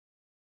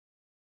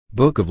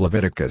Book of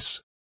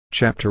Leviticus.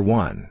 Chapter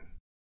 1.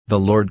 The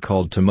Lord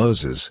called to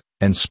Moses,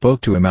 and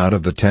spoke to him out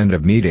of the tent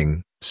of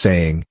meeting,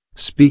 saying,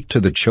 Speak to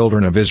the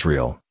children of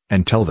Israel,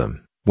 and tell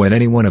them, When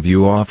any one of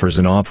you offers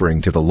an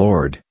offering to the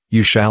Lord,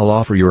 you shall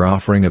offer your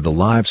offering of the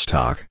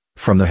livestock,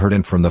 from the herd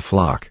and from the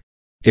flock.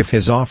 If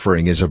his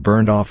offering is a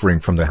burnt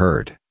offering from the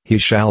herd, he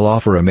shall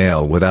offer a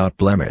male without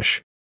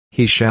blemish.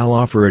 He shall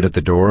offer it at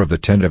the door of the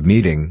tent of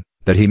meeting,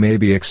 that he may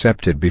be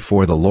accepted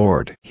before the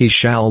Lord. He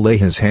shall lay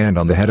his hand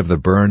on the head of the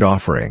burnt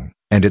offering,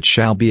 and it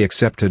shall be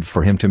accepted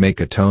for him to make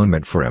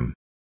atonement for him.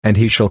 And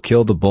he shall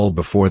kill the bull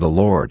before the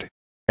Lord.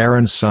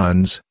 Aaron's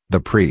sons, the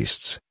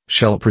priests,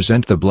 shall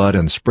present the blood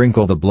and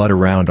sprinkle the blood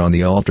around on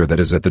the altar that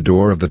is at the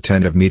door of the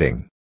tent of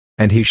meeting.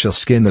 And he shall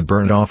skin the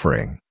burnt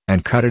offering,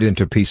 and cut it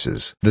into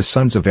pieces. The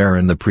sons of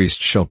Aaron the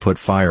priest shall put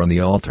fire on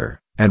the altar,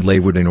 and lay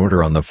wood in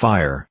order on the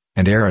fire,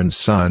 and Aaron's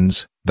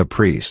sons, the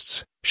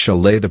priests, shall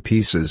lay the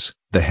pieces,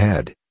 the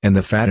head, and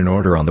the fat in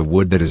order on the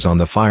wood that is on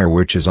the fire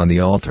which is on the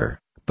altar,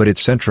 but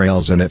its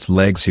entrails and its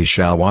legs he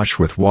shall wash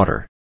with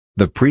water.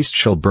 The priest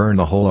shall burn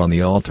the whole on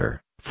the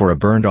altar, for a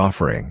burnt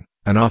offering,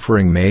 an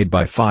offering made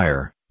by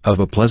fire, of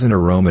a pleasant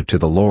aroma to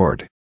the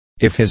Lord.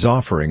 If his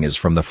offering is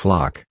from the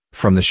flock,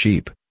 from the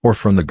sheep, or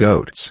from the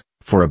goats,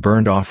 for a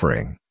burnt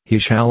offering, he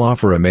shall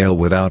offer a male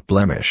without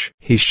blemish.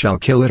 He shall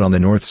kill it on the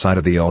north side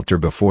of the altar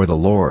before the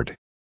Lord.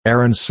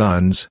 Aaron's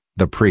sons,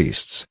 the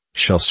priests,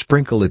 shall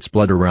sprinkle its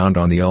blood around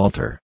on the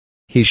altar.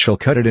 He shall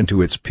cut it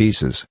into its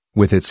pieces,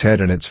 with its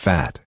head and its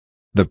fat.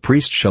 The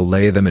priest shall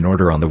lay them in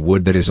order on the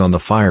wood that is on the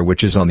fire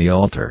which is on the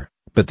altar,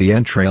 but the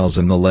entrails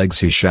and the legs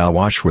he shall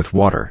wash with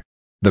water.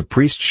 The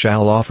priest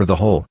shall offer the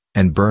whole,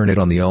 and burn it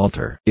on the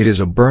altar. It is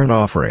a burnt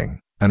offering,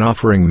 an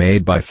offering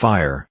made by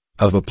fire,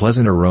 of a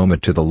pleasant aroma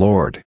to the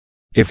Lord.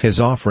 If his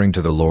offering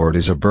to the Lord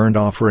is a burnt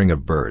offering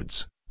of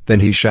birds, then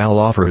he shall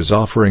offer his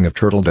offering of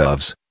turtle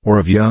doves, or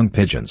of young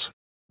pigeons.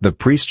 The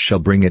priest shall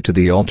bring it to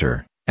the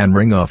altar, and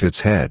wring off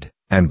its head,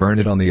 and burn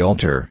it on the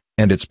altar,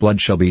 and its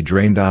blood shall be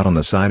drained out on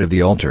the side of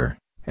the altar,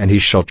 and he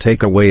shall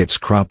take away its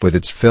crop with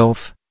its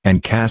filth,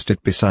 and cast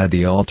it beside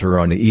the altar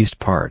on the east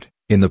part,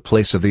 in the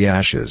place of the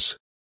ashes.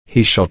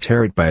 He shall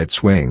tear it by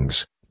its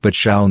wings, but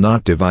shall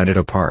not divide it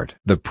apart.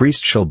 The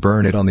priest shall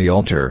burn it on the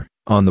altar,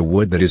 on the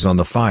wood that is on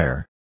the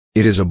fire.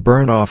 It is a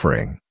burnt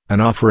offering, an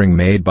offering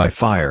made by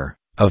fire,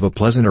 of a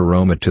pleasant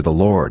aroma to the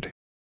Lord.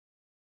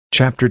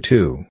 Chapter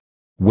 2.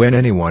 When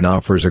anyone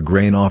offers a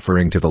grain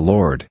offering to the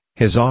Lord,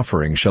 his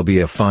offering shall be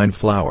of fine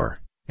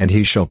flour, and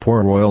he shall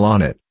pour oil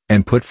on it,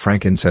 and put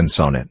frankincense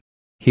on it.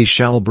 He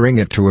shall bring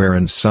it to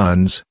Aaron's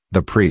sons,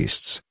 the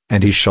priests,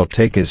 and he shall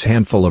take his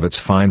handful of its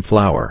fine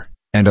flour,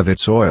 and of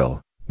its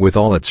oil, with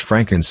all its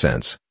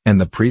frankincense, and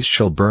the priest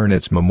shall burn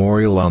its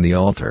memorial on the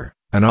altar,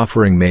 an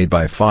offering made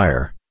by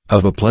fire,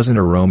 of a pleasant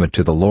aroma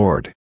to the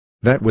Lord.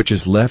 That which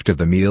is left of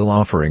the meal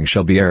offering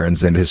shall be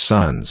Aaron's and his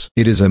sons.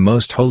 It is a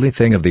most holy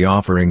thing of the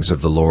offerings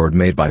of the Lord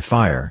made by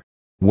fire.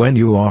 When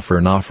you offer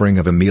an offering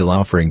of a meal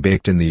offering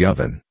baked in the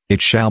oven,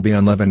 it shall be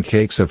unleavened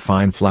cakes of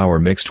fine flour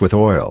mixed with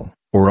oil,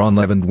 or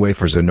unleavened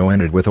wafers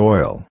anointed with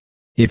oil.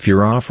 If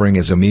your offering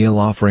is a meal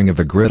offering of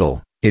a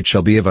griddle, it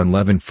shall be of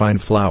unleavened fine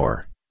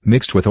flour,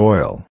 mixed with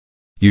oil.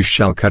 You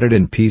shall cut it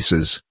in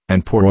pieces,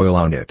 and pour oil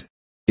on it.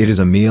 It is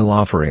a meal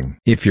offering.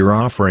 If your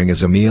offering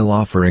is a meal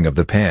offering of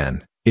the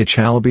pan, it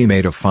shall be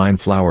made of fine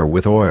flour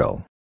with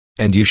oil.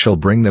 And you shall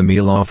bring the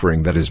meal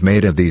offering that is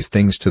made of these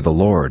things to the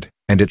Lord,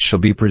 and it shall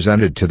be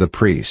presented to the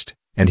priest,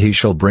 and he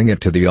shall bring it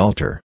to the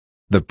altar.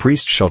 The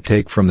priest shall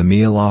take from the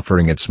meal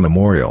offering its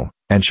memorial,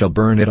 and shall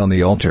burn it on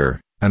the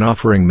altar, an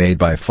offering made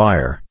by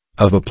fire,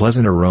 of a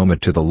pleasant aroma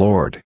to the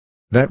Lord.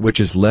 That which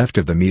is left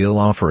of the meal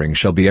offering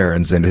shall be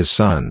Aaron's and his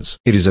sons.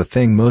 It is a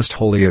thing most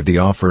holy of the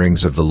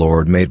offerings of the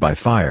Lord made by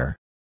fire.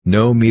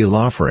 No meal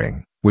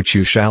offering, which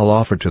you shall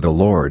offer to the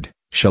Lord,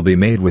 shall be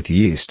made with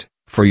yeast,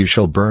 for you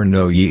shall burn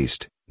no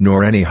yeast,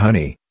 nor any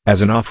honey,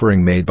 as an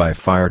offering made by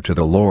fire to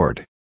the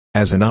Lord.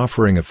 As an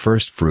offering of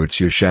firstfruits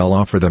you shall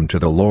offer them to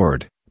the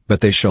Lord,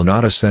 but they shall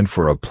not ascend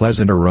for a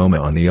pleasant aroma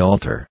on the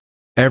altar.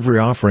 Every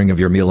offering of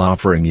your meal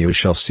offering you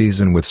shall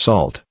season with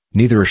salt,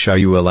 neither shall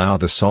you allow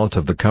the salt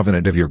of the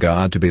covenant of your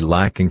God to be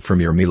lacking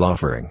from your meal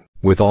offering.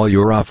 With all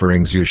your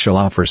offerings you shall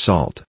offer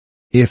salt.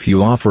 If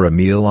you offer a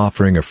meal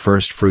offering of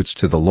firstfruits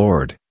to the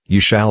Lord, you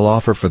shall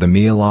offer for the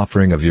meal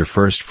offering of your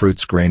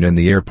firstfruits grain in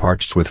the ear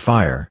parched with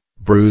fire,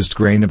 bruised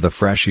grain of the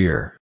fresh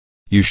ear.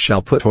 You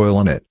shall put oil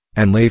on it,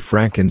 and lay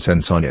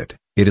frankincense on it.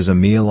 It is a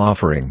meal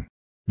offering.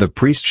 The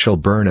priest shall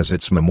burn as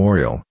its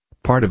memorial,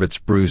 part of its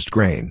bruised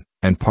grain,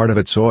 and part of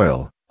its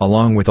oil,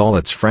 along with all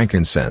its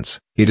frankincense.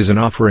 It is an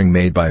offering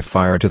made by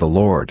fire to the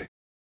Lord.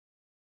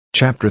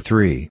 Chapter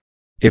 3.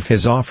 If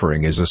his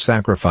offering is a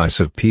sacrifice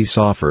of peace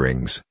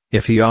offerings,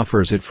 if he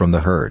offers it from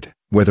the herd,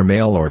 whether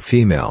male or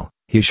female,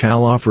 he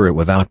shall offer it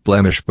without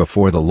blemish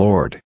before the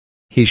Lord.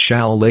 He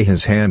shall lay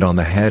his hand on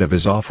the head of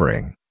his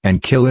offering,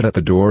 and kill it at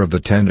the door of the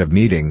tent of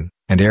meeting,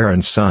 and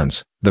Aaron's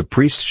sons, the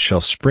priests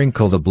shall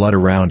sprinkle the blood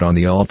around on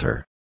the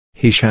altar.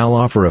 He shall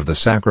offer of the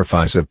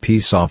sacrifice of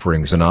peace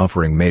offerings an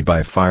offering made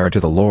by fire to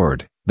the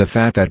Lord, the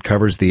fat that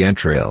covers the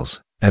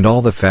entrails, and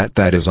all the fat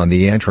that is on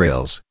the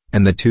entrails,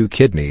 and the 2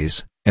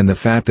 kidneys, and the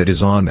fat that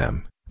is on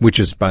them, which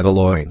is by the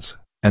loins,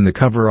 and the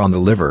cover on the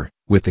liver,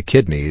 with the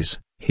kidneys,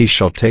 he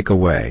shall take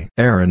away.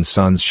 Aaron's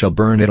sons shall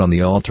burn it on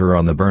the altar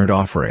on the burnt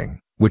offering,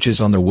 which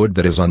is on the wood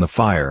that is on the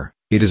fire.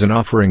 It is an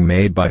offering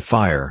made by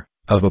fire,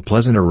 of a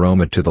pleasant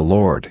aroma to the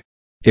Lord.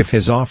 If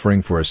his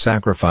offering for a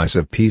sacrifice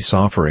of peace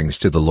offerings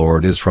to the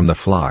Lord is from the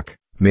flock,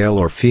 male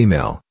or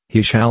female,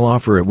 he shall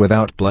offer it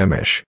without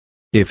blemish.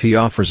 If he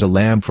offers a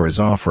lamb for his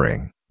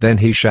offering, then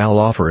he shall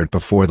offer it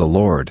before the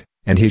Lord,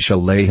 and he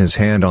shall lay his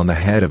hand on the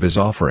head of his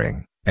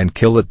offering, and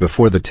kill it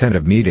before the tent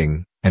of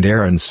meeting, and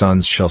Aaron's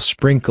sons shall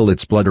sprinkle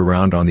its blood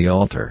around on the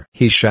altar.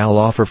 He shall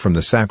offer from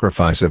the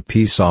sacrifice of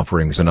peace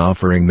offerings an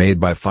offering made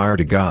by fire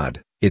to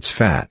God, its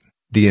fat,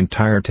 the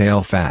entire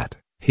tail fat,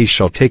 he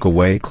shall take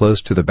away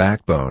close to the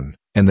backbone,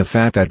 and the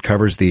fat that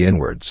covers the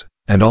inwards,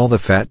 and all the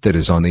fat that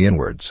is on the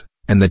inwards,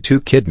 and the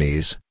 2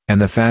 kidneys, and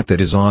the fat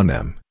that is on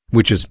them,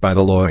 which is by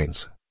the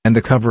loins, and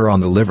the cover on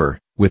the liver,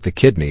 with the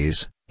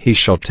kidneys, he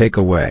shall take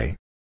away.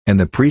 And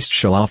the priest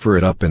shall offer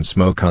it up in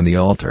smoke on the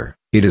altar.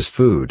 It is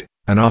food,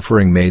 an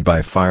offering made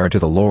by fire to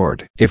the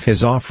Lord. If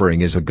his offering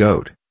is a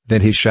goat,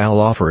 then he shall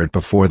offer it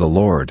before the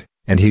Lord,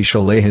 and he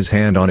shall lay his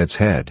hand on its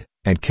head,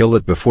 and kill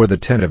it before the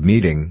tent of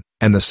meeting,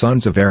 and the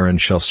sons of Aaron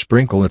shall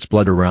sprinkle its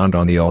blood around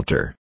on the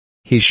altar.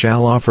 He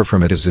shall offer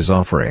from it as his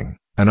offering,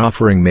 an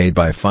offering made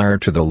by fire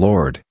to the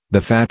Lord,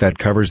 the fat that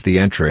covers the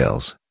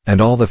entrails, and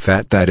all the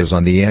fat that is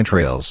on the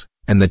entrails,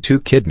 and the 2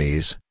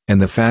 kidneys,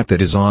 and the fat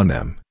that is on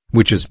them,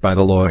 which is by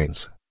the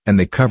loins, and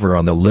the cover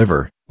on the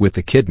liver, with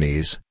the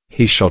kidneys,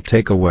 he shall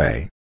take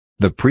away.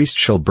 The priest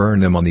shall burn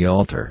them on the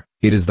altar.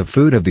 It is the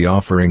food of the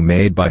offering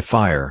made by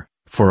fire,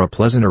 for a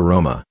pleasant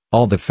aroma.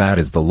 All the fat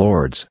is the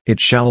Lord's. It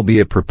shall be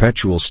a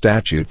perpetual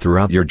statute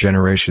throughout your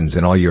generations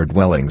in all your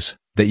dwellings,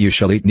 that you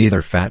shall eat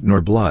neither fat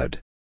nor blood.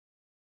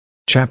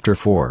 Chapter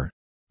 4.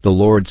 The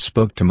Lord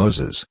spoke to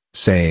Moses,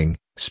 saying,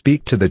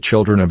 Speak to the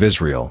children of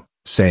Israel,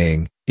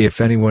 saying,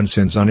 If anyone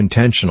sins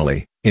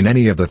unintentionally, in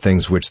any of the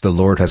things which the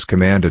Lord has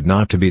commanded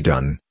not to be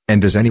done,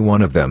 and does any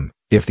one of them,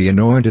 if the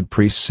anointed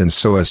priest sins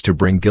so as to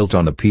bring guilt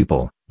on the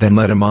people, then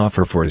let him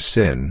offer for his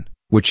sin,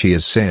 which he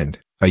has sinned,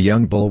 a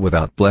young bull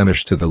without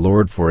blemish to the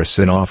Lord for a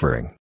sin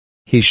offering.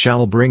 He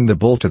shall bring the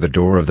bull to the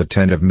door of the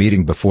tent of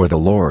meeting before the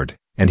Lord,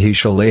 and he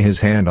shall lay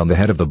his hand on the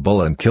head of the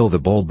bull and kill the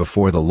bull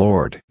before the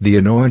Lord. The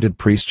anointed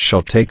priest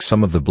shall take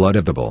some of the blood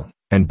of the bull,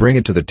 and bring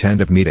it to the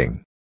tent of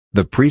meeting.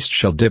 The priest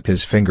shall dip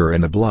his finger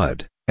in the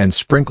blood, and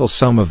sprinkle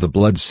some of the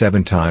blood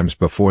 7 times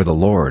before the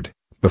Lord,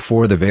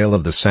 before the veil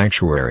of the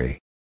sanctuary.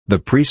 The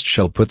priest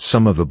shall put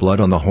some of the blood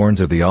on the horns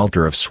of the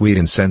altar of sweet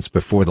incense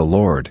before the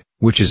Lord,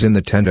 which is in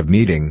the tent of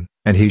meeting,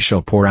 and he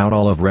shall pour out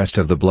all of rest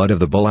of the blood of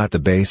the bull at the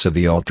base of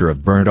the altar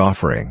of burnt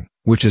offering,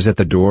 which is at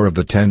the door of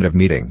the tent of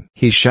meeting.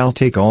 He shall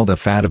take all the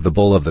fat of the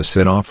bull of the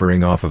sin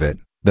offering off of it,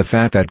 the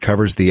fat that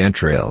covers the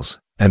entrails,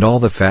 and all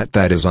the fat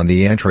that is on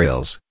the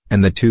entrails,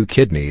 and the 2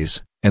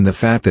 kidneys, and the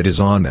fat that is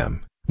on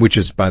them, which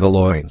is by the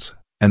loins,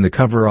 and the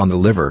cover on the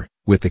liver,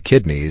 with the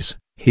kidneys,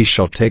 he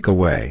shall take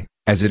away,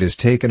 as it is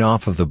taken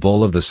off of the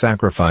bull of the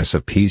sacrifice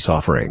of peace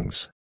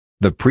offerings.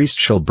 The priest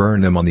shall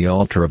burn them on the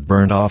altar of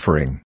burnt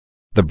offering.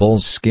 The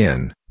bull's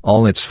skin,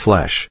 all its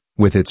flesh,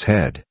 with its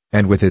head,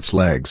 and with its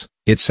legs,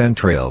 its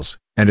entrails,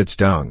 and its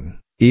dung,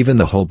 even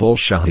the whole bull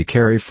shall he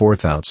carry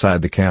forth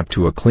outside the camp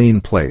to a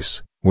clean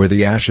place, where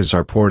the ashes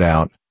are poured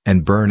out,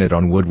 and burn it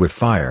on wood with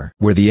fire.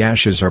 Where the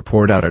ashes are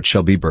poured out it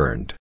shall be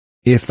burned.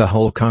 If the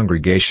whole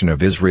congregation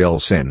of Israel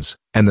sins,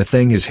 and the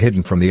thing is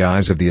hidden from the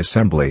eyes of the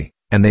assembly,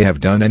 and they have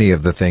done any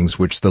of the things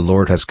which the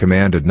Lord has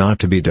commanded not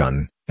to be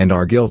done, and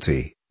are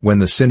guilty, when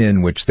the sin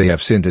in which they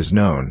have sinned is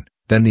known,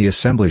 then the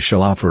assembly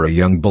shall offer a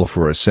young bull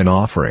for a sin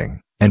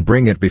offering, and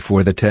bring it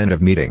before the tent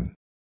of meeting.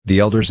 The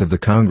elders of the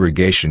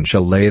congregation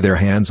shall lay their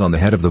hands on the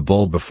head of the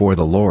bull before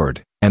the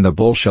Lord, and the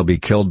bull shall be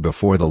killed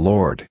before the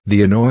Lord.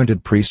 The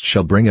anointed priest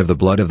shall bring of the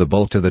blood of the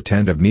bull to the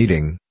tent of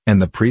meeting,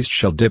 and the priest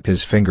shall dip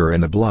his finger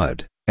in the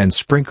blood, and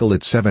sprinkle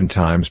it 7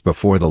 times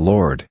before the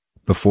Lord,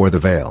 before the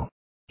veil.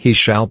 He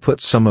shall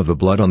put some of the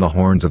blood on the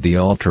horns of the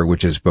altar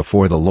which is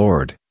before the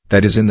Lord,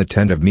 that is in the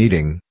tent of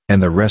meeting,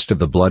 and the rest of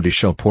the blood he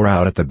shall pour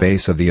out at the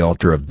base of the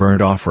altar of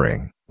burnt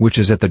offering, which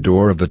is at the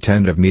door of the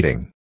tent of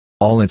meeting.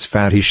 All its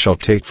fat he shall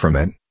take from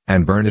it,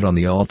 and burn it on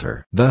the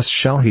altar. Thus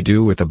shall he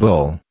do with the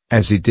bull,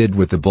 as he did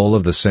with the bull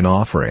of the sin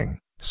offering,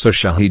 so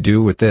shall he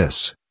do with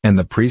this, and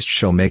the priest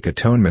shall make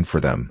atonement for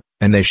them,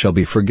 and they shall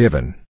be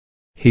forgiven.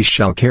 He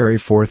shall carry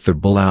forth the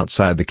bull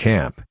outside the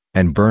camp,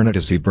 and burn it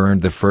as he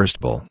burned the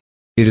first bull.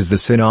 It is the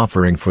sin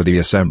offering for the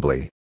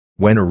assembly.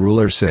 When a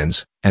ruler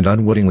sins, and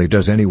unwittingly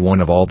does any one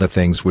of all the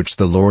things which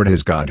the Lord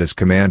his God has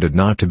commanded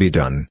not to be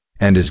done,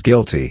 and is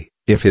guilty,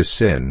 if his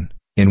sin,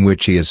 in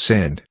which he has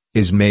sinned,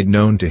 is made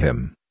known to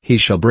him, he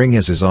shall bring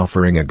as his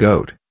offering a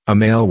goat, a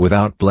male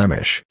without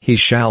blemish. He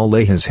shall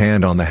lay his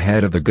hand on the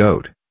head of the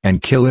goat,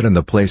 and kill it in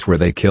the place where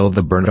they killed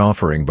the burnt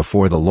offering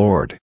before the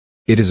Lord.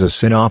 It is a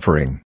sin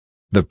offering.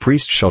 The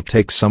priest shall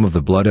take some of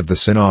the blood of the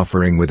sin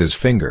offering with his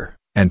finger,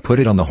 and put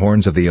it on the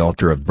horns of the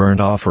altar of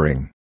burnt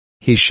offering.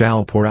 He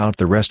shall pour out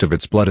the rest of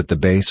its blood at the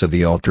base of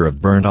the altar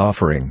of burnt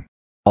offering.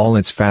 All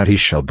its fat he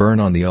shall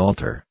burn on the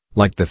altar,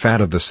 like the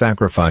fat of the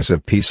sacrifice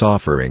of peace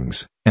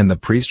offerings, and the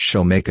priest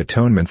shall make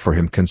atonement for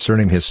him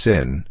concerning his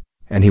sin,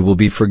 and he will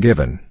be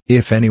forgiven.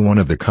 If any one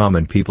of the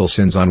common people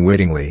sins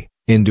unwittingly,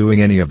 in doing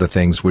any of the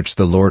things which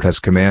the Lord has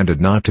commanded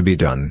not to be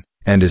done,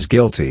 and is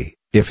guilty,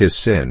 if his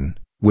sin,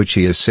 which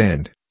he has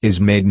sinned,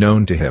 is made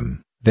known to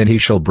him, then he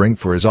shall bring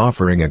for his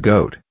offering a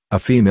goat, a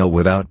female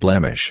without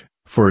blemish,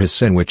 for his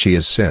sin which he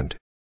has sinned.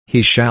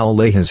 He shall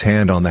lay his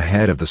hand on the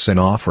head of the sin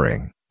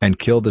offering, and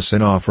kill the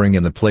sin offering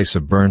in the place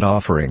of burnt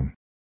offering.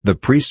 The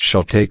priest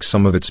shall take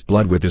some of its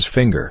blood with his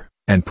finger,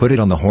 and put it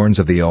on the horns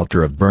of the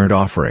altar of burnt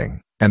offering,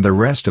 and the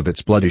rest of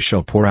its blood he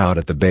shall pour out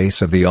at the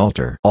base of the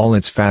altar. All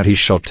its fat he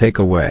shall take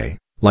away,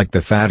 like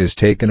the fat is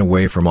taken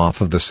away from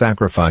off of the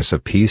sacrifice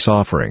of peace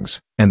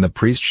offerings, and the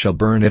priest shall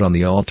burn it on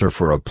the altar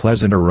for a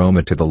pleasant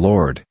aroma to the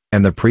Lord,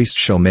 and the priest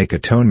shall make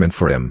atonement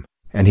for him,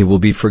 and he will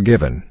be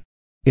forgiven.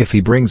 If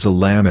he brings a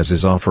lamb as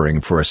his offering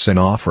for a sin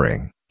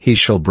offering, he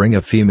shall bring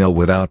a female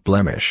without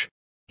blemish.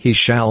 He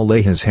shall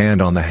lay his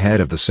hand on the head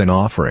of the sin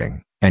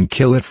offering, and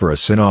kill it for a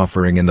sin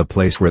offering in the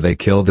place where they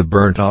kill the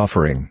burnt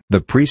offering.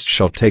 The priest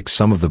shall take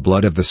some of the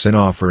blood of the sin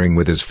offering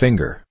with his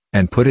finger,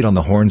 and put it on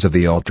the horns of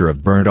the altar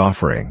of burnt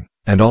offering,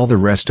 and all the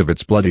rest of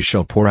its blood he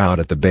shall pour out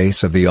at the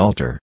base of the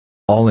altar.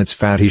 All its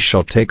fat he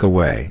shall take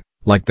away,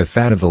 like the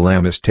fat of the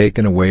lamb is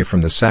taken away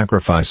from the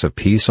sacrifice of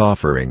peace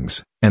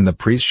offerings, and the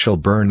priest shall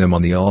burn them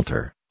on the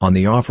altar, on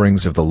the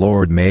offerings of the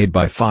Lord made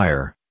by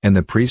fire, and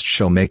the priest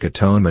shall make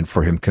atonement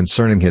for him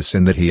concerning his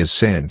sin that he has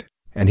sinned,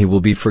 and he will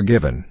be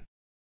forgiven.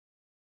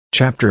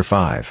 Chapter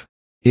 5.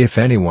 If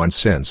anyone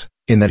sins,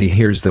 in that he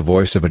hears the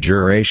voice of a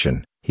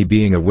juration, he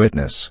being a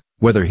witness,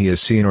 whether he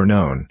is seen or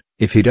known,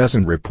 if he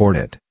doesn't report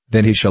it,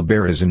 then he shall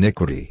bear his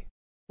iniquity.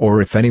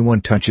 Or if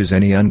anyone touches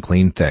any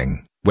unclean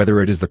thing,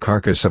 whether it is the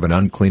carcass of an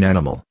unclean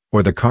animal,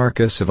 or the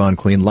carcass of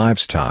unclean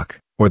livestock,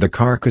 or the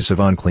carcass of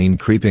unclean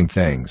creeping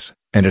things,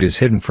 and it is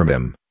hidden from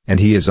him, and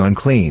he is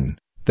unclean,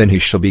 then he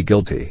shall be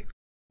guilty.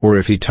 Or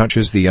if he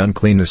touches the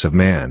uncleanness of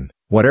man,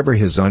 whatever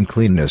his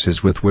uncleanness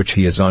is with which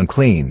he is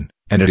unclean,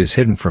 and it is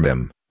hidden from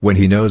him, when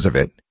he knows of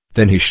it,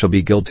 then he shall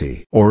be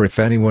guilty. Or if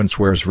anyone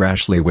swears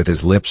rashly with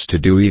his lips to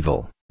do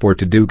evil, or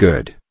to do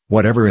good,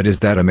 whatever it is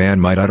that a man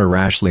might utter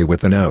rashly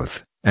with an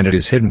oath, and it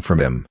is hidden from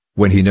him,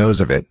 when he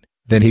knows of it,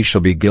 then he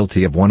shall be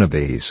guilty of one of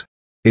these.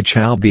 It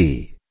shall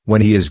be,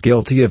 when he is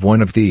guilty of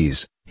one of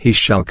these, he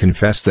shall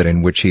confess that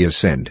in which he has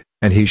sinned,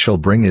 and he shall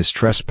bring his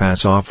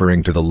trespass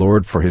offering to the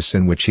Lord for his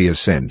sin which he has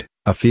sinned,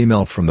 a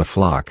female from the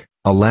flock,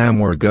 a lamb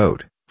or a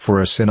goat, for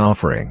a sin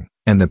offering,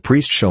 and the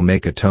priest shall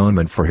make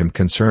atonement for him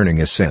concerning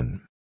his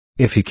sin.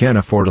 If he can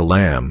afford a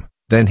lamb,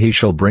 then he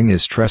shall bring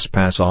his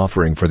trespass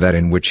offering for that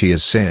in which he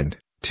has sinned,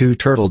 2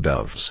 turtle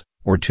doves,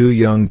 or 2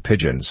 young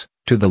pigeons,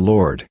 to the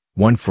Lord,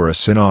 one for a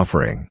sin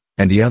offering,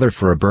 and the other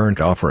for a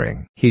burnt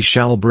offering. He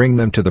shall bring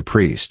them to the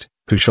priest,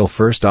 who shall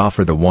first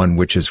offer the one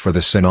which is for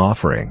the sin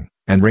offering,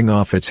 and wring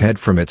off its head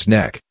from its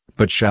neck,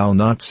 but shall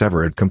not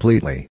sever it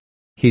completely.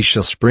 He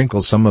shall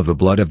sprinkle some of the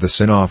blood of the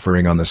sin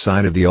offering on the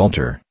side of the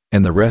altar,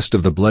 and the rest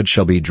of the blood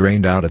shall be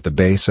drained out at the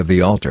base of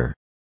the altar.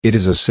 It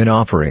is a sin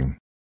offering.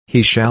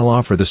 He shall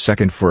offer the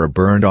second for a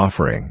burnt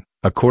offering,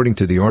 according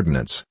to the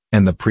ordinance,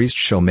 and the priest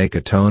shall make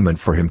atonement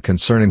for him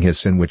concerning his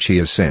sin which he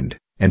has sinned,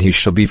 and he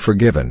shall be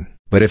forgiven.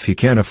 But if he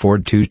can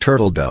afford 2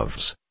 turtle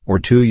doves, or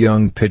 2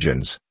 young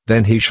pigeons,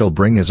 then he shall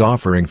bring his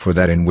offering for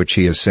that in which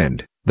he has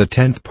sinned, the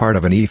 10th part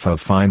of an ephah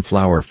of fine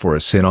flour for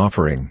a sin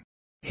offering.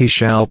 He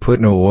shall put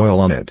no oil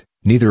on it,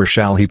 neither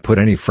shall he put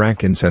any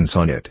frankincense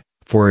on it,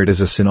 for it is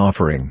a sin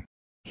offering.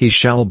 He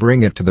shall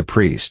bring it to the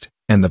priest,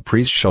 and the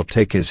priest shall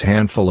take his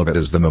handful of it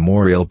as the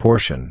memorial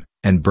portion,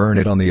 and burn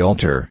it on the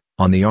altar,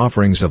 on the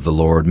offerings of the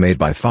Lord made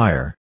by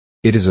fire.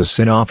 It is a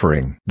sin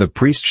offering. The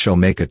priest shall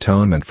make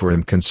atonement for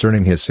him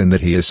concerning his sin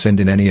that he has sinned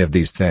in any of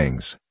these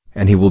things,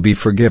 and he will be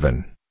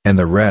forgiven, and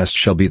the rest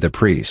shall be the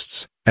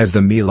priest's, as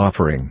the meal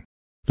offering.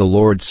 The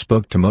Lord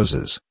spoke to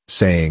Moses,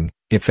 saying,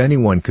 If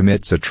anyone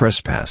commits a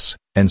trespass,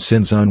 and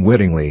sins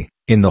unwittingly,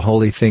 in the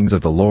holy things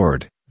of the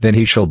Lord, then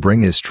he shall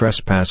bring his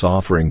trespass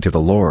offering to the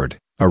Lord,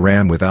 a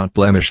ram without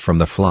blemish from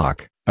the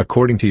flock,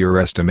 according to your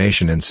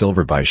estimation in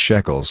silver by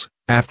shekels,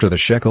 after the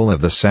shekel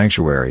of the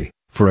sanctuary,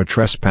 for a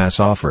trespass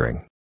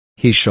offering.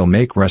 He shall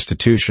make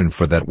restitution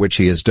for that which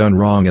he has done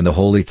wrong in the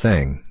holy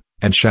thing,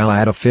 and shall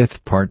add a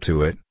 5th part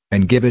to it,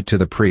 and give it to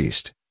the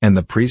priest, and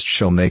the priest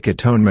shall make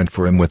atonement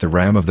for him with the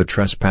ram of the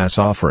trespass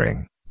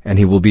offering, and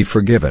he will be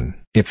forgiven.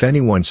 If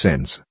anyone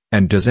sins,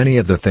 and does any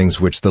of the things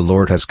which the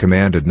Lord has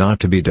commanded not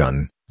to be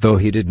done, though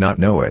he did not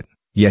know it,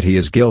 yet he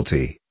is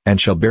guilty,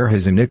 and shall bear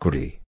his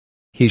iniquity.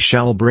 He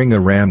shall bring a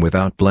ram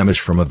without blemish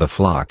from of the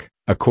flock,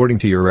 according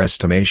to your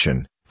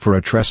estimation, for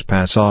a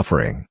trespass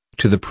offering,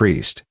 to the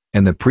priest,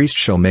 and the priest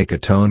shall make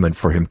atonement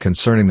for him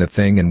concerning the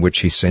thing in which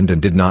he sinned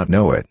and did not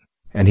know it,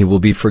 and he will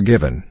be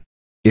forgiven.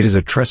 It is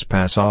a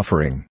trespass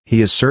offering.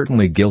 He is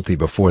certainly guilty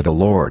before the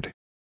Lord.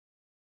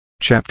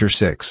 Chapter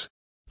 6.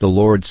 The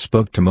Lord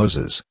spoke to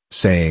Moses,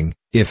 saying,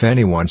 If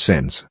anyone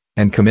sins,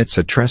 and commits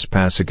a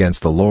trespass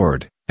against the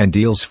Lord, and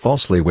deals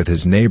falsely with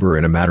his neighbor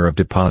in a matter of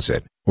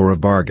deposit, or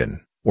of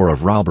bargain, or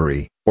of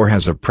robbery, or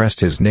has oppressed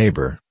his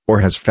neighbor,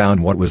 or has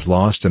found what was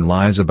lost and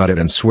lies about it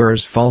and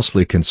swears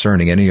falsely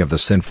concerning any of the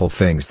sinful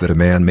things that a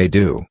man may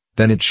do,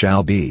 then it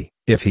shall be,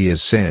 if he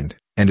has sinned,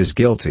 and is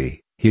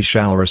guilty, he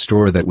shall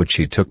restore that which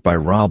he took by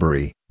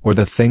robbery, or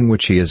the thing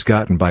which he has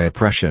gotten by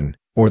oppression,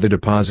 or the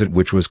deposit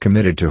which was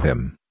committed to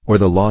him, or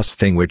the lost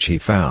thing which he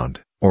found,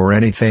 or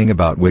anything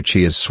about which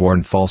he has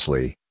sworn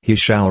falsely, he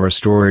shall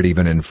restore it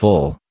even in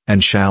full,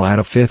 and shall add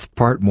a fifth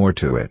part more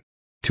to it.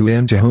 To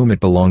him to whom it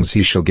belongs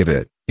he shall give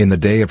it, in the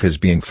day of his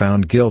being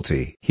found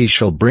guilty. He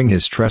shall bring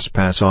his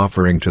trespass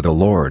offering to the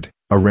Lord,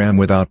 a ram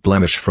without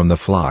blemish from the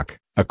flock,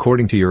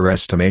 according to your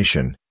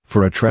estimation,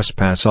 for a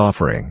trespass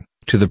offering,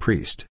 to the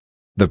priest.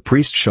 The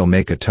priest shall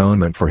make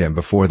atonement for him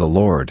before the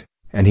Lord,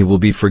 and he will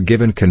be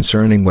forgiven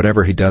concerning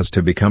whatever he does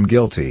to become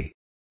guilty.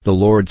 The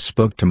Lord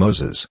spoke to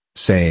Moses,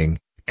 saying,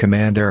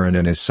 Command Aaron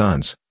and his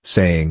sons,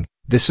 saying,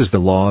 This is the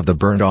law of the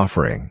burnt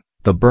offering.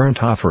 The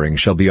burnt offering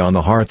shall be on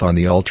the hearth on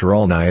the altar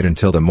all night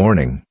until the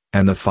morning,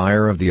 and the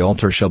fire of the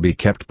altar shall be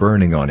kept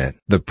burning on it.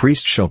 The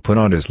priest shall put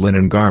on his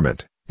linen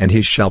garment, and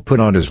he shall put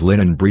on his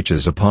linen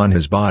breeches upon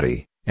his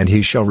body, and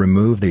he shall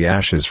remove the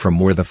ashes from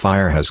where the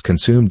fire has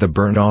consumed the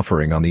burnt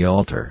offering on the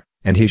altar,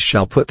 and he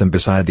shall put them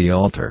beside the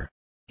altar.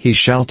 He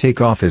shall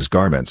take off his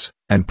garments,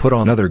 and put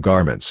on other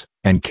garments,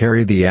 and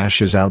carry the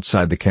ashes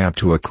outside the camp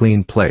to a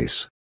clean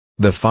place.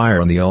 The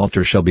fire on the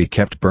altar shall be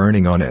kept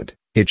burning on it,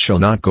 it shall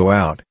not go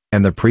out,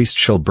 and the priest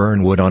shall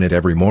burn wood on it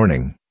every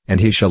morning, and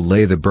he shall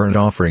lay the burnt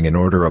offering in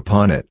order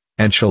upon it,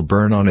 and shall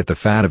burn on it the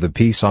fat of the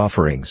peace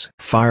offerings.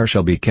 Fire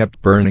shall be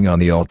kept burning on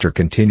the altar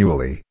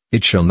continually,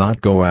 it shall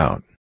not go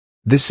out.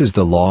 This is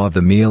the law of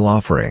the meal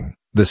offering.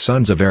 The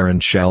sons of Aaron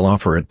shall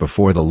offer it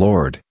before the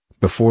Lord,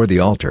 before the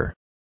altar.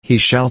 He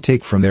shall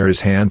take from there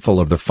his handful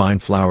of the fine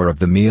flour of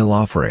the meal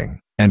offering,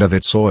 and of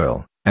its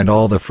oil, and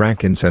all the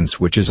frankincense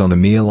which is on the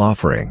meal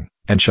offering,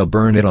 and shall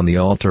burn it on the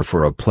altar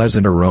for a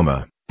pleasant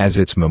aroma, as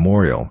its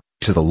memorial,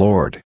 to the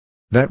Lord.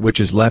 That which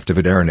is left of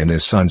it Aaron and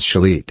his sons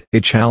shall eat.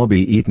 It shall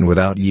be eaten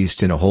without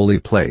yeast in a holy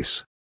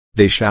place.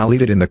 They shall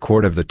eat it in the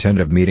court of the tent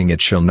of meeting. It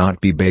shall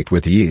not be baked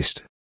with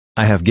yeast.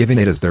 I have given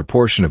it as their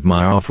portion of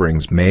my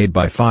offerings made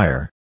by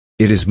fire.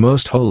 It is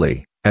most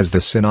holy, as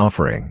the sin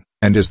offering,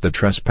 and as the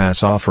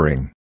trespass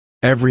offering.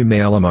 Every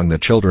male among the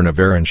children of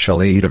Aaron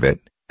shall eat of it,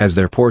 as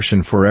their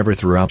portion forever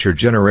throughout your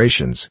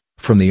generations,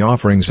 from the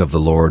offerings of the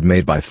Lord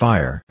made by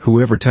fire.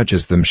 Whoever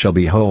touches them shall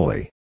be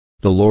holy.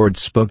 The Lord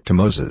spoke to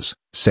Moses,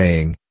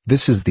 saying,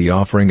 This is the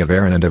offering of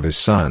Aaron and of his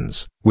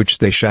sons, which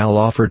they shall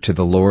offer to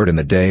the Lord in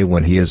the day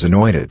when he is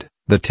anointed,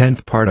 the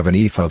 10th part of an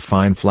ephah of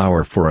fine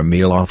flour for a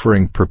meal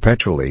offering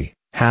perpetually,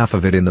 half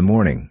of it in the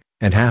morning,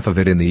 and half of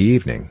it in the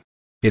evening.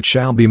 It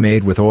shall be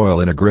made with oil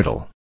in a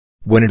griddle.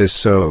 When it is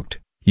soaked,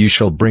 you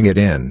shall bring it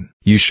in.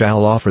 You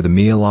shall offer the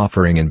meal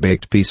offering in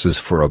baked pieces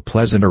for a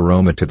pleasant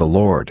aroma to the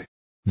Lord.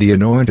 The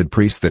anointed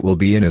priest that will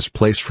be in his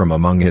place from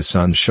among his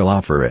sons shall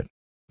offer it.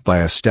 By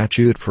a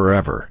statute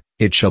forever,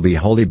 it shall be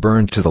wholly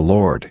burned to the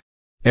Lord.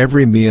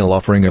 Every meal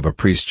offering of a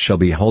priest shall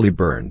be wholly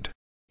burned.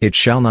 It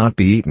shall not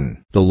be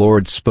eaten. The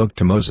Lord spoke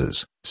to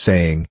Moses,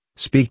 saying,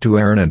 Speak to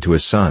Aaron and to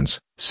his sons,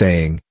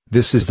 saying,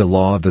 This is the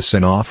law of the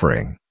sin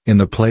offering. In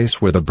the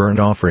place where the burnt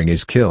offering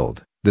is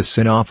killed, the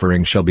sin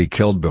offering shall be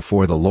killed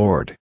before the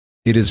Lord.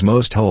 It is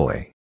most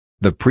holy.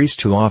 The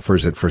priest who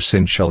offers it for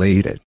sin shall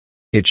eat it.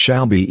 It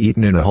shall be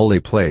eaten in a holy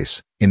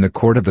place, in the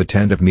court of the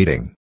tent of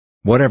meeting.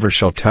 Whatever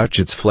shall touch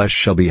its flesh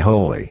shall be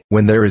holy.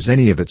 When there is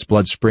any of its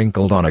blood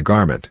sprinkled on a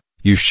garment,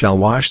 you shall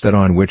wash that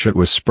on which it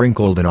was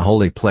sprinkled in a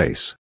holy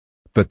place.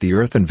 But the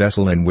earthen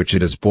vessel in which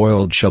it is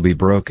boiled shall be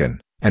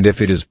broken, and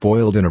if it is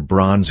boiled in a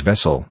bronze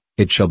vessel,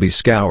 it shall be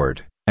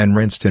scoured, and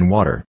rinsed in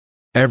water.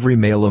 Every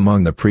male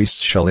among the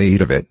priests shall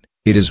eat of it,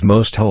 it is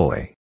most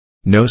holy.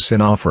 No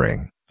sin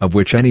offering, of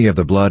which any of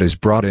the blood is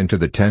brought into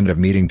the tent of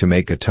meeting to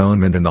make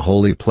atonement in the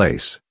holy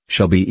place,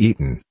 shall be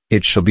eaten,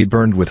 it shall be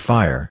burned with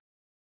fire.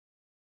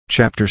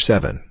 Chapter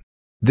 7.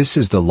 This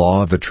is the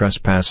law of the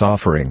trespass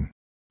offering.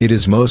 It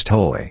is most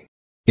holy.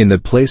 In the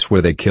place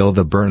where they kill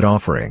the burnt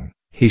offering,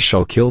 he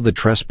shall kill the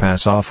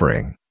trespass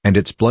offering, and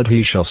its blood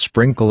he shall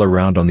sprinkle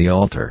around on the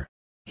altar.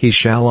 He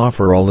shall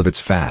offer all of its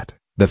fat,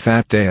 the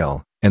fat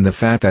tail, and the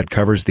fat that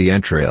covers the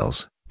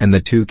entrails, and the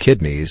 2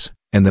 kidneys,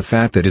 and the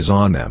fat that is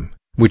on them,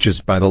 which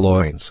is by the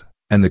loins,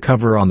 and the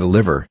cover on the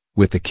liver,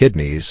 with the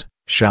kidneys,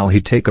 shall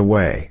he take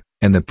away,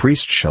 and the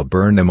priest shall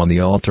burn them on the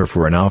altar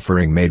for an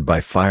offering made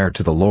by fire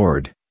to the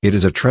Lord. It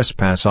is a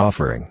trespass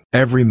offering.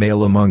 Every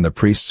male among the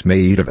priests may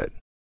eat of it.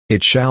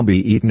 It shall be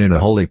eaten in a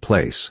holy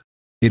place.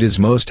 It is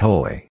most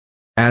holy.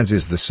 As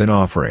is the sin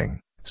offering,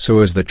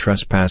 so is the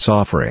trespass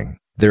offering,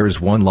 there is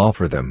one law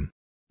for them.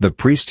 The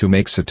priest who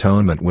makes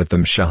atonement with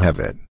them shall have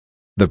it.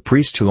 The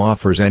priest who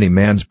offers any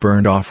man's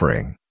burnt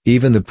offering,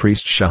 even the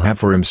priest shall have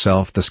for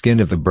himself the skin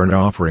of the burnt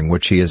offering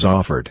which he has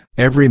offered.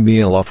 Every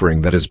meal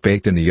offering that is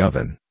baked in the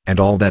oven, and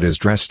all that is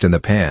dressed in the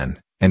pan,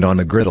 and on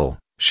the griddle,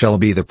 shall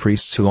be the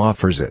priest's who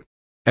offers it.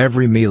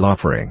 Every meal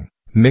offering,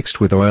 mixed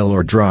with oil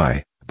or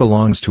dry,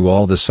 belongs to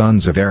all the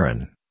sons of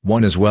Aaron,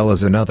 one as well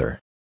as another.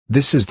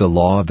 This is the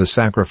law of the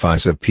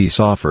sacrifice of peace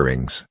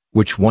offerings,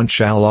 which one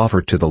shall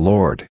offer to the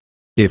Lord.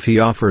 If he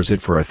offers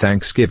it for a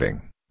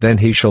thanksgiving, then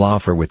he shall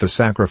offer with the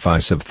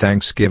sacrifice of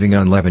thanksgiving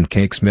unleavened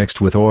cakes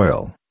mixed with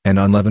oil, and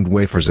unleavened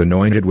wafers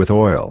anointed with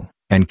oil,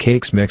 and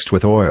cakes mixed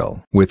with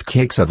oil. With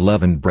cakes of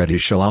leavened bread he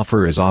shall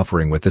offer his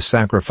offering with the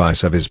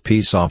sacrifice of his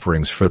peace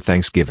offerings for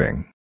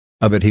thanksgiving.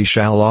 Of it he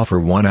shall offer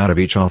one out of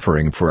each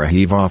offering for a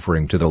heave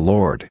offering to the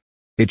Lord.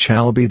 It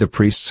shall be the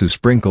priest who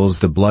sprinkles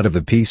the blood of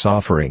the peace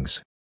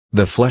offerings.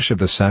 The flesh of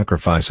the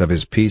sacrifice of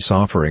his peace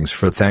offerings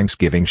for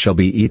thanksgiving shall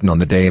be eaten on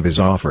the day of his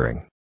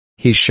offering.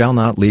 He shall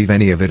not leave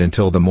any of it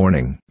until the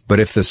morning, but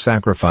if the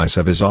sacrifice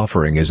of his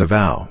offering is a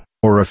vow,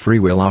 or a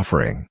freewill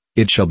offering,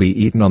 it shall be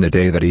eaten on the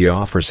day that he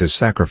offers his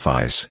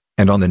sacrifice,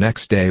 and on the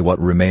next day what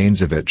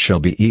remains of it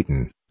shall be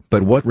eaten,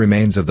 but what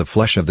remains of the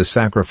flesh of the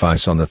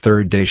sacrifice on the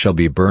third day shall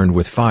be burned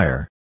with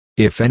fire.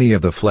 If any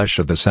of the flesh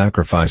of the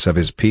sacrifice of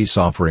his peace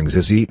offerings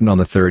is eaten on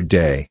the third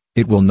day,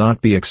 it will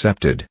not be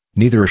accepted,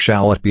 neither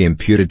shall it be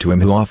imputed to him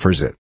who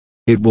offers it.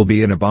 It will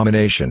be an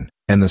abomination,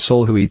 and the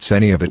soul who eats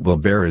any of it will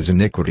bear his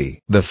iniquity.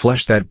 The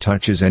flesh that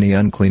touches any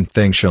unclean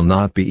thing shall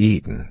not be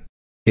eaten.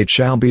 It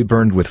shall be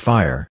burned with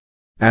fire.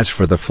 As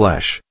for the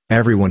flesh,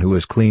 everyone who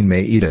is clean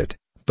may eat it,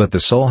 but the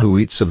soul who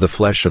eats of the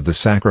flesh of the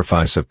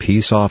sacrifice of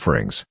peace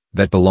offerings,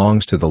 that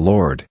belongs to the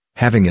Lord,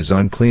 having his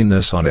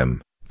uncleanness on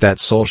him, that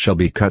soul shall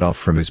be cut off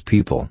from his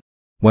people.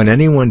 When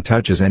anyone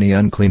touches any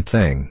unclean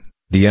thing,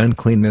 the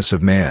uncleanness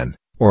of man,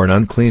 or an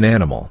unclean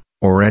animal,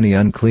 or any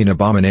unclean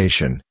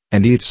abomination,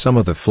 and eats some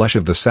of the flesh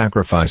of the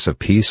sacrifice of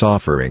peace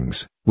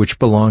offerings, which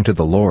belong to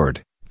the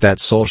Lord,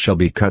 that soul shall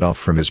be cut off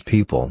from his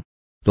people.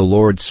 The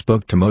Lord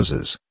spoke to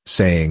Moses,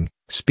 saying,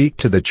 Speak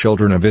to the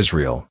children of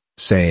Israel,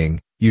 saying,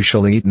 You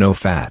shall eat no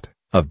fat,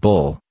 of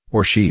bull,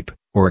 or sheep,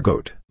 or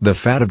goat. The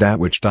fat of that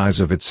which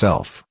dies of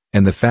itself,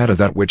 and the fat of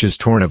that which is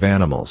torn of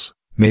animals,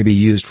 may be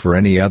used for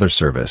any other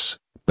service,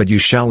 but you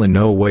shall in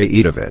no way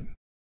eat of it.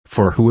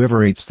 For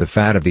whoever eats the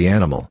fat of the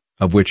animal,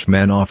 of which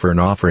men offer an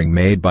offering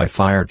made by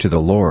fire to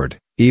the Lord,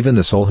 even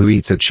the soul who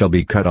eats it shall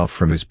be cut off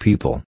from his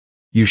people.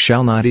 You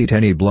shall not eat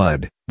any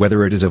blood,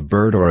 whether it is of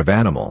bird or of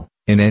animal,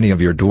 in any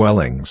of your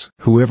dwellings.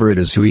 Whoever it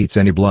is who eats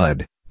any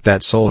blood,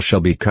 that soul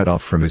shall be cut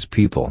off from his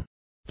people.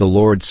 The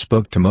Lord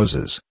spoke to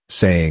Moses,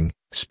 saying,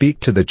 Speak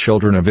to the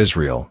children of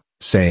Israel,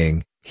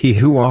 saying, He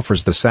who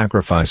offers the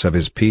sacrifice of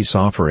his peace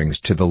offerings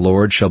to the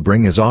Lord shall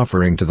bring his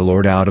offering to the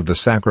Lord out of the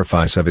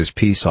sacrifice of his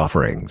peace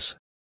offerings.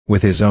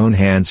 With his own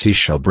hands he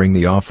shall bring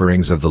the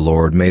offerings of the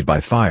Lord made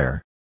by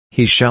fire.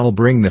 He shall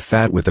bring the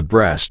fat with the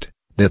breast,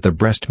 that the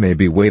breast may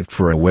be waved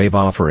for a wave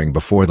offering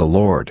before the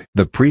Lord.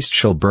 The priest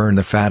shall burn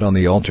the fat on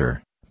the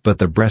altar, but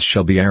the breast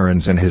shall be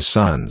Aaron's and his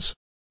sons'.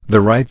 The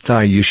right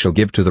thigh you shall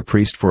give to the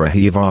priest for a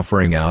heave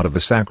offering out of the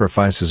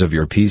sacrifices of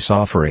your peace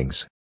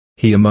offerings.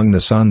 He among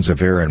the sons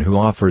of Aaron who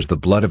offers the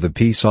blood of the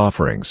peace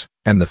offerings,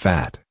 and the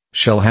fat,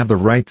 shall have the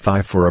right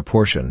thigh for a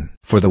portion.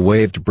 For the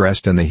waved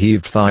breast and the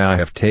heaved thigh I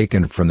have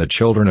taken from the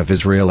children of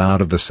Israel out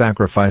of the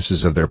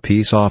sacrifices of their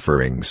peace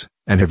offerings,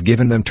 and have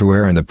given them to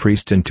Aaron the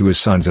priest and to his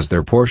sons as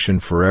their portion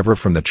forever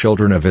from the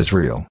children of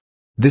Israel.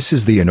 This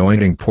is the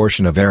anointing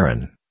portion of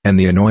Aaron, and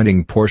the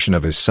anointing portion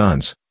of his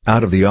sons,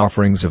 out of the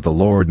offerings of the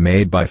Lord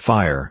made by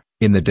fire,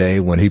 in the day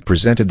when he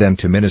presented them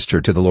to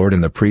minister to the Lord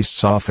in the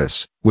priest's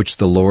office, which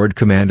the Lord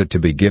commanded to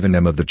be given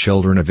them of the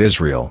children of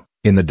Israel,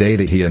 in the day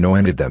that he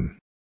anointed them.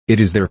 It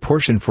is their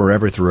portion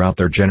forever throughout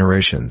their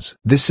generations.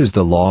 This is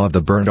the law of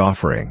the burnt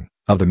offering,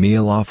 of the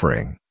meal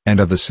offering, and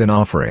of the sin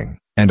offering,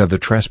 and of the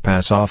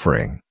trespass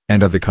offering,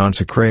 and of the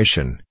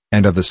consecration,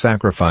 and of the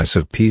sacrifice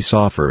of peace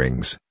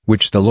offerings,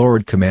 which the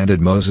Lord commanded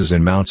Moses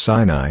in Mount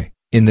Sinai,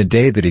 in the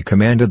day that he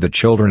commanded the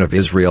children of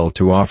Israel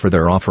to offer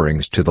their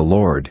offerings to the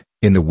Lord,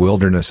 in the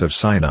wilderness of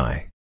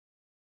Sinai.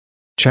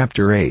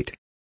 Chapter 8.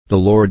 The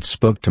Lord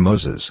spoke to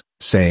Moses,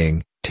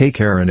 saying, Take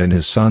Aaron and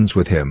his sons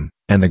with him,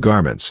 and the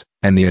garments,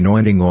 and the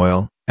anointing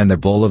oil, and the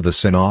bowl of the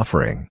sin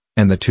offering,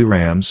 and the 2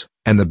 rams,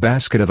 and the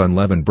basket of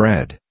unleavened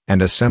bread,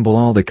 and assemble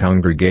all the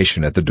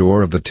congregation at the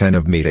door of the tent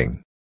of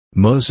meeting.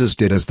 Moses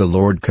did as the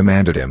Lord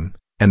commanded him,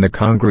 and the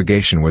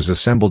congregation was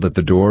assembled at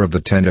the door of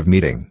the tent of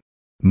meeting.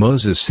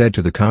 Moses said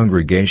to the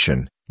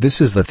congregation,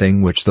 This is the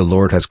thing which the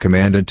Lord has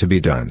commanded to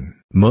be done.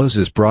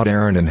 Moses brought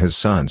Aaron and his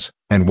sons,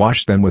 and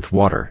washed them with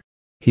water.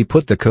 He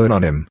put the coat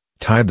on him,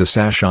 tied the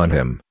sash on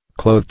him,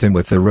 clothed him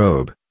with the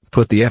robe,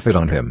 put the ephod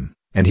on him,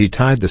 and he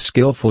tied the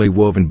skillfully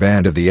woven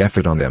band of the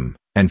ephod on him,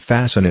 and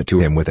fastened it to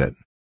him with it.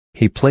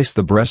 He placed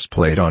the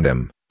breastplate on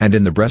him, and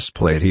in the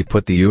breastplate he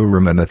put the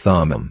Urim and the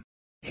Thummim.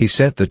 He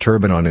set the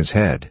turban on his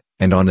head,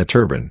 and on the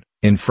turban,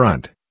 in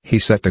front, he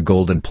set the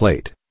golden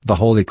plate, the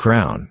holy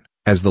crown,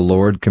 as the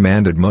Lord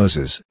commanded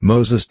Moses.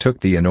 Moses took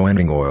the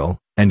anointing oil,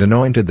 and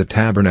anointed the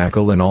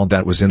tabernacle and all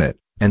that was in it,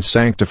 and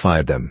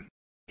sanctified them.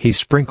 He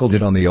sprinkled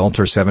it on the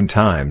altar 7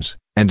 times,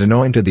 and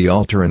anointed the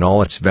altar and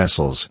all its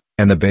vessels,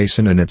 and the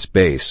basin and its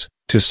base,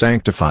 to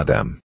sanctify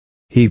them.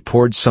 He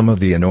poured some of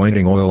the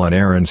anointing oil on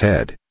Aaron's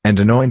head, and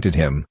anointed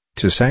him,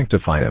 to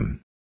sanctify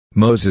him.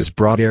 Moses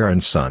brought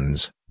Aaron's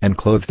sons, and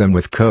clothed them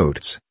with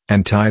coats,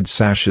 and tied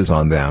sashes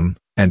on them,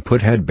 and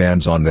put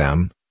headbands on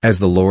them, as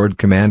the Lord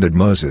commanded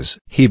Moses.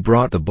 He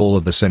brought the bull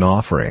of the sin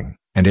offering,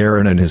 and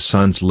Aaron and his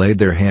sons laid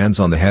their hands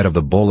on the head of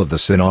the bull of the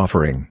sin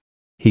offering.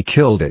 He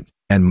killed it,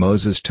 and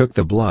Moses took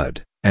the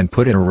blood, and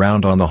put it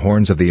around on the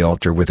horns of the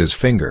altar with his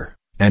finger,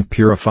 and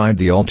purified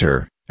the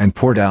altar, and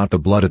poured out the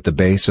blood at the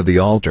base of the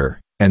altar,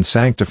 and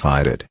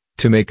sanctified it,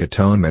 to make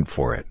atonement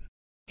for it.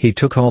 He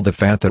took all the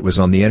fat that was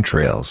on the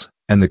entrails,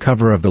 and the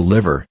cover of the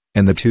liver,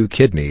 and the 2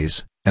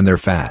 kidneys, and their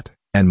fat,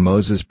 and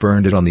Moses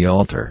burned it on the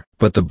altar.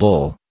 But the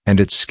bull, and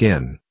its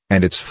skin,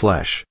 and its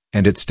flesh,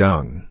 and its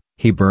dung,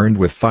 he burned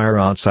with fire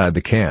outside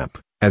the camp,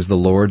 as the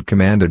Lord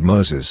commanded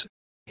Moses.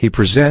 He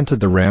presented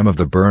the ram of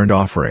the burnt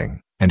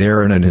offering, and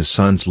Aaron and his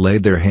sons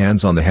laid their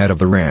hands on the head of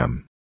the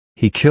ram.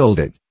 He killed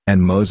it,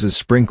 and Moses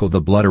sprinkled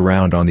the blood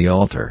around on the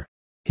altar.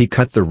 He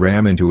cut the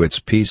ram into its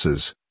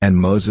pieces, and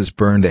Moses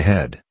burned the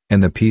head,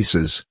 and the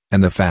pieces,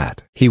 and the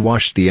fat. He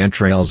washed the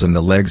entrails and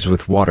the legs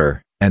with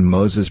water, and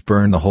Moses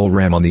burned the whole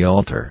ram on the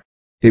altar.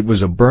 It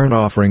was a burnt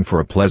offering for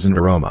a pleasant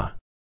aroma.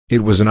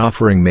 It was an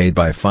offering made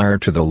by fire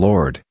to the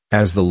Lord,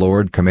 as the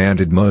Lord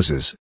commanded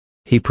Moses.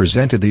 He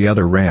presented the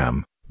other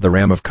ram, the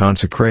ram of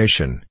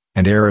consecration,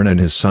 and Aaron and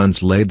his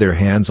sons laid their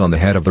hands on the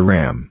head of the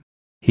ram.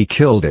 He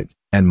killed it,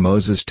 and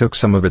Moses took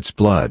some of its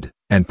blood,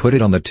 and put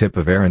it on the tip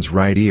of Aaron's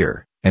right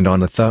ear, and on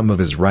the thumb of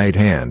his right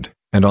hand,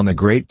 and on the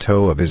great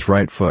toe of his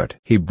right foot.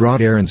 He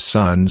brought Aaron's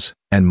sons,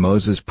 and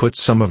Moses put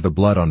some of the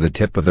blood on the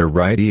tip of their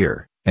right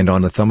ear, and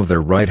on the thumb of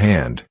their right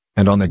hand,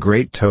 and on the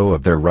great toe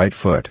of their right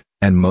foot,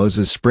 and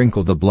Moses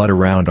sprinkled the blood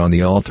around on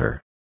the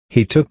altar.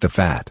 He took the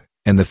fat,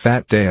 and the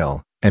fat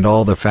tail, and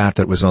all the fat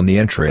that was on the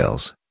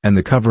entrails, and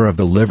the cover of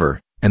the liver,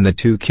 and the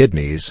 2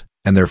 kidneys,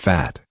 and their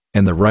fat,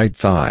 and the right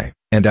thigh,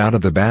 and out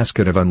of the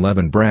basket of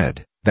unleavened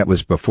bread, that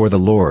was before the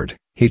Lord,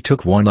 he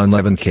took 1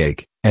 unleavened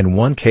cake, and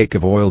 1 cake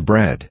of oiled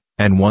bread,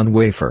 and 1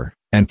 wafer,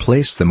 and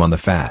placed them on the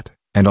fat,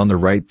 and on the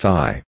right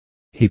thigh.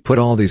 He put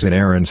all these in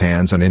Aaron's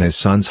hands and in his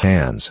sons'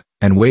 hands,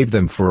 and waved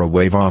them for a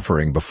wave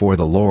offering before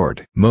the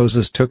Lord.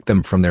 Moses took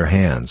them from their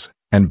hands,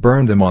 and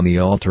burned them on the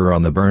altar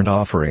on the burnt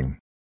offering.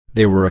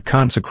 They were a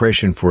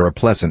consecration for a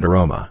pleasant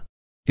aroma.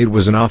 It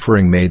was an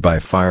offering made by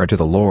fire to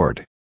the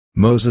Lord.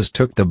 Moses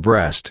took the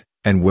breast,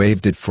 and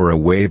waved it for a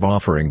wave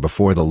offering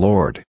before the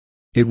Lord.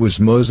 It was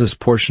Moses'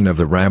 portion of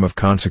the ram of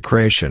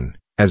consecration,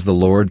 as the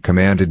Lord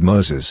commanded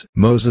Moses.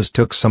 Moses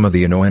took some of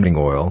the anointing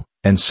oil,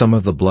 and some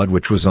of the blood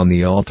which was on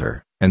the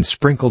altar, and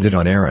sprinkled it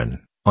on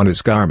Aaron, on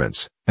his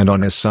garments, and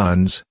on his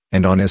sons'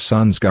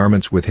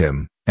 garments with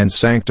him, and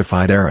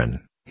sanctified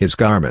Aaron, his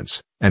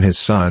garments, and his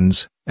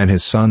sons'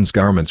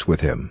 garments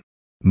with him.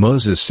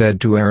 Moses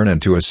said to Aaron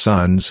and to his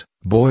sons,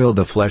 "Boil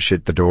the flesh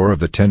at the door of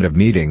the tent of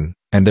meeting,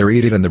 and there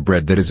eat it and the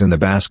bread that is in the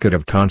basket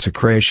of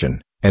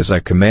consecration, as I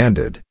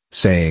commanded,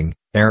 saying,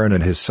 Aaron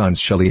and his sons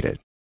shall eat it.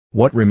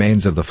 What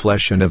remains of the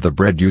flesh and of the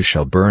bread you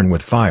shall burn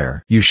with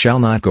fire. You shall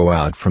not go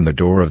out from the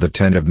door of the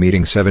tent of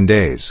meeting 7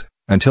 days,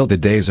 until the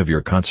days of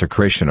your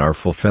consecration are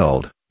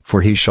fulfilled,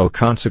 for he shall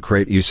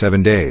consecrate you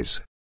 7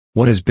 days.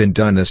 What has been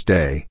done this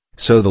day,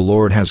 so the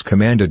Lord has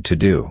commanded to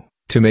do,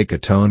 to make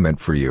atonement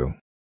for you.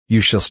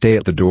 You shall stay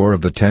at the door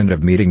of the tent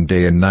of meeting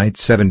day and night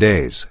 7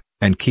 days,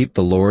 and keep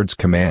the Lord's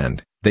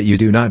command, that you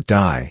do not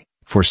die,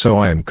 for so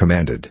I am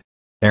commanded."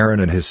 Aaron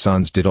and his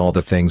sons did all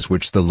the things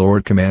which the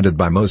Lord commanded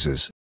by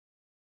Moses.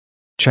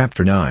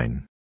 Chapter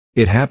 9.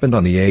 It happened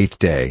on the 8th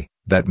day,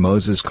 that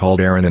Moses called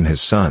Aaron and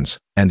his sons,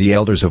 and the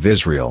elders of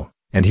Israel,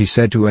 and he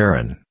said to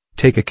Aaron,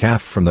 "Take a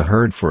calf from the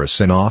herd for a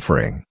sin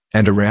offering,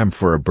 and a ram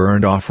for a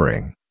burnt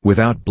offering,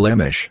 without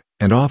blemish,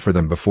 and offer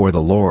them before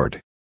the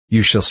Lord.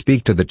 You shall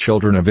speak to the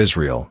children of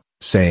Israel,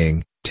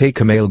 saying,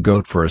 Take a male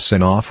goat for a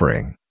sin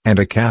offering, and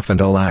a calf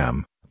and a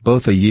lamb,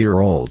 both a year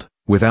old,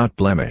 without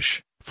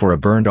blemish, for a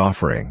burnt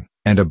offering,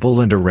 and a bull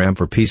and a ram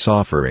for peace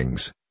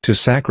offerings, to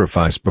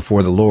sacrifice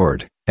before the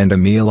Lord, and a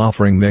meal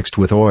offering mixed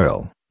with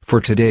oil, for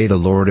today the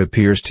Lord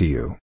appears to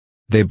you."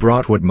 They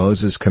brought what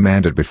Moses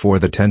commanded before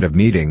the tent of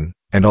meeting,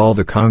 and all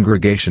the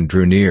congregation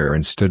drew near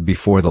and stood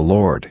before the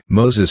Lord.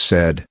 Moses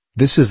said,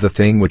 "This is the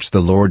thing which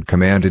the Lord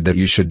commanded that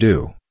you should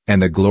do,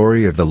 and the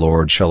glory of the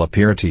Lord shall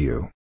appear to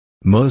you."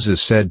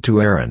 Moses said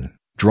to Aaron,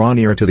 "Draw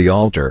near to the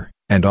altar,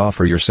 and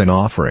offer your sin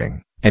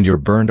offering, and your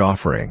burnt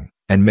offering,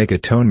 and make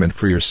atonement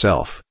for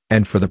yourself,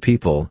 and for the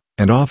people,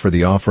 and offer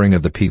the offering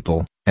of the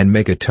people, and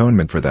make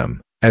atonement for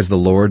them, as the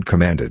Lord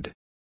commanded."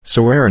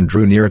 So Aaron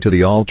drew near to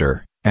the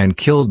altar, and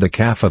killed the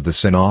calf of the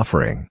sin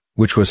offering,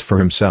 which was for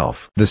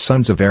himself. The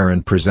sons of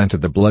Aaron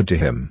presented the blood to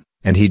him,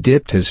 and he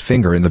dipped his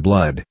finger in the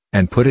blood,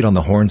 and put it on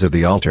the horns of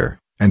the altar,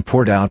 and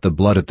poured out the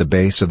blood at the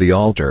base of the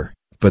altar,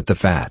 but the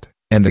fat,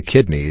 and the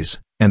kidneys,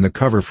 and the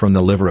cover from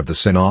the liver of the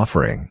sin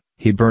offering,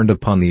 he burned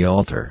upon the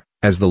altar,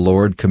 as the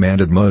Lord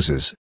commanded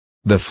Moses.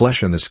 The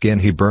flesh and the skin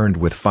he burned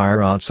with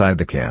fire outside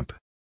the camp.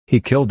 He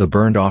killed the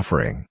burnt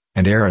offering,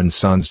 and Aaron's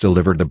sons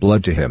delivered the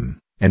blood to him,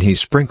 and he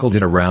sprinkled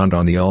it around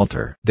on the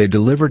altar. They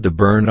delivered the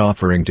burnt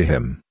offering to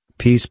him,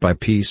 piece by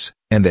piece,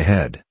 and the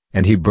head,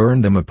 and he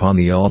burned them upon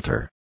the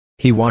altar.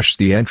 He washed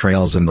the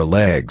entrails and the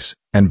legs,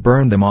 and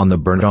burned them on the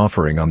burnt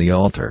offering on the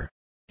altar.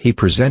 He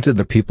presented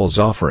the people's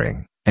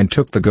offering, and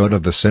took the goat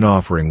of the sin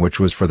offering which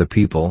was for the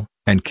people,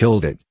 and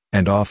killed it,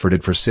 and offered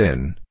it for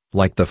sin,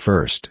 like the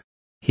first.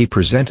 He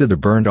presented the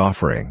burnt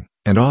offering,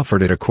 and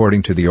offered it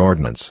according to the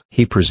ordinance.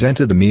 He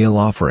presented the meal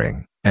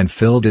offering, and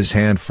filled his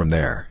hand from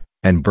there,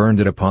 and burned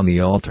it upon the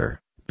altar,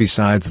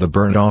 besides the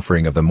burnt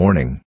offering of the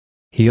morning.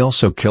 He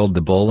also killed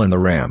the bull and the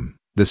ram,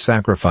 the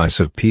sacrifice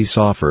of peace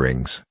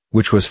offerings,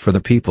 which was for the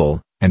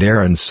people, and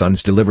Aaron's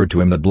sons delivered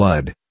to him the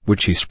blood,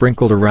 which he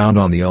sprinkled around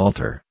on the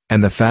altar,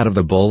 and the fat of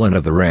the bull and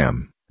of the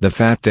ram, the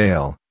fat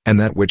tail, and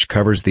that which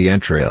covers the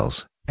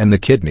entrails, and the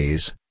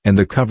kidneys, and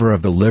the cover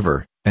of the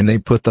liver, and they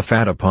put the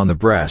fat upon the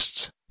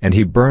breasts, and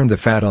he burned the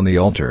fat on the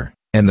altar,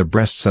 and the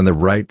breasts and the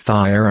right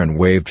thigh Aaron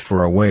waved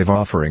for a wave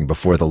offering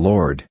before the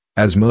Lord,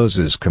 as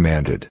Moses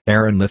commanded.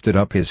 Aaron lifted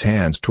up his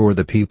hands toward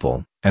the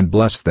people, and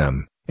blessed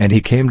them, and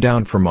he came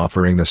down from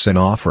offering the sin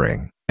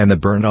offering, and the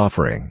burnt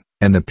offering,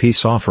 and the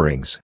peace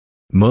offerings.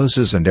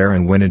 Moses and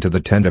Aaron went into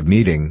the tent of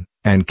meeting,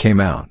 and came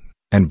out,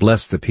 and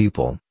blessed the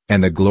people,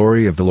 and the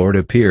glory of the Lord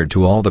appeared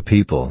to all the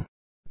people.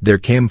 There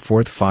came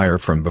forth fire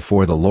from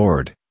before the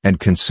Lord, and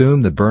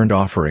consumed the burnt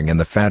offering and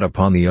the fat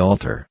upon the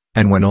altar,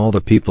 and when all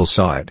the people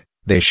saw it,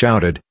 they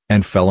shouted,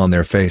 and fell on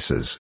their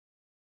faces.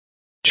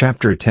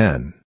 Chapter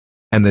 10.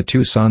 And the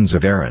two sons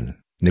of Aaron,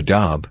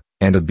 Nadab,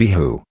 and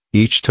Abihu,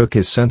 each took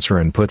his censer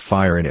and put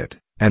fire in it,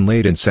 and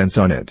laid incense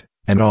on it,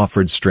 and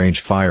offered strange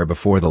fire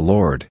before the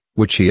Lord,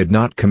 which he had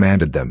not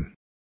commanded them.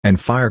 And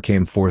fire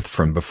came forth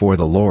from before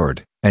the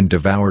Lord, and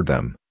devoured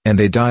them, and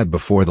they died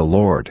before the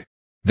Lord.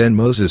 Then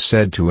Moses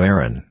said to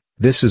Aaron,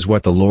 "This is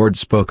what the Lord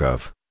spoke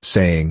of,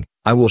 saying,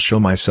 I will show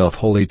myself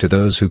holy to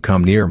those who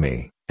come near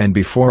me, and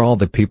before all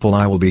the people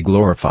I will be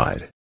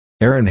glorified."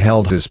 Aaron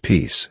held his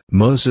peace.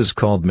 Moses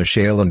called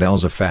Mishael and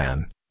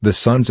Elzaphan, the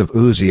sons of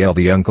Uzziel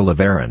the uncle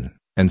of Aaron,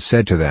 and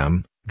said to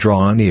them,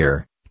 "Draw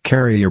near,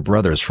 carry your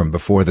brothers from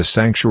before the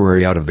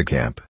sanctuary out of the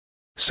camp."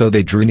 So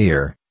they drew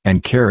near,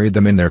 and carried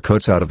them in their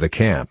coats out of the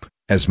camp,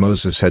 as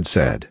Moses had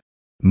said.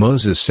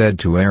 Moses said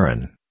to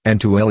Aaron, and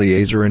to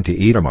Eleazar and to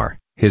Itamar,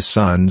 his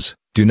sons,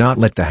 "Do not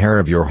let the hair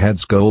of your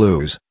heads go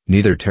loose,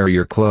 neither tear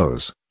your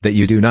clothes, that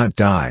you do not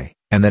die,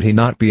 and that he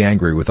not be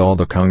angry with all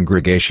the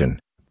congregation,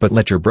 but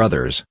let your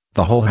brothers,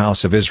 the whole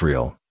house of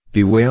Israel,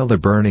 bewail the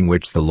burning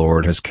which the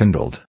Lord has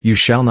kindled. You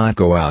shall not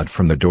go out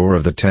from the door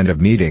of the tent of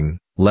meeting,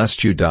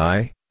 lest you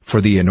die, for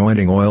the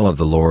anointing oil of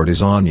the Lord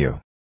is on you."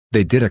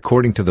 They did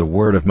according to the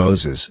word of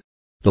Moses.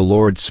 The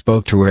Lord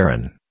spoke to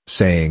Aaron,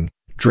 saying,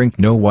 "Drink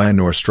no wine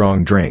nor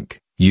strong drink,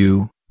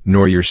 you,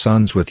 nor your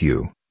sons with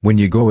you, when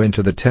you go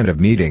into the tent of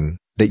meeting,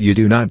 that you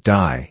do not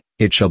die.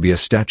 It shall be a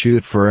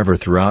statute forever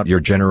throughout your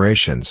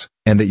generations,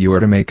 and that you are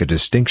to make a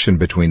distinction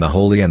between the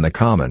holy and the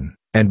common,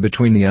 and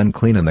between the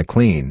unclean and the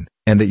clean,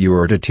 and that you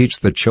are to teach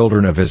the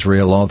children of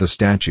Israel all the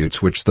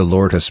statutes which the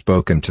Lord has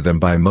spoken to them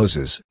by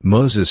Moses."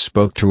 Moses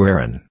spoke to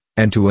Aaron,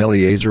 and to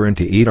Eleazar and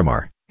to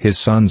Itamar, his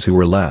sons who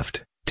were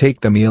left,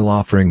 "Take the meal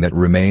offering that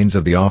remains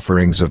of the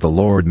offerings of the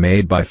Lord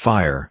made by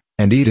fire,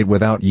 and eat it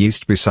without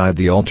yeast beside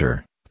the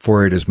altar,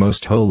 for it is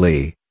most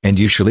holy, and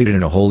you shall eat it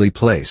in a holy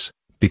place,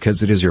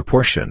 because it is your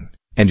portion,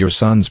 and your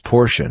son's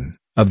portion,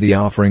 of the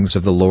offerings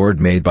of the Lord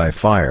made by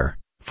fire,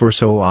 for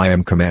so I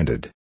am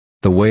commanded.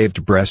 The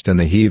waved breast and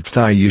the heaved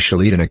thigh you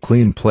shall eat in a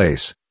clean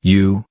place,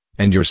 you,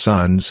 and your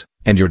sons,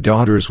 and your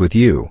daughters with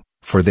you,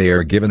 for they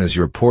are given as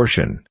your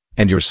portion,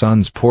 and your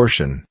son's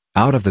portion,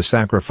 out of the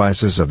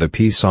sacrifices of the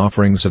peace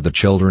offerings of the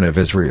children of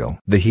Israel.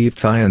 The heaved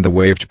thigh and the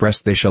waved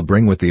breast they shall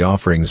bring with the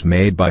offerings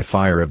made by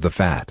fire of the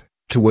fat,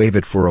 to wave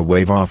it for a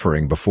wave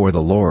offering before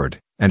the Lord,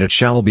 and it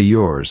shall be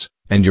yours,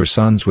 and your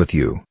sons with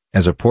you,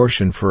 as a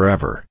portion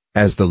forever,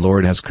 as the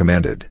Lord has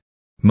commanded."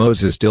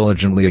 Moses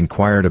diligently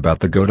inquired about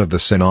the goat of the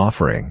sin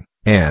offering,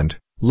 and,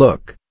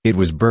 look, it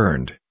was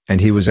burned, and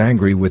he was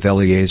angry with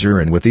Eleazar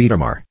and with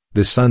Itamar,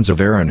 the sons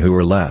of Aaron who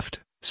were left,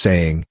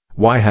 saying,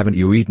 "Why haven't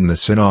you eaten the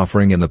sin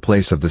offering in the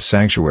place of the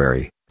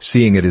sanctuary,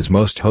 seeing it is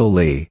most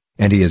holy,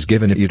 and he has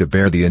given it you to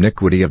bear the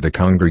iniquity of the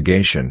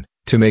congregation,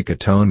 to make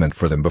atonement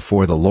for them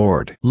before the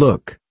Lord?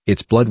 Look,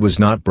 its blood was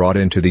not brought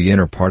into the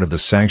inner part of the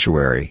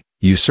sanctuary,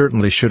 you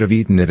certainly should have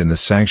eaten it in the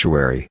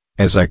sanctuary,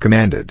 as I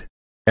commanded."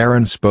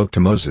 Aaron spoke to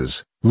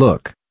Moses,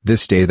 "Look,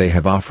 this day they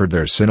have offered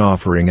their sin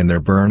offering and their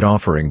burnt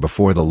offering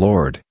before the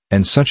Lord,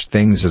 and such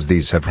things as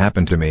these have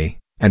happened to me,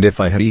 and if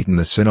I had eaten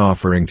the sin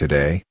offering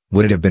today,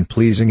 would it have been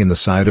pleasing in the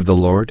sight of the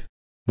Lord?"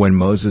 When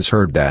Moses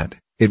heard that,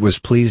 it was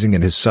pleasing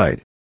in his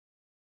sight.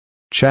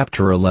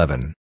 Chapter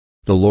 11.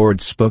 The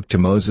Lord spoke to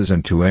Moses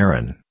and to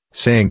Aaron,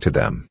 saying to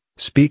them,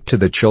 "Speak to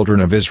the children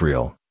of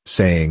Israel,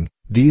 saying,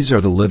 These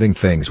are the living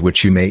things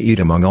which you may eat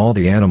among all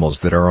the animals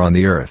that are on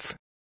the earth.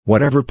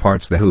 Whatever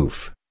parts the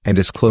hoof, and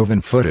is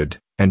cloven-footed,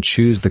 and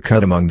chews the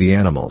cud among the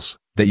animals,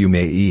 that you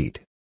may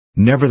eat.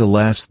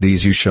 Nevertheless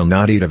these you shall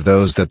not eat of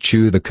those that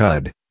chew the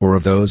cud, or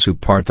of those who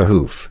part the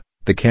hoof,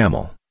 the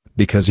camel,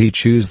 because he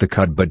chews the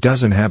cud but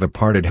doesn't have a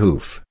parted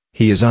hoof,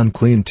 he is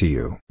unclean to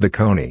you. The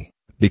coney,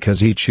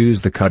 because he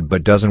chews the cud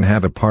but doesn't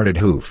have a parted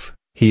hoof,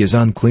 he is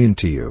unclean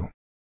to you.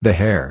 The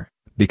hare,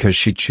 because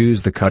she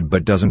chews the cud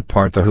but doesn't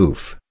part the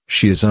hoof,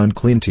 she is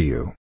unclean to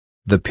you.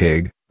 The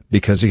pig,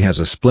 because he has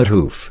a split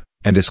hoof,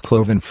 and is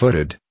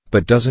cloven-footed,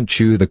 but doesn't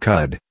chew the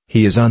cud,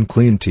 he is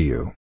unclean to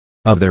you.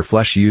 Of their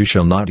flesh you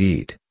shall not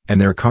eat, and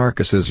their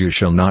carcasses you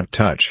shall not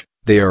touch,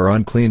 they are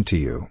unclean to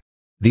you.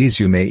 These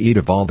you may eat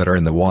of all that are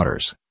in the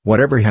waters,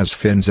 whatever has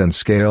fins and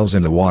scales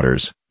in the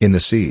waters, in the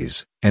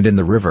seas, and in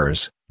the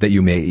rivers, that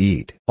you may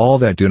eat. All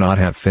that do not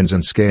have fins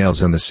and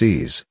scales in the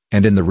seas,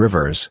 and in the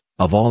rivers,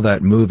 of all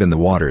that move in the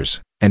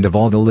waters, and of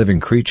all the living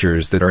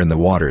creatures that are in the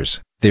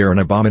waters, they are an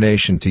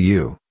abomination to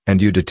you,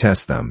 and you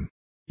detest them.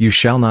 You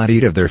shall not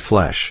eat of their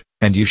flesh,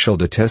 and you shall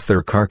detest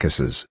their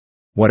carcasses.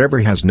 Whatever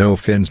has no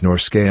fins nor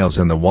scales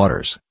in the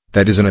waters,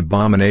 that is an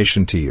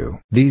abomination to you.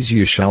 These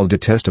you shall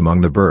detest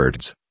among the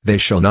birds, they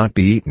shall not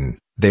be eaten,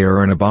 they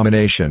are an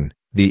abomination,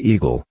 the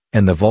eagle,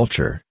 and the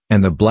vulture,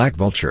 and the black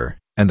vulture,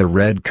 and the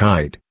red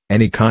kite,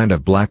 any kind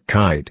of black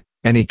kite,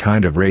 any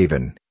kind of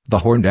raven, the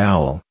horned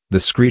owl, the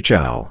screech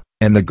owl,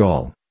 and the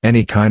gull,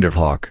 any kind of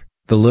hawk,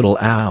 the little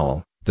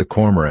owl, the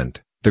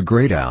cormorant, the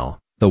great owl,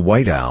 the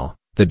white owl,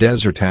 the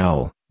desert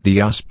owl,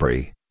 the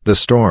osprey, the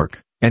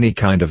stork, any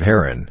kind of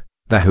heron,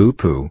 the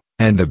hoopoe,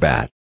 and the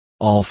bat.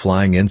 All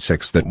flying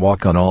insects that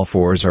walk on all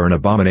fours are an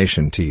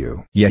abomination to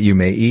you. Yet you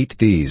may eat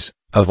these,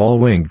 of all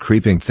winged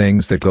creeping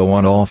things that go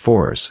on all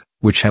fours,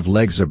 which have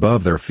legs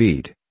above their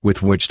feet,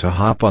 with which to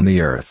hop on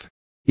the earth.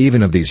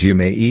 Even of these you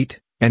may eat,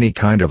 any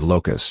kind of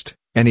locust,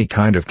 any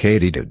kind of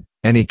katydid,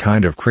 any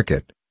kind of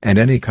cricket, and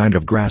any kind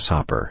of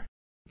grasshopper.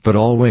 But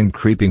all winged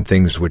creeping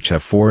things which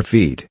have 4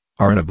 feet,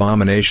 are an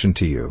abomination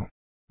to you.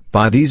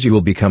 By these you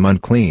will become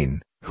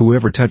unclean.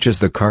 Whoever touches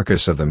the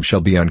carcass of them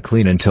shall be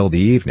unclean until the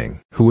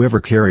evening. Whoever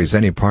carries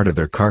any part of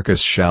their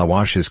carcass shall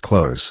wash his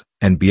clothes,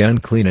 and be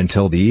unclean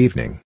until the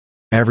evening.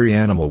 Every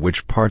animal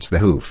which parts the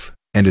hoof,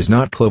 and is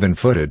not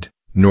cloven-footed,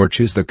 nor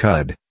chews the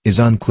cud, is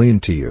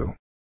unclean to you.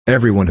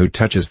 Everyone who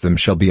touches them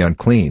shall be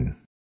unclean.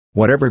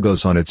 Whatever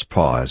goes on its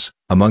paws,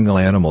 among all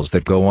animals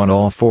that go on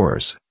all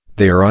fours,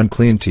 they are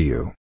unclean to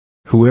you.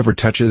 Whoever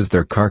touches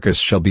their carcass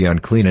shall be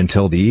unclean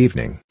until the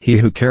evening. He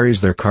who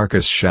carries their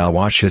carcass shall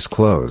wash his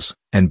clothes,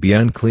 and be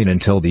unclean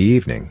until the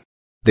evening.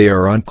 They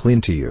are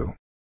unclean to you.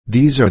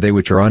 These are they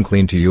which are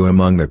unclean to you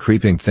among the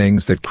creeping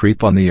things that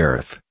creep on the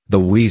earth, the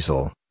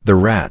weasel, the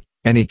rat,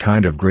 any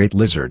kind of great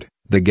lizard,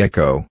 the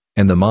gecko,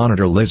 and the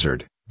monitor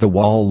lizard, the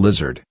wall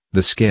lizard,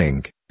 the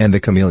skink, and the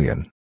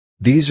chameleon.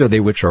 These are they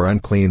which are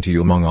unclean to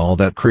you among all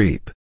that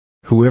creep.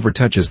 Whoever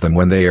touches them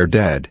when they are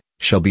dead,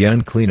 shall be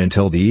unclean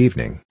until the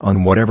evening.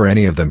 On whatever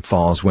any of them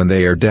falls when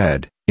they are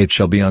dead, it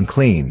shall be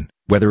unclean,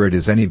 whether it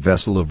is any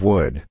vessel of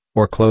wood,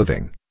 or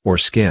clothing, or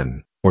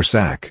skin, or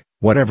sack,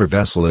 whatever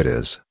vessel it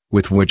is,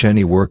 with which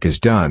any work is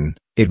done,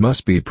 it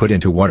must be put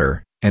into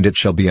water, and it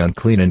shall be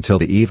unclean until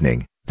the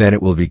evening, then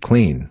it will be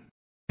clean.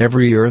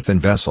 Every earthen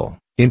vessel,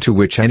 into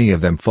which any of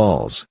them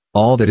falls,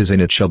 all that is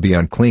in it shall be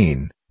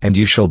unclean, and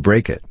you shall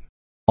break it.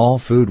 All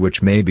food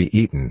which may be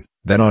eaten,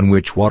 that on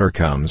which water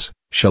comes,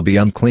 shall be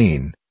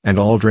unclean, and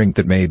all drink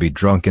that may be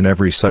drunk in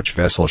every such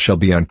vessel shall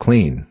be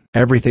unclean.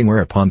 Everything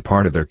whereupon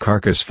part of their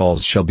carcass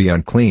falls shall be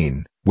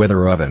unclean,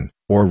 whether oven,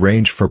 or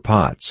range for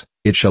pots,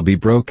 it shall be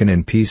broken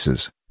in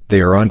pieces,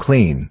 they are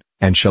unclean,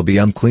 and shall be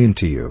unclean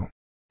to you.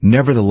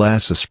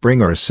 Nevertheless a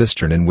spring or a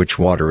cistern in which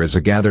water is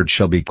gathered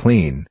shall be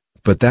clean,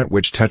 but that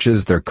which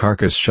touches their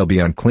carcass shall be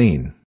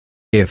unclean.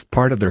 If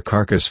part of their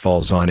carcass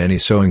falls on any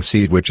sowing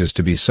seed which is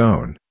to be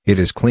sown, it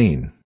is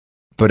clean.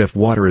 But if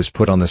water is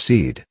put on the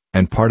seed,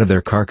 and part of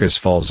their carcass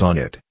falls on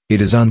it, it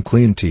is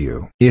unclean to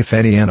you. If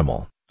any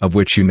animal, of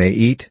which you may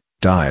eat,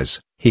 dies,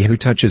 he who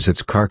touches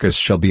its carcass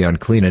shall be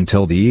unclean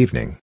until the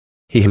evening.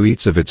 He who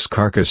eats of its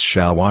carcass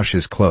shall wash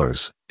his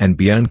clothes, and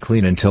be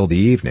unclean until the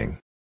evening.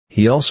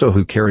 He also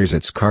who carries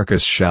its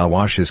carcass shall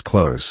wash his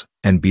clothes,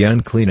 and be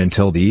unclean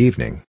until the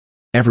evening.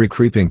 Every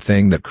creeping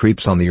thing that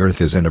creeps on the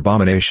earth is an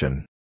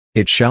abomination.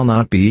 It shall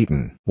not be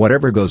eaten.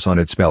 Whatever goes on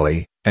its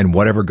belly, and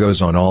whatever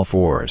goes on all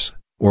fours,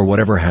 or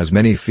whatever has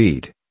many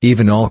feet,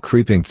 even all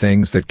creeping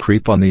things that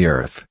creep on the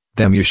earth,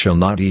 them you shall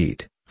not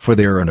eat, for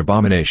they are an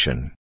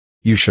abomination.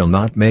 You shall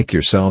not make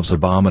yourselves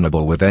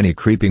abominable with any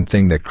creeping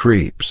thing that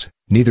creeps,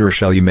 neither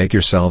shall you make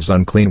yourselves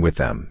unclean with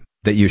them,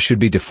 that you should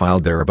be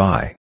defiled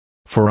thereby.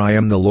 For I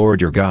am the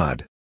Lord your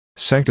God.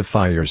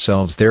 Sanctify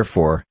yourselves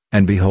therefore,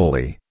 and be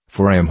holy,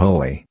 for I am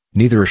holy.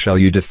 Neither shall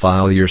you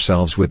defile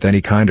yourselves with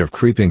any kind of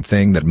creeping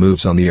thing that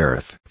moves on the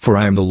earth. For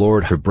I am the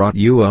Lord who brought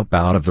you up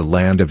out of the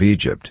land of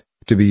Egypt,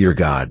 to be your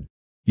God.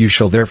 You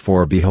shall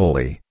therefore be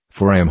holy,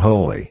 for I am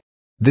holy.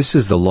 This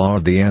is the law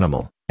of the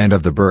animal, and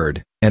of the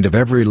bird, and of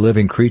every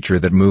living creature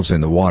that moves in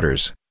the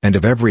waters, and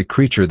of every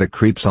creature that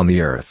creeps on the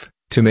earth,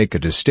 to make a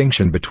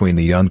distinction between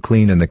the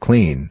unclean and the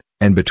clean,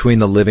 and between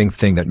the living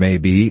thing that may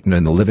be eaten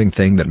and the living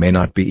thing that may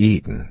not be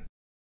eaten.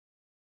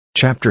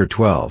 Chapter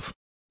 12.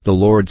 The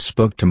Lord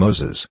spoke to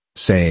Moses,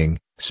 saying,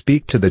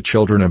 Speak to the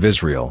children of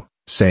Israel,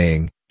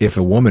 saying, If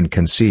a woman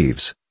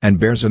conceives,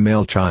 and bears a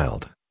male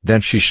child,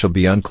 then she shall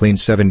be unclean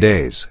 7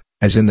 days,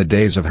 as in the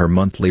days of her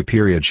monthly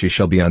period she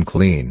shall be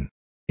unclean.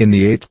 In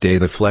the 8th day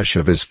the flesh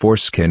of his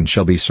foreskin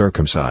shall be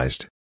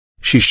circumcised.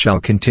 She shall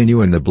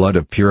continue in the blood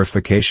of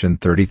purification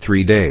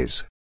 33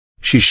 days.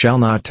 She shall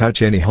not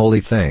touch any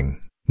holy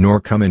thing, nor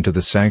come into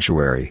the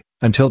sanctuary,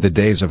 until the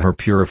days of her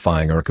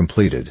purifying are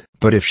completed.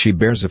 But if she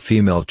bears a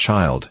female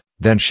child,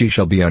 then she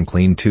shall be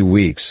unclean 2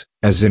 weeks,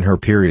 as in her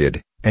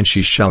period, and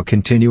she shall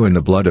continue in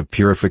the blood of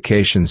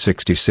purification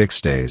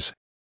 66 days.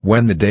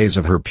 When the days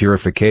of her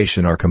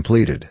purification are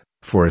completed,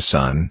 for a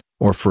son,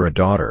 or for a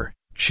daughter,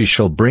 she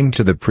shall bring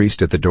to the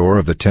priest at the door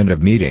of the tent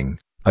of meeting,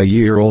 a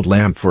year-old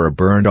lamb for a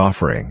burnt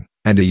offering,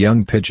 and a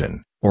young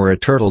pigeon, or a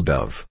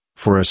turtle-dove,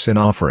 for a sin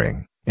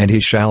offering, and he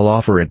shall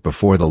offer it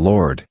before the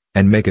Lord,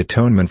 and make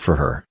atonement for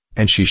her,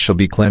 and she shall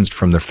be cleansed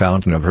from the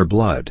fountain of her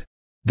blood.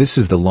 This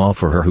is the law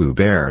for her who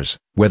bears,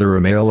 whether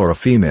a male or a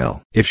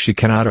female. If she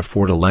cannot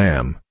afford a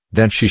lamb,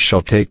 then she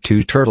shall take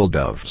 2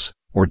 turtle-doves,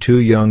 or 2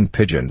 young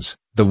pigeons,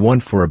 the one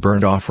for a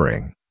burnt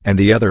offering, and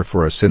the other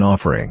for a sin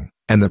offering,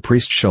 and the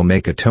priest shall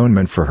make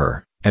atonement for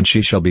her, and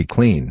she shall be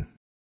clean.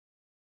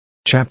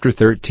 Chapter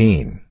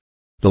 13.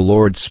 The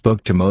Lord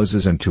spoke to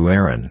Moses and to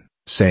Aaron,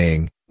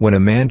 saying, When a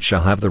man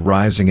shall have the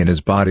rising in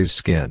his body's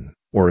skin,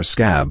 or a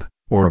scab,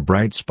 or a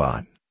bright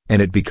spot,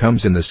 and it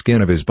becomes in the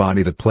skin of his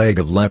body the plague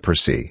of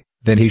leprosy,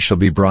 then he shall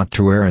be brought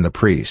to Aaron the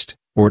priest,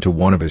 or to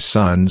one of his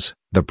sons,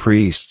 the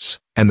priests,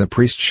 and the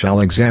priest shall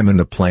examine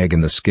the plague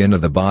in the skin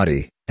of the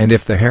body, and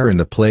if the hair in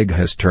the plague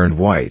has turned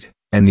white,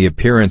 and the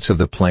appearance of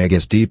the plague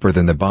is deeper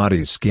than the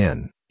body's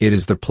skin, it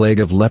is the plague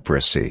of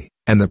leprosy,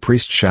 and the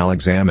priest shall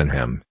examine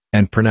him,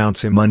 and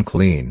pronounce him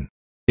unclean.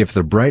 If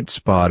the bright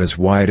spot is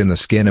white in the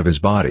skin of his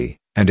body,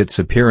 and its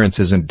appearance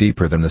isn't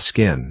deeper than the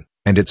skin,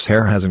 and its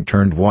hair hasn't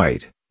turned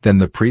white, then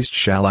the priest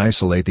shall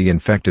isolate the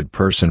infected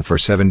person for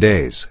 7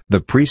 days.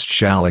 The priest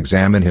shall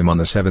examine him on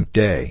the 7th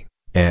day,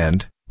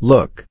 and,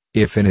 look,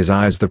 if in his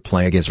eyes the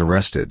plague is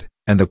arrested,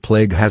 and the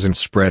plague hasn't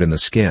spread in the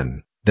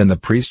skin, then the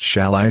priest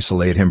shall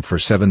isolate him for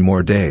 7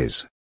 more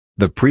days.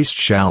 The priest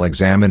shall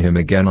examine him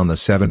again on the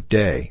 7th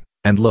day,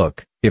 and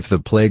look, if the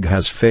plague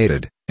has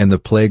faded, and the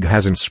plague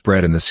hasn't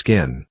spread in the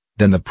skin,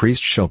 then the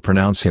priest shall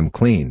pronounce him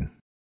clean.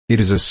 It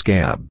is a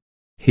scab.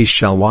 He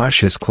shall wash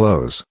his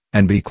clothes,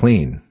 and be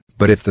clean.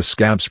 But if the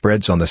scab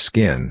spreads on the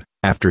skin,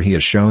 after he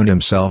has shown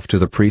himself to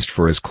the priest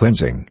for his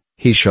cleansing,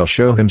 he shall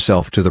show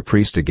himself to the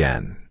priest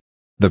again.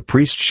 The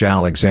priest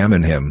shall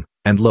examine him,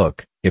 and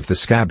look, if the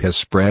scab has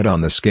spread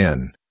on the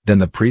skin, then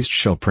the priest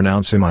shall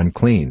pronounce him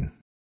unclean.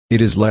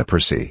 It is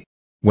leprosy.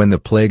 When the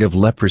plague of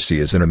leprosy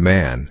is in a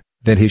man,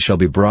 then he shall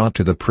be brought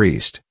to the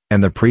priest,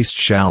 and the priest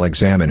shall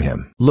examine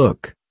him.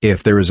 Look,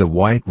 if there is a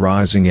white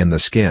rising in the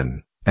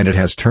skin, and it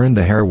has turned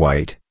the hair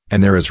white,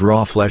 and there is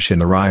raw flesh in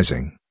the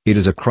rising, it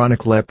is a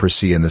chronic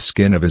leprosy in the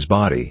skin of his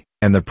body,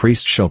 and the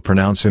priest shall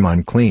pronounce him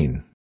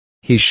unclean.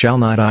 He shall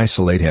not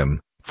isolate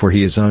him, for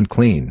he is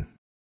unclean.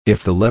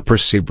 If the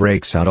leprosy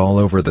breaks out all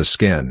over the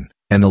skin,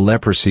 and the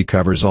leprosy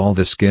covers all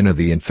the skin of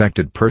the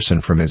infected person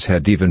from his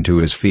head even to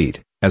his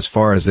feet, as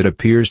far as it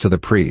appears to the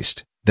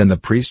priest, then the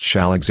priest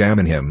shall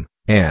examine him,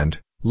 and,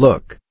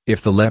 look,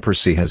 if the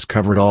leprosy has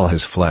covered all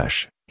his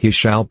flesh, he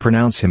shall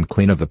pronounce him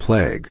clean of the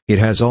plague. It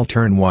has all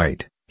turned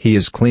white, he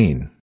is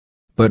clean.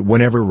 But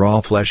whenever raw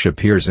flesh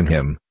appears in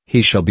him,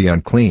 he shall be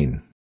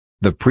unclean.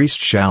 The priest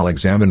shall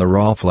examine the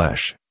raw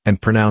flesh,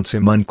 and pronounce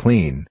him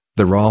unclean.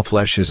 The raw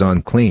flesh is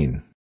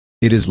unclean.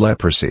 It is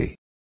leprosy.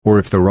 Or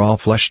if the raw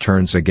flesh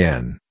turns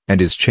again,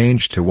 and is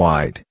changed to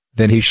white,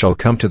 then he shall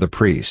come to the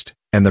priest,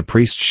 and the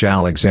priest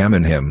shall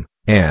examine him,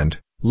 and,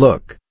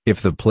 look,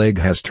 if the plague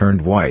has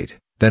turned white,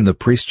 then the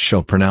priest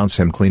shall pronounce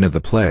him clean of the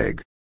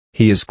plague.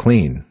 He is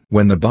clean.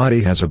 When the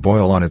body has a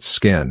boil on its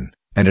skin,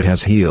 and it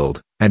has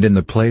healed, and in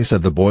the place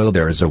of the boil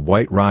there is a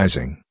white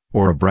rising,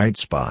 or a bright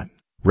spot,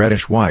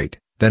 reddish white,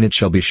 then it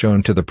shall be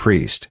shown to the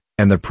priest,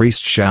 and the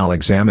priest shall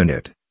examine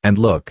it, and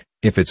look,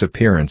 if its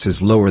appearance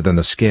is lower than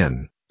the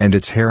skin, and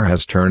its hair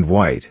has turned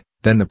white,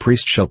 then the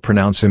priest shall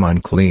pronounce him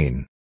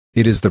unclean.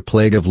 It is the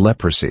plague of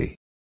leprosy.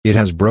 It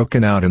has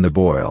broken out in the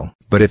boil,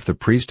 but if the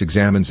priest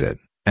examines it,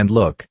 and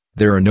look,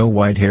 there are no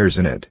white hairs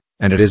in it,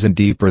 and it isn't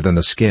deeper than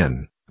the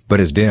skin, but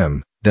is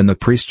dim, then the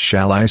priest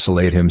shall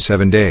isolate him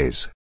 7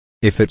 days.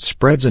 If it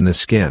spreads in the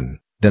skin,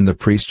 then the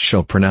priest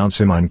shall pronounce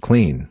him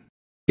unclean.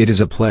 It is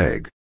a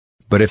plague.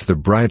 But if the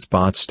bright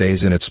spot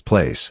stays in its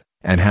place,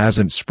 and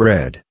hasn't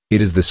spread,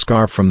 it is the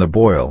scar from the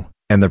boil,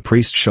 and the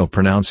priest shall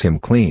pronounce him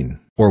clean.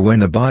 Or when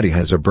the body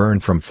has a burn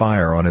from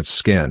fire on its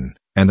skin,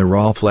 and the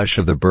raw flesh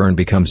of the burn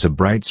becomes a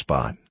bright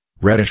spot,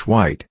 reddish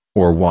white,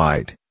 or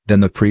white,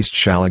 then the priest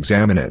shall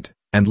examine it,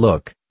 and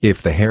look,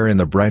 if the hair in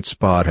the bright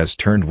spot has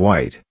turned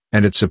white,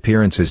 and its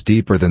appearance is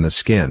deeper than the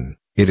skin,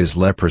 it is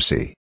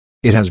leprosy.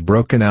 It has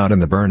broken out in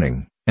the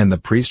burning, and the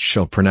priest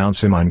shall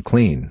pronounce him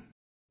unclean.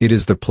 It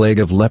is the plague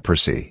of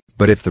leprosy.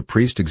 But if the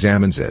priest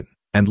examines it,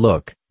 and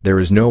look, there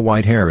is no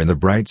white hair in the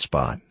bright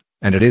spot,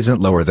 and it isn't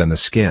lower than the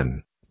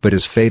skin, but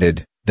is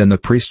faded, then the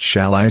priest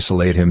shall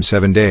isolate him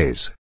 7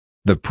 days.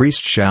 The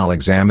priest shall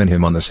examine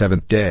him on the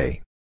 7th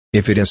day.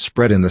 If it has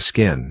spread in the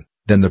skin,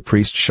 then the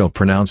priest shall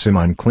pronounce him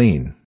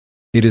unclean.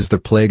 It is the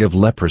plague of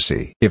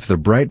leprosy. If the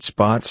bright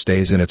spot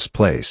stays in its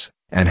place,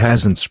 and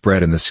hasn't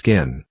spread in the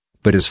skin,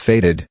 but is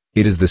faded,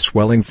 it is the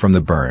swelling from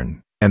the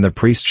burn, and the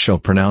priest shall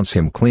pronounce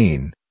him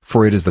clean,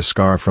 for it is the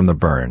scar from the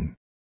burn.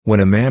 When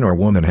a man or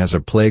woman has a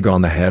plague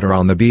on the head or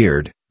on the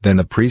beard, then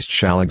the priest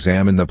shall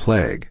examine the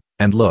plague,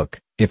 and look,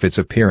 if its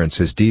appearance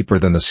is deeper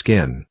than the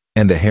skin,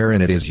 and the hair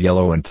in it is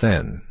yellow and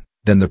thin,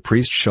 then the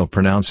priest shall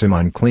pronounce him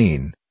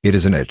unclean. It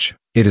is an itch,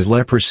 it is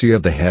leprosy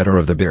of the head or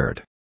of the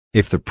beard.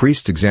 If the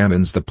priest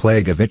examines the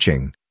plague of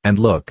itching, and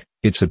look,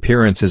 its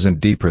appearance isn't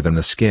deeper than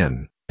the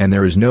skin, and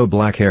there is no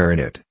black hair in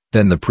it,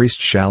 then the priest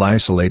shall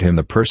isolate him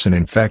the person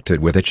infected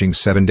with itching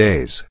 7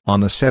 days. On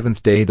the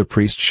 7th day the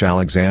priest shall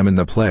examine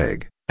the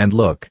plague, and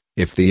look,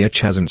 if the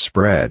itch hasn't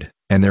spread,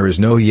 and there is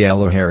no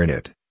yellow hair in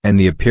it, and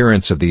the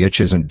appearance of the itch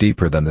isn't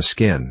deeper than the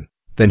skin,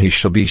 then he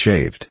shall be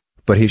shaved,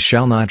 but he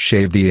shall not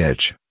shave the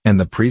itch, and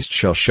the priest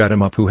shall shut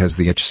him up who has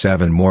the itch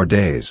 7 more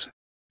days.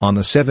 On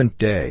the 7th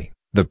day,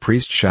 the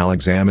priest shall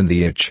examine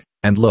the itch,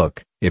 and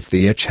look, if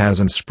the itch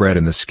hasn't spread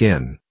in the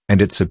skin,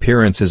 and its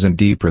appearance isn't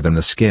deeper than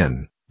the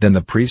skin, then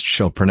the priest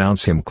shall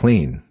pronounce him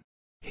clean.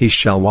 He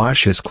shall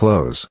wash his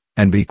clothes,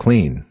 and be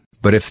clean,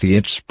 but if the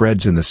itch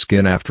spreads in the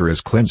skin after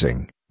his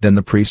cleansing, then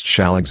the priest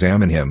shall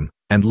examine him,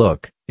 and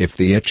look, if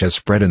the itch has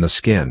spread in the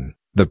skin,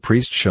 the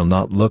priest shall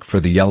not look for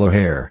the yellow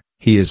hair,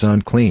 he is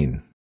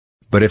unclean.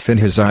 But if in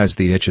his eyes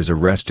the itch is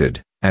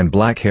arrested, and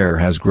black hair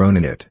has grown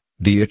in it,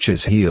 the itch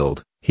is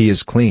healed, he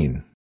is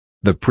clean.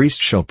 The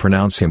priest shall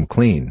pronounce him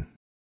clean.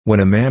 When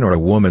a man or a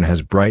woman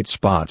has bright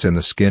spots in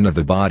the skin of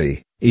the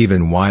body,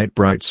 even white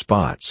bright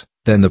spots,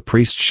 then the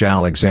priest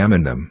shall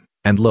examine them,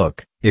 and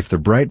look, if the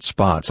bright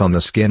spots on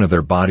the skin of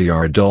their body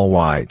are a dull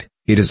white,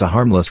 it is a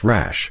harmless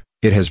rash,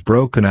 it has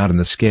broken out in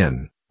the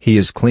skin, he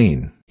is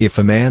clean. If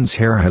a man's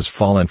hair has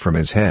fallen from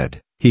his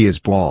head, he is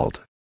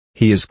bald,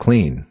 he is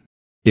clean.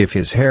 If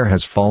his hair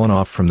has fallen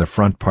off from the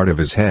front part of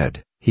his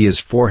head, he is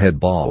forehead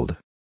bald,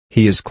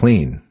 he is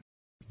clean.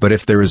 But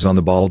if there is on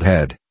the bald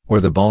head, or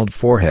the bald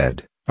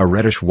forehead, a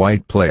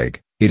reddish-white plague,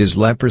 it is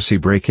leprosy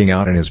breaking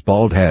out in his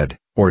bald head,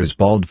 or his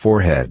bald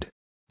forehead.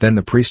 Then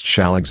the priest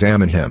shall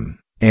examine him,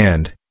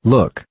 and,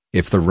 look,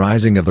 if the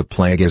rising of the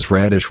plague is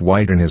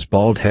reddish-white in his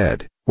bald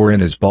head, or in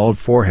his bald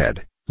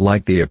forehead,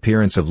 like the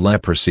appearance of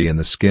leprosy in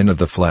the skin of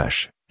the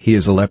flesh, he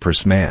is a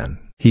leprous man,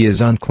 he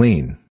is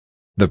unclean.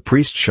 The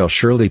priest shall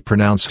surely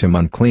pronounce him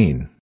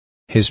unclean.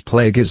 His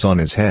plague is on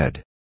his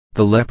head.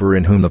 The leper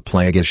in whom the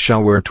plague is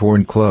shall wear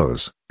torn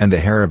clothes, and the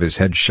hair of his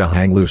head shall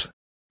hang loose.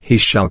 He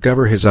shall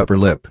cover his upper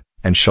lip,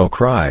 and shall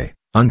cry,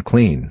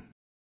 unclean,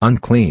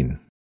 unclean.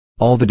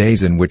 All the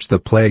days in which the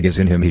plague is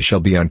in him he shall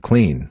be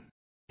unclean.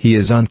 He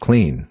is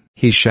unclean,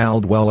 he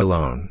shall dwell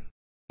alone.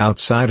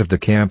 Outside of the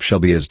camp shall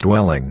be his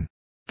dwelling.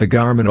 The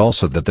garment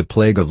also that the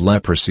plague of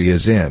leprosy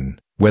is in,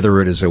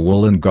 whether it is a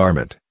woolen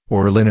garment,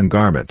 or a linen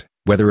garment,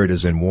 whether it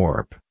is in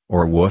warp,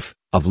 or woof,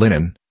 of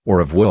linen,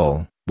 or of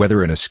wool,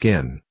 whether in a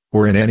skin,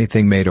 or in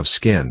anything made of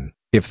skin,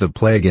 if the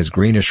plague is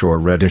greenish or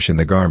reddish in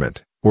the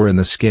garment, or in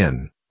the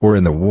skin, or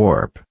in the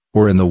warp,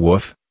 or in the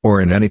woof,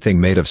 or in anything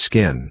made of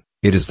skin,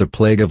 it is the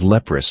plague of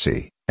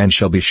leprosy, and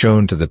shall be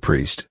shown to the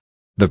priest.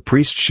 The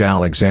priest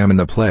shall examine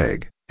the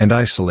plague, and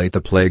isolate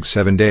the plague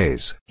 7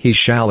 days. He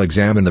shall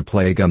examine the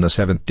plague on the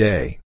 7th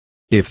day.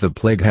 If the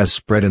plague has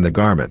spread in the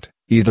garment,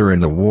 either in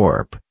the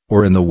warp,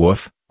 or in the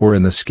woof, or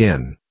in the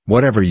skin,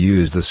 whatever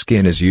use the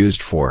skin is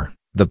used for,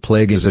 the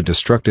plague is a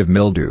destructive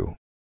mildew.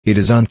 It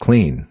is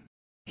unclean.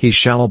 He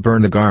shall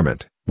burn the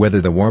garment,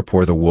 whether the warp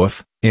or the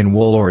woof, in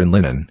wool or in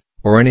linen,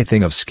 or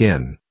anything of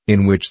skin,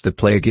 in which the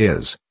plague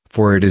is,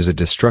 for it is a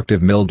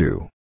destructive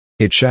mildew.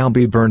 It shall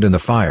be burned in the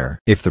fire.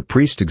 If the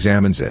priest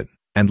examines it,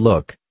 and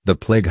look, the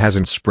plague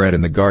hasn't spread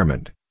in the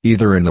garment,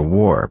 either in the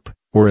warp,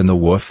 or in the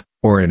woof,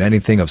 or in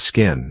anything of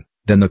skin,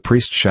 then the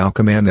priest shall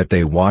command that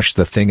they wash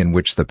the thing in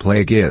which the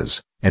plague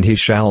is, and he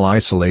shall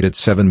isolate it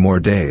 7 more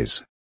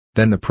days.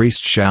 Then the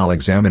priest shall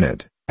examine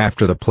it,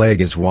 after the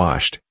plague is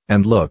washed,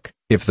 and look,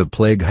 if the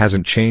plague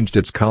hasn't changed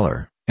its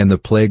color, and the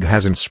plague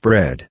hasn't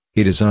spread,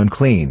 it is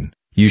unclean,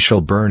 you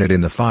shall burn it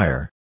in the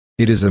fire.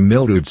 It is a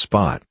mildewed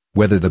spot,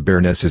 whether the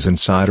bareness is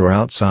inside or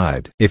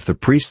outside. If the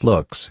priest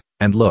looks,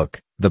 and look,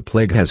 the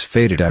plague has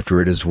faded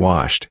after it is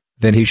washed,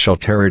 then he shall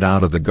tear it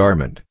out of the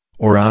garment,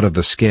 or out of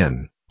the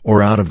skin,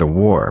 or out of the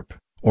warp,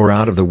 or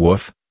out of the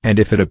woof, and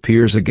if it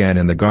appears again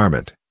in the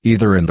garment,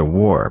 either in the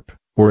warp,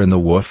 or in the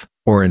woof,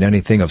 or in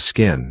anything of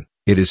skin,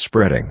 it is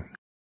spreading.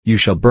 You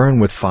shall burn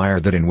with fire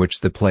that in which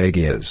the plague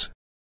is.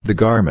 The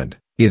garment,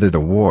 either the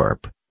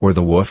warp, or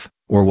the woof,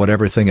 or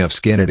whatever thing of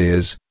skin it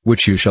is,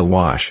 which you shall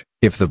wash,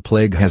 if the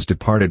plague has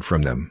departed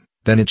from them,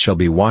 then it shall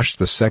be washed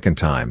the 2nd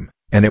time,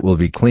 and it will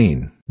be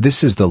clean.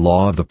 This is the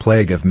law of the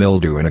plague of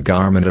mildew in a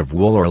garment of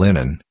wool or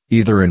linen,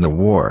 either in the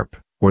warp,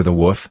 or the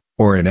woof,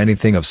 or in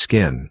anything of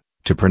skin,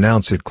 to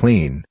pronounce it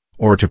clean,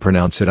 or to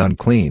pronounce it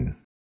unclean.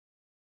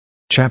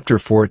 Chapter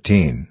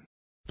 14.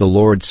 The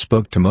Lord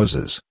spoke to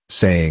Moses,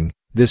 saying,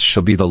 This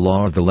shall be the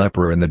law of the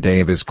leper in the day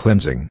of his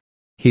cleansing.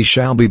 He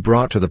shall be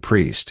brought to the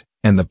priest,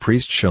 and the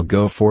priest shall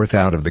go forth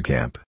out of the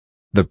camp.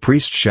 The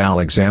priest shall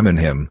examine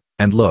him,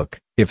 and look,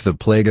 if the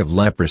plague of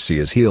leprosy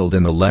is healed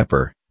in the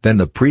leper, then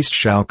the priest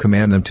shall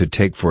command them to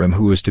take for him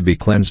who is to be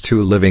cleansed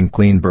 2 living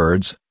clean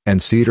birds,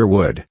 and cedar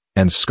wood,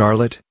 and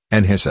scarlet,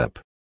 and hyssop.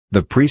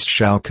 The priest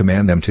shall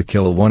command them to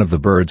kill one of the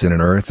birds in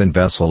an earthen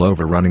vessel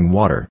over running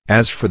water.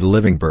 As for the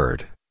living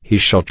bird, he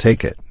shall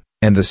take it,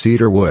 and the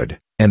cedar wood,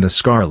 and the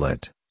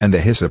scarlet, and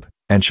the hyssop,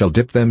 and shall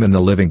dip them in the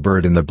living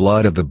bird in the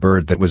blood of the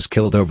bird that was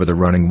killed over the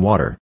running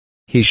water.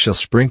 He shall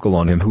sprinkle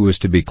on him who is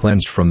to be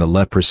cleansed from the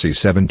leprosy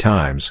 7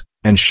 times,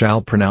 and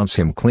shall pronounce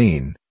him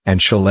clean,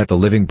 and shall let the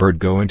living bird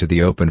go into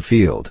the open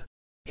field.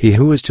 He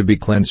who is to be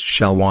cleansed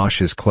shall wash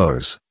his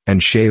clothes,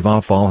 and shave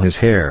off all his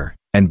hair,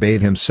 and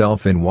bathe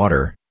himself in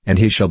water, and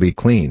he shall be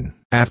clean.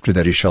 After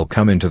that he shall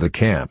come into the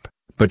camp,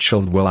 but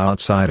shall dwell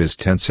outside his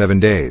tent 7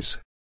 days.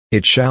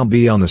 It shall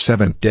be on the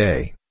 7th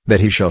day, that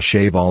he shall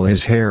shave all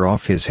his hair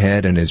off his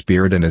head and his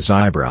beard and his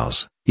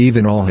eyebrows,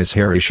 even all his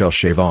hair he shall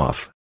shave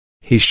off.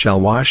 He shall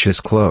wash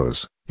his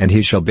clothes, and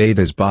he shall bathe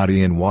his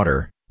body in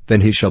water,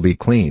 then he shall be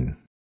clean.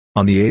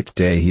 On the 8th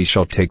day he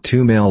shall take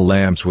 2 male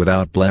lambs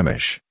without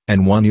blemish,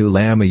 and 1 ewe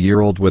lamb a year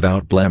old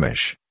without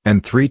blemish,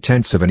 and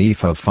 3/10 of an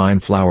ephah of fine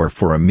flour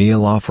for a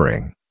meal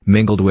offering,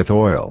 mingled with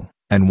oil,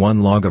 and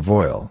 1 log of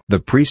oil. The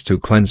priest who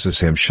cleanses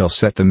him shall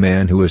set the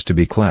man who is to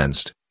be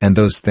cleansed, and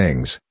those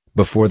things,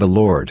 before the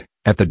Lord,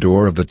 at the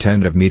door of the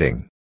tent of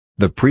meeting.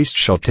 The priest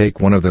shall take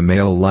one of the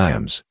male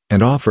lambs,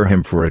 and offer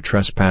him for a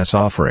trespass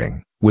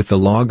offering, with the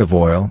log of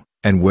oil,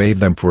 and wave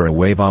them for a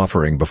wave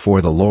offering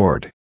before the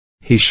Lord.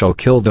 He shall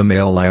kill the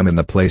male lamb in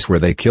the place where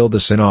they kill the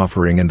sin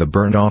offering and the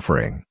burnt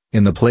offering,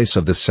 in the place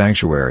of the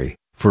sanctuary,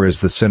 for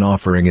as the sin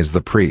offering is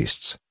the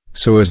priest's,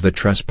 so is the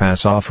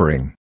trespass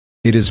offering.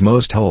 It is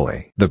most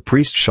holy. The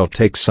priest shall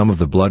take some of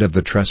the blood of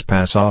the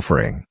trespass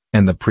offering,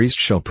 and the priest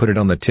shall put it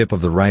on the tip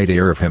of the right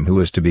ear of him who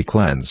is to be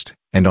cleansed,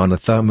 and on the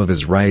thumb of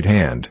his right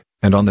hand,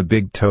 and on the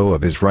big toe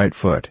of his right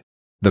foot.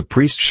 The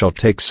priest shall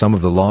take some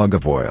of the log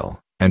of oil,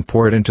 and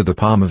pour it into the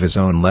palm of his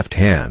own left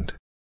hand.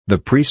 The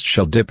priest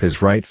shall dip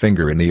his right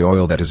finger in the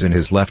oil that is in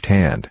his left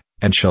hand,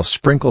 and shall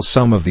sprinkle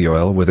some of the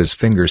oil with his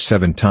finger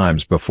 7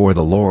 times before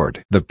the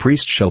Lord. The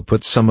priest shall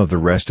put some of the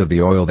rest of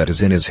the oil that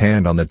is in his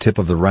hand on the tip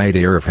of the right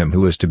ear of him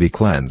who is to be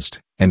cleansed,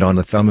 and on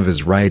the thumb of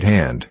his right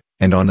hand,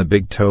 and on the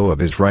big toe of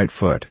his right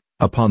foot,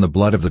 upon the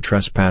blood of the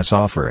trespass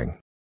offering.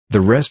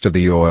 The rest of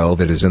the oil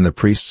that is in the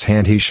priest's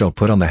hand he shall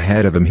put on the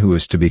head of him who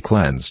is to be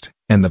cleansed,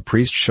 and the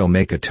priest shall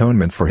make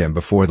atonement for him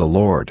before the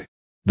Lord.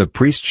 The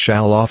priest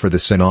shall offer the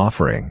sin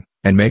offering,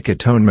 and make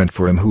atonement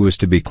for him who is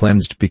to be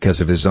cleansed because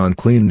of his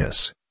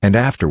uncleanness, and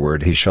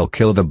afterward he shall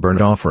kill the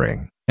burnt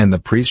offering, and the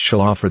priest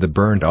shall offer the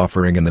burnt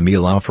offering and the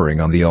meal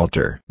offering on the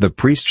altar. The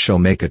priest shall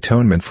make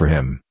atonement for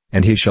him,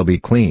 and he shall be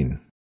clean.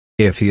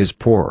 If he is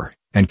poor,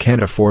 and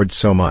can't afford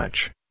so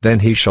much, then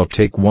he shall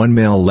take 1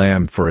 male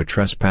lamb for a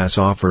trespass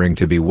offering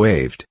to be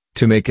waved,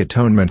 to make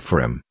atonement for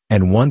him,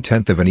 and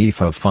 1/10 of an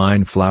ephah of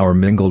fine flour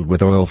mingled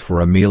with oil for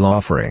a meal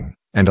offering,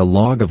 and a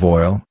log of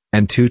oil,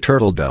 and 2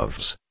 turtle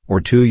doves,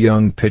 or 2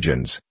 young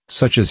pigeons,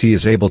 such as he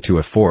is able to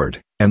afford,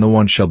 and the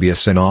one shall be a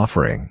sin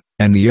offering,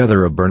 and the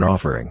other a burnt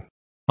offering.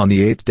 On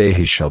the 8th day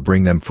he shall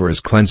bring them for his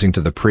cleansing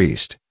to the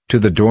priest, to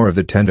the door of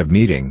the tent of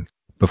meeting,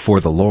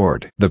 before the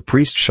Lord. The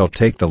priest shall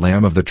take the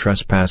lamb of the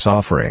trespass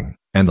offering,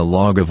 and the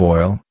log of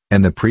oil,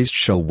 and the priest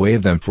shall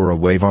wave them for a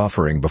wave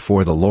offering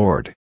before the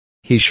Lord.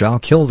 He shall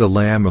kill the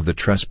lamb of the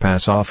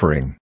trespass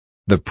offering.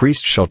 The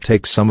priest shall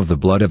take some of the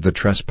blood of the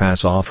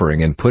trespass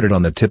offering and put it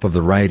on the tip of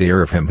the right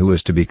ear of him who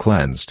is to be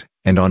cleansed,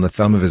 and on the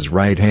thumb of his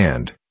right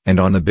hand, and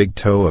on the big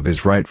toe of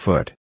his right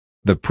foot.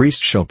 The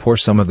priest shall pour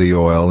some of the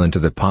oil into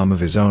the palm of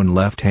his own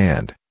left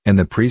hand, and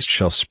the priest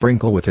shall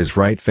sprinkle with his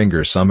right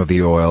finger some of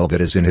the oil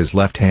that is in his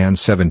left hand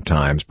 7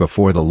 times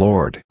before the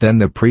Lord. Then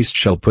the priest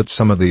shall put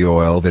some of the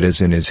oil that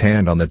is in his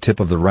hand on the tip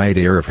of the right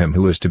ear of him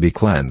who is to be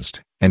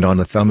cleansed, and on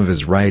the thumb of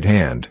his right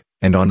hand,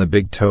 and on the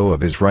big toe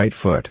of his right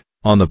foot,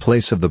 on the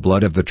place of the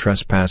blood of the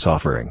trespass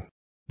offering.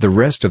 The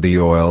rest of the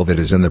oil that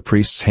is in the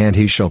priest's hand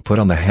he shall put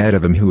on the head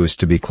of him who is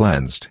to be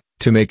cleansed,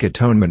 to make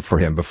atonement for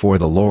him before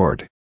the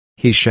Lord.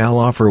 He shall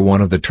offer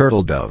one of the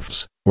turtle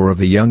doves, or of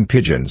the young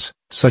pigeons,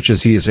 such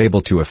as he is able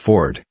to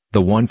afford,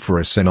 the one for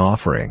a sin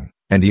offering,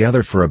 and the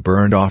other for a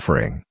burnt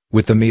offering,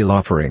 with the meal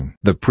offering.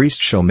 The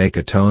priest shall make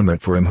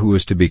atonement for him who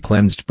is to be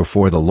cleansed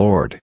before the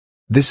Lord.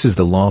 This is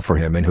the law for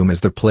him in whom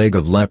is the plague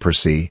of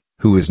leprosy,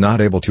 who is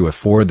not able to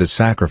afford the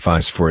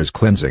sacrifice for his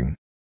cleansing.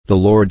 The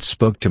Lord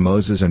spoke to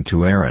Moses and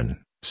to Aaron,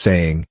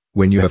 saying,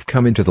 When you have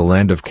come into the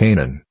land of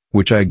Canaan,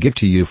 which I give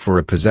to you for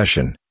a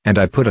possession, and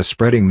I put a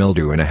spreading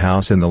mildew in a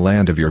house in the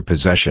land of your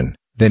possession,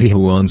 then he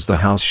who owns the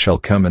house shall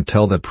come and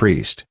tell the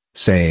priest,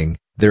 saying,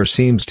 There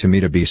seems to me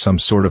to be some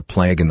sort of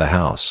plague in the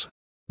house.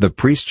 The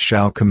priest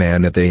shall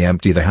command that they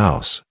empty the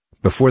house,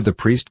 before the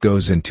priest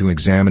goes in to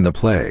examine the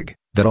plague,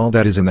 that all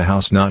that is in the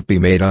house not be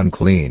made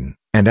unclean,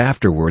 and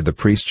afterward the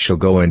priest shall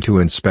go in to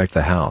inspect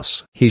the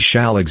house. He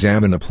shall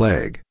examine the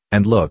plague,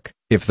 and look,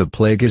 if the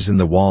plague is in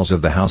the walls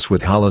of the house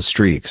with hollow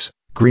streaks,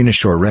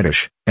 greenish or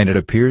reddish, and it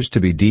appears to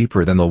be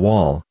deeper than the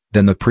wall,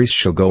 then the priest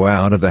shall go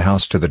out of the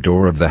house to the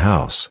door of the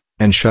house,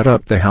 and shut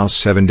up the house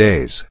 7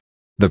 days.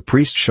 The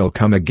priest shall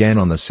come again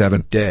on the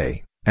 7th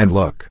day, and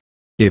look.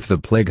 If the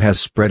plague has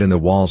spread in the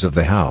walls of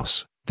the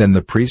house, then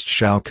the priest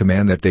shall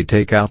command that they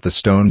take out the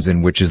stones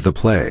in which is the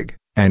plague,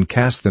 and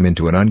cast them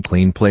into an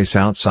unclean place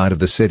outside of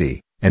the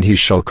city, and he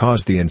shall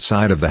cause the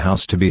inside of the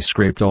house to be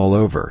scraped all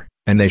over,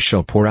 and they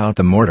shall pour out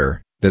the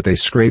mortar, that they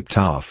scraped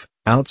off,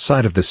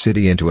 outside of the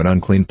city into an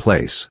unclean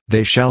place.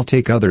 They shall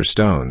take other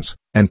stones,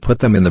 and put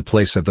them in the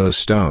place of those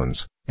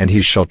stones, and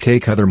he shall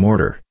take other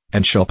mortar,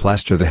 and shall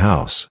plaster the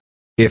house.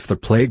 If the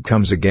plague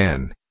comes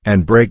again,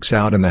 and breaks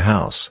out in the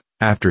house,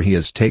 after he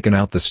has taken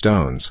out the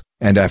stones,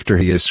 and after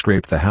he has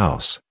scraped the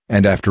house,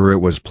 and after it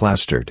was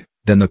plastered,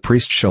 then the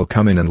priest shall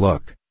come in and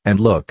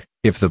look,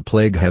 if the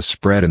plague has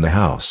spread in the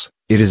house,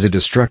 it is a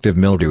destructive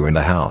mildew in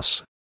the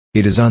house.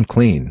 It is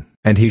unclean,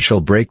 and he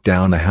shall break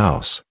down the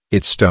house,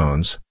 its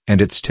stones, and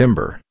its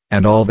timber,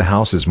 and all the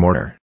house's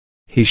mortar.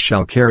 He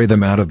shall carry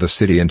them out of the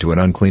city into an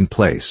unclean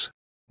place.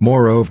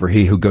 Moreover,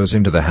 he who goes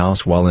into the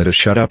house while it is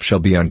shut up shall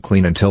be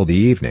unclean until the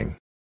evening.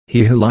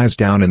 He who lies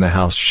down in the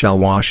house shall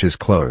wash his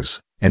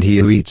clothes, and he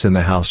who eats in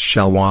the house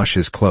shall wash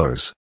his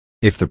clothes.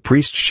 If the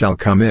priest shall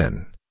come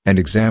in, and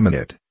examine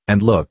it,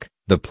 and look,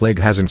 the plague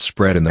hasn't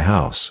spread in the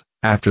house,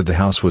 after the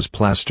house was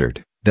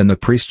plastered, then the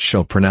priest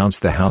shall pronounce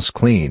the house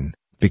clean,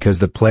 because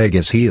the plague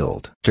is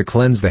healed. To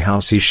cleanse the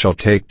house he shall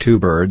take 2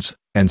 birds,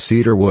 and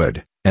cedar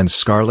wood, and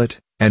scarlet,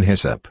 and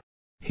hyssop.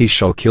 He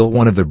shall kill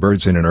one of the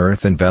birds in an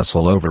earthen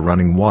vessel over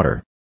running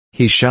water.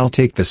 He shall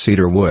take the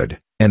cedar wood,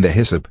 and the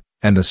hyssop,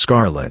 and the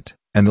scarlet,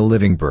 and the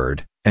living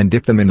bird, and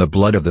dip them in the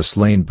blood of the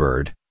slain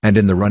bird, and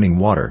in the running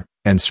water,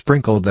 and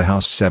sprinkle the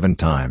house 7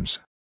 times.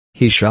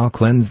 He shall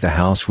cleanse the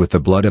house with the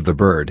blood of the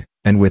bird,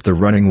 and with the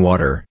running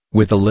water,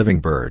 with the living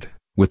bird,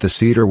 with the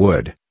cedar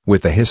wood,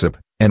 with the hyssop,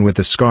 and with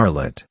the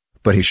scarlet,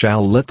 but he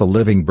shall let the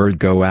living bird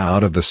go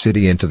out of the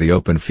city into the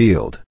open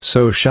field.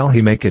 So shall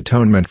he make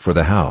atonement for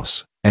the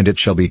house, and it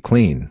shall be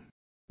clean.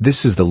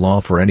 This is the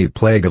law for any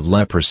plague of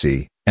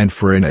leprosy, and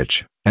for an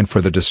itch, and for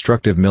the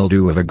destructive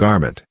mildew of a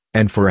garment,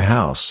 and for a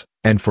house,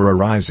 and for a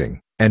rising,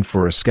 and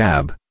for a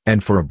scab,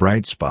 and for a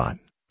bright spot,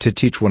 to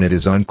teach when it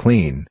is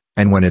unclean,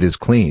 and when it is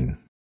clean.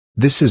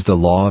 This is the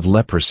law of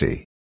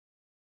leprosy.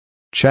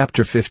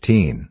 Chapter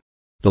 15.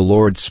 The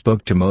Lord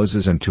spoke to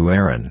Moses and to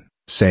Aaron,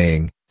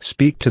 saying,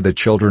 Speak to the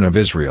children of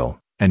Israel,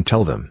 and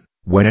tell them,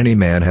 when any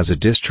man has a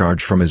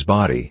discharge from his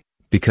body,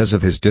 because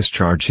of his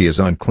discharge he is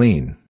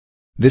unclean.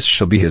 This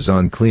shall be his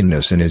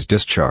uncleanness in his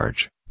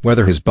discharge,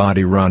 whether his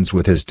body runs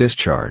with his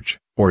discharge,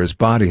 or his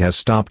body has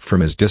stopped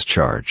from his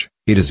discharge,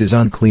 it is his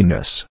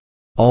uncleanness.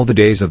 All the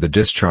days of the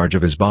discharge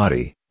of his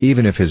body,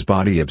 even if his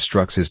body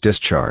obstructs his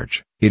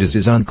discharge, it is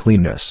his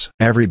uncleanness.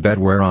 Every bed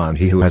whereon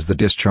he who has the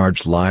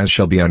discharge lies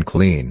shall be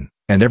unclean,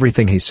 and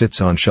everything he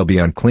sits on shall be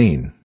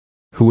unclean.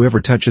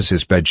 Whoever touches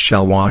his bed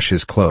shall wash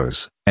his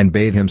clothes, and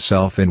bathe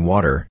himself in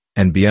water,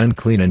 and be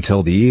unclean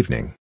until the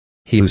evening.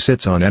 He who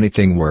sits on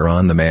anything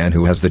whereon the man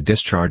who has the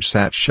discharge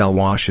sat shall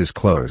wash his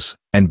clothes,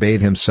 and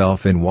bathe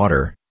himself in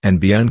water, and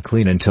be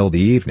unclean until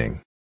the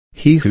evening.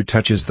 He who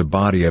touches the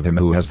body of him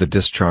who has the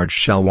discharge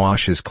shall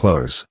wash his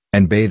clothes,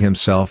 and bathe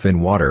himself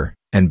in water,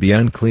 and be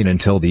unclean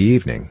until the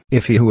evening.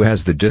 If he who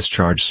has the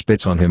discharge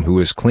spits on him who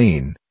is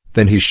clean,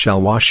 then he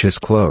shall wash his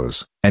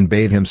clothes, and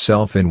bathe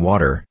himself in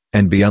water,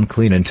 and be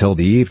unclean until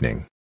the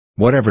evening.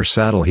 Whatever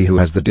saddle he who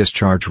has the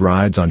discharge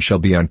rides on shall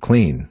be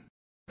unclean.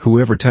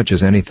 Whoever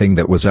touches anything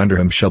that was under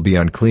him shall be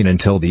unclean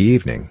until the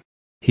evening.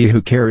 He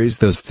who carries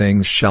those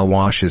things shall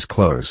wash his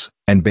clothes,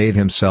 and bathe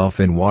himself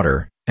in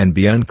water, and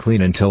be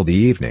unclean until the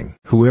evening.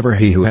 Whoever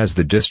he who has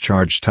the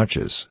discharge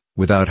touches,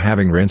 without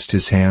having rinsed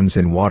his hands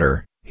in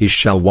water, he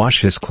shall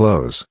wash his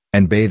clothes,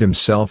 and bathe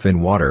himself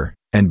in water,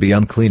 and be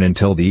unclean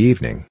until the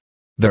evening.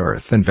 The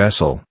earthen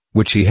vessel,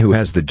 which he who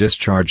has the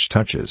discharge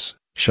touches,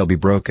 shall be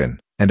broken,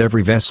 and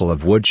every vessel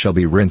of wood shall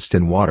be rinsed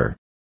in water.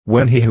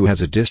 When he who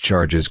has a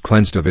discharge is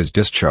cleansed of his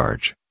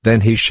discharge,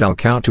 then he shall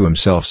count to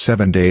himself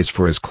 7 days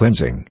for his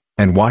cleansing,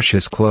 and wash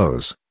his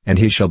clothes, and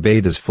he shall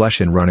bathe his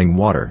flesh in running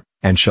water,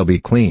 and shall be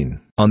clean.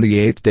 On the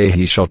 8th day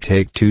he shall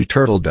take 2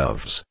 turtle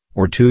doves,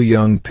 or 2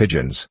 young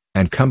pigeons,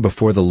 and come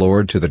before the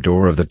Lord to the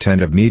door of the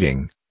tent of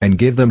meeting, and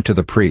give them to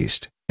the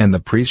priest, and the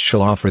priest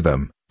shall offer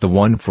them, the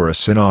one for a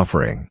sin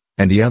offering,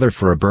 and the other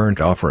for a burnt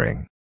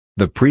offering.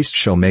 The priest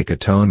shall make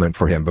atonement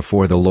for him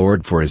before the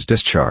Lord for his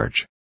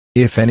discharge.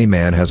 If any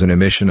man has an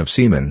emission of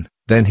semen,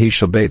 then he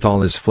shall bathe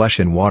all his flesh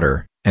in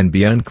water, and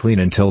be unclean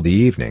until the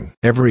evening.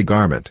 Every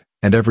garment,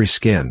 and every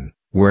skin,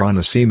 whereon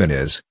the semen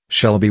is,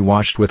 shall be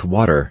washed with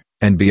water,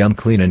 and be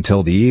unclean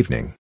until the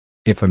evening.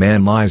 If a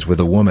man lies with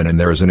a woman and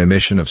there is an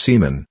emission of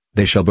semen,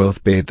 they shall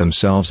both bathe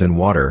themselves in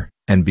water,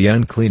 and be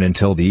unclean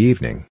until the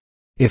evening.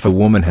 If a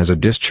woman has a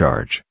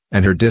discharge,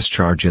 and her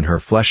discharge in her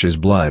flesh is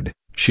blood,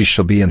 she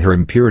shall be in her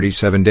impurity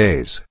 7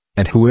 days,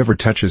 and whoever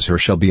touches her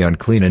shall be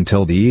unclean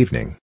until the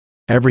evening.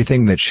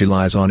 Everything that she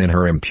lies on in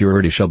her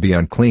impurity shall be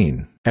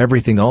unclean,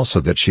 everything also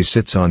that she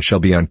sits on shall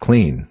be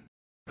unclean.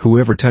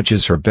 Whoever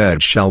touches her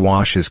bed shall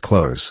wash his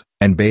clothes,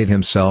 and bathe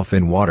himself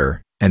in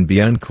water, and be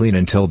unclean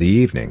until the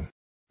evening.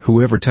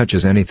 Whoever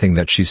touches anything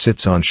that she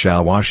sits on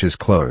shall wash his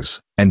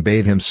clothes, and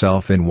bathe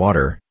himself in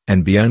water,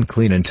 and be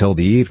unclean until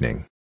the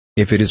evening.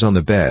 If it is on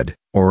the bed,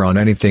 or on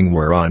anything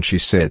whereon she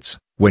sits,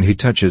 When he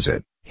touches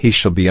it, he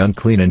shall be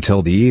unclean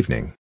until the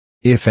evening.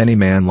 If any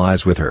man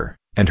lies with her,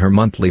 and her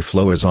monthly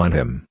flow is on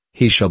him,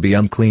 he shall be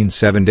unclean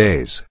 7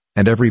 days,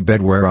 and every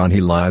bed whereon he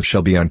lies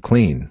shall be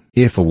unclean.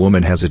 If a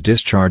woman has a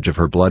discharge of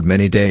her blood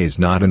many days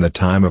not in the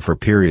time of her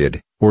period,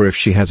 or if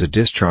she has a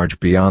discharge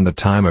beyond the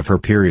time of her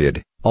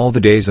period, all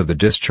the days of the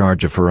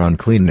discharge of her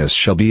uncleanness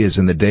shall be as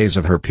in the days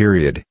of her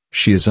period,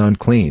 she is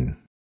unclean.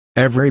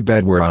 Every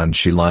bed whereon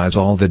she lies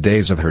all the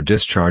days of her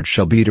discharge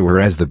shall be to her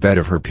as the bed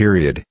of her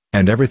period,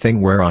 and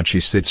everything whereon she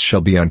sits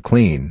shall be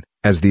unclean,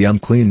 as the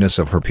uncleanness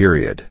of her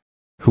period.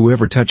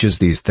 Whoever touches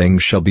these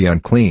things shall be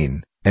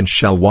unclean, and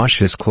shall wash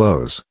his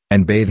clothes,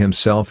 and bathe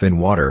himself in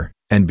water,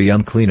 and be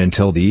unclean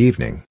until the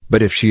evening.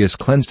 But if she is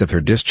cleansed of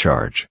her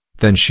discharge,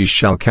 then she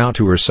shall count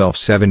to herself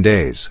 7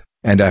 days,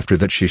 and after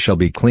that she shall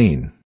be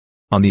clean.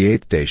 On the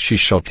 8th day she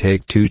shall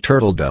take 2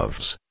 turtle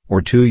doves,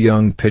 or 2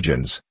 young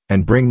pigeons,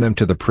 and bring them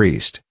to the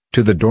priest,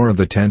 to the door of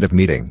the tent of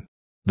meeting.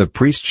 The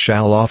priest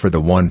shall offer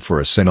the one for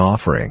a sin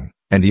offering,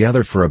 and the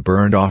other for a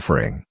burnt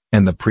offering,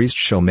 and the priest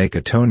shall make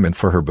atonement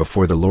for her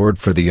before the Lord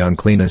for the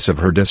uncleanness of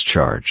her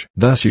discharge.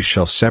 Thus you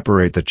shall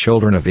separate the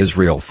children of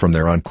Israel from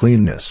their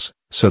uncleanness,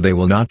 so they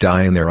will not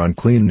die in their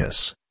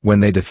uncleanness,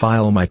 when they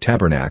defile my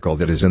tabernacle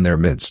that is in their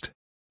midst.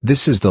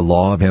 This is the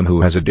law of him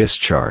who has a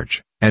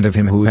discharge, and of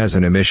him who has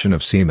an emission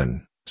of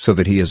semen, so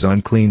that he is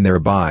unclean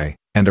thereby,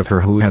 and of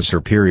her who has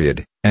her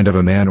period, and of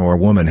a man or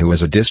woman who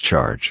has a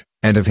discharge,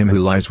 and of him who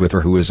lies with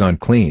her who is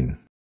unclean.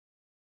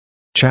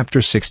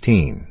 Chapter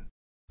 16.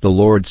 The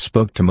Lord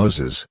spoke to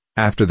Moses,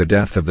 after the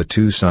death of the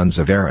 2 sons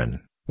of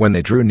Aaron, when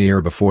they drew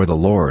near before the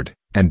Lord,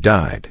 and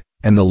died,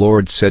 and the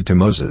Lord said to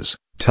Moses,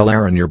 Tell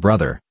Aaron your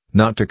brother,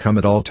 not to come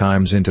at all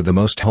times into the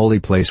most holy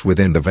place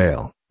within the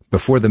veil,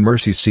 before the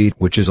mercy seat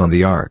which is on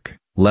the ark,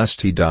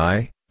 lest he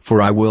die,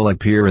 for I will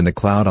appear in the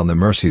cloud on the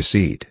mercy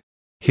seat.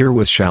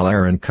 Herewith shall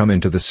Aaron come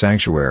into the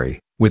sanctuary,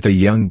 with a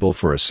young bull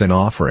for a sin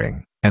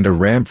offering, and a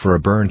ram for a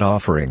burnt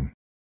offering.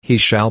 He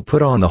shall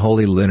put on the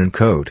holy linen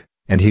coat,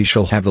 and he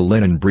shall have the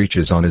linen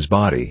breeches on his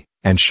body,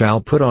 and shall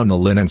put on the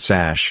linen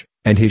sash,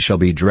 and he shall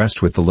be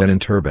dressed with the linen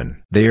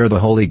turban. They are the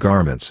holy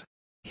garments.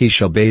 He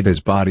shall bathe his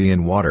body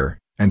in water,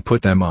 and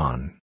put them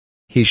on.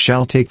 He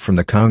shall take from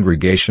the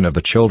congregation of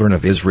the children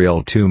of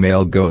Israel 2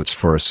 male goats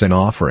for a sin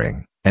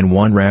offering, and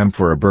 1 ram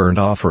for a burnt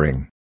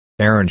offering.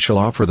 Aaron shall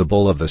offer the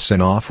bull of the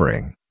sin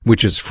offering,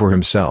 which is for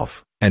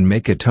himself, and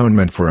make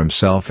atonement for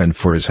himself and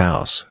for his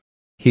house.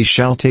 He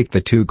shall take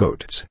the 2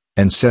 goats,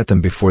 and set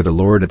them before the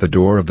Lord at the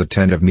door of the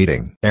tent of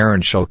meeting.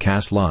 Aaron shall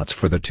cast lots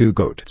for the 2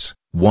 goats,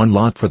 1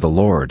 lot for the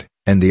Lord,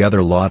 and the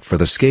other lot for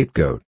the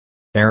scapegoat.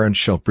 Aaron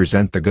shall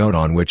present the goat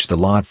on which the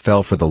lot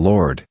fell for the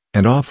Lord,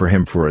 and offer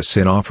him for a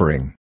sin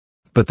offering.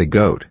 But the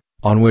goat,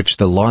 on which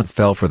the lot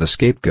fell for the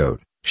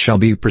scapegoat, shall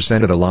be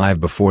presented alive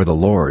before the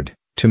Lord,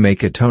 to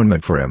make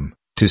atonement for him,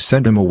 to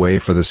send him away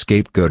for the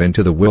scapegoat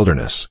into the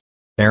wilderness.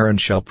 Aaron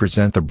shall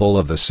present the bull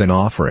of the sin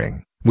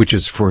offering, which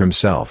is for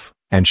himself,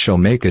 and shall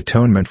make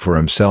atonement for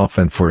himself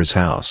and for his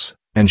house,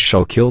 and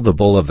shall kill the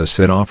bull of the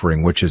sin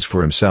offering which is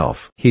for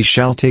himself. He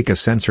shall take a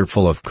censer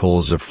full of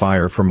coals of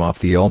fire from off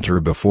the altar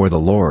before the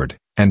Lord,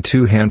 and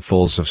 2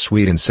 handfuls of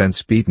sweet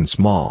incense beaten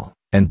small,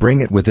 and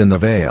bring it within the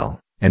veil,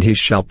 and he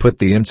shall put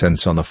the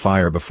incense on the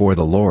fire before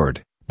the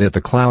Lord, that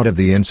the cloud of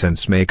the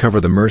incense may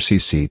cover the mercy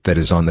seat that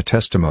is on the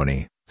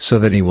testimony, so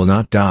that he will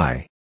not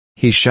die.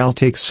 He shall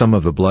take some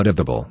of the blood of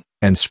the bull,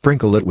 and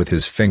sprinkle it with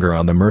his finger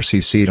on the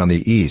mercy seat on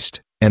the east,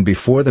 and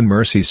before the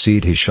mercy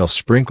seat he shall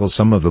sprinkle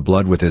some of the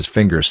blood with his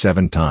finger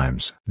 7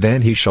 times.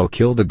 Then he shall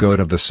kill the goat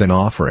of the sin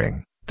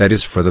offering, that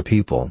is for the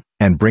people,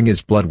 and bring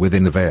his blood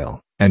within the veil,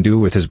 and do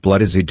with his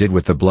blood as he did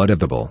with the blood of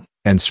the bull,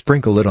 and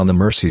sprinkle it on the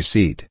mercy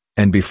seat,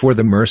 and before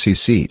the mercy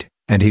seat,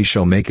 and he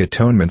shall make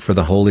atonement for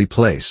the holy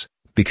place,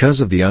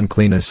 because of the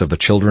uncleanness of the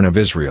children of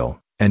Israel,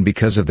 and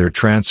because of their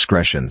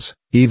transgressions,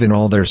 even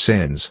all their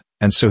sins,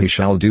 and so he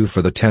shall do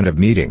for the tent of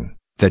meeting,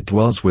 that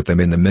dwells with them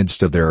in the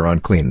midst of their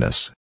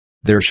uncleanness.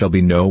 There shall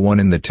be no one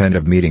in the tent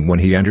of meeting when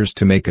he enters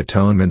to make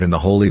atonement in the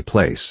holy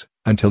place,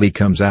 until he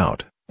comes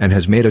out, and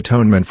has made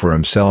atonement for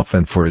himself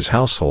and for his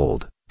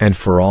household, and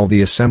for all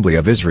the assembly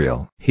of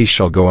Israel. He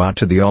shall go out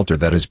to the altar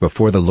that is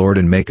before the Lord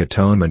and make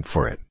atonement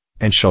for it,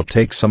 and shall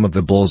take some of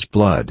the bull's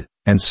blood,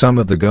 and some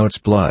of the goat's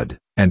blood,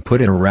 and put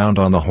it around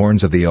on the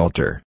horns of the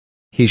altar.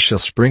 He shall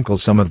sprinkle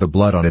some of the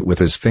blood on it with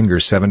his finger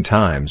 7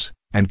 times,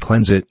 and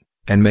cleanse it,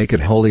 and make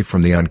it holy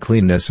from the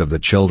uncleanness of the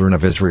children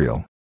of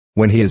Israel.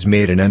 When he has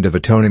made an end of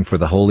atoning for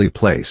the holy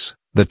place,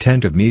 the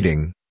tent of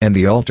meeting, and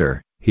the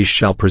altar, he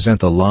shall present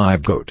the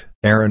live goat.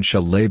 Aaron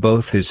shall lay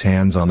both his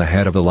hands on the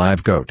head of the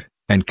live goat,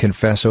 and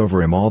confess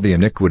over him all the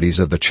iniquities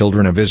of the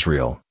children of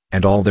Israel,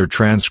 and all their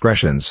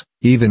transgressions,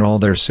 even all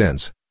their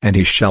sins, and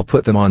he shall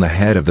put them on the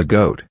head of the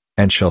goat,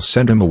 and shall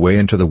send him away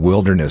into the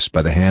wilderness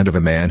by the hand of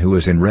a man who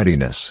is in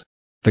readiness.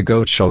 The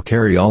goat shall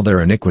carry all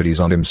their iniquities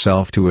on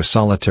himself to a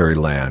solitary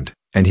land,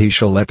 and he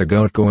shall let the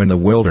goat go in the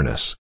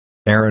wilderness.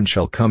 Aaron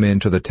shall come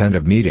into the tent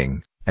of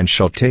meeting, and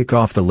shall take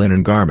off the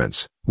linen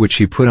garments, which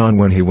he put on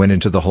when he went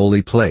into the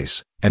holy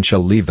place, and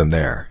shall leave them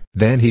there.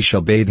 Then he shall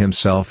bathe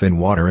himself in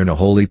water in a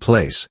holy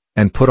place,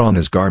 and put on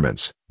his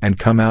garments, and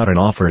come out and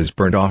offer his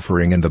burnt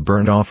offering and the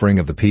burnt offering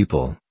of the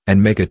people,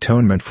 and make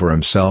atonement for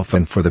himself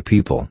and for the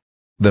people.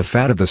 The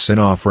fat of the sin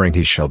offering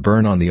he shall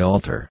burn on the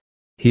altar.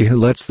 He who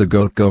lets the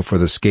goat go for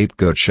the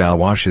scapegoat shall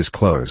wash his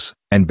clothes,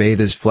 and bathe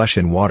his flesh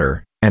in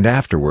water, and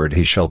afterward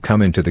he shall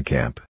come into the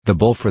camp. The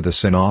bull for the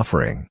sin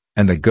offering,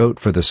 and the goat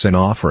for the sin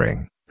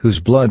offering, whose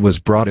blood was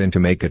brought in to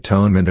make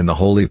atonement in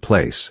the holy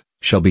place,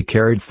 shall be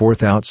carried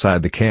forth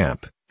outside the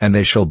camp, and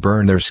they shall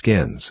burn their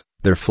skins,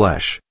 their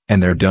flesh,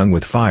 and their dung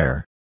with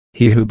fire.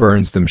 He who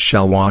burns them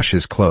shall wash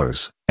his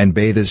clothes, and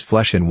bathe his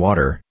flesh in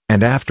water,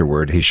 and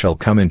afterward he shall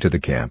come into the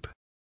camp.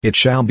 It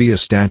shall be a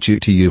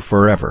statute to you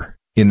forever,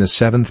 in the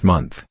 7th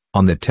month,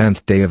 on the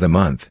 10th day of the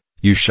month,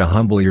 you shall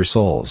humble your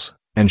souls,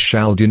 and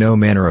shall do no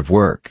manner of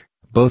work,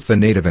 both the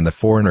native and the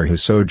foreigner who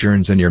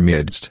sojourns in your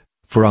midst,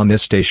 for on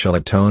this day shall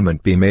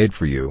atonement be made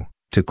for you,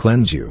 to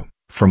cleanse you.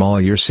 From all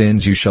your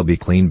sins you shall be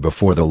clean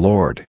before the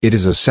Lord. It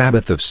is a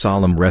Sabbath of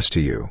solemn rest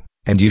to you,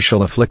 and you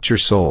shall afflict your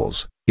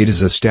souls, it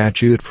is a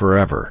statute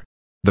forever.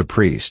 The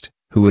priest,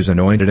 who is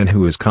anointed and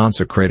who is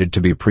consecrated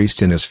to be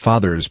priest in his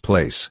father's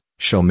place,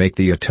 shall make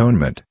the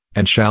atonement,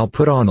 and shall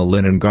put on the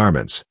linen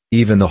garments,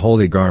 even the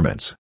holy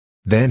garments.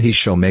 Then he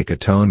shall make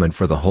atonement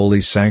for the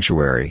holy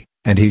sanctuary,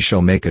 and he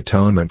shall make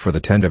atonement for the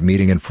tent of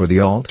meeting and for the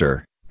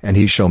altar, and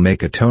he shall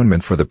make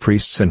atonement for the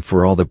priests and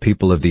for all the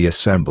people of the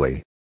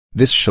assembly.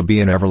 This shall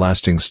be an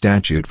everlasting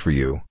statute for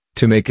you,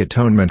 to make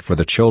atonement for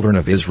the children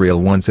of Israel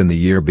once in the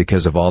year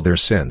because of all their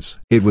sins.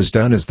 It was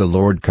done as the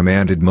Lord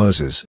commanded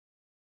Moses.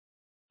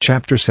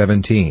 Chapter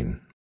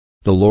 17.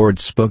 The Lord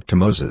spoke to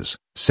Moses,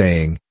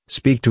 saying,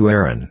 Speak to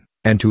Aaron,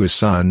 and to his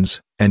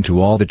sons, and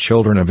to all the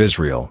children of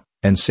Israel,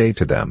 and say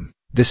to them,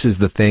 This is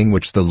the thing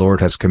which the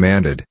Lord has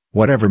commanded,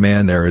 whatever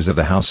man there is of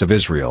the house of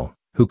Israel,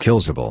 who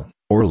kills a bull,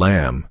 or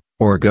lamb,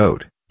 or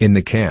goat, in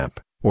the camp,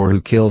 or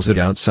who kills it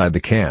outside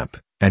the camp,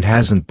 and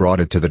hasn't brought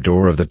it to the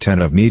door of the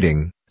tent of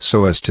meeting,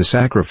 so as to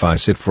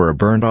sacrifice it for a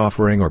burnt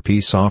offering or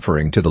peace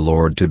offering to the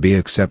Lord to be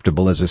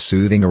acceptable as a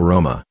soothing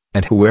aroma,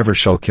 and whoever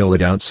shall kill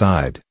it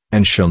outside,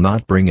 and shall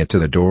not bring it to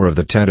the door of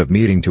the tent of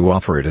meeting to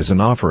offer it as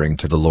an offering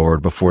to the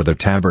Lord before the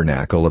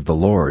tabernacle of the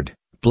Lord,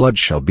 blood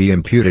shall be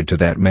imputed to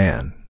that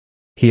man.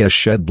 He has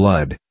shed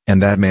blood,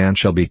 and that man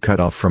shall be cut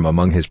off from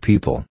among his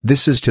people.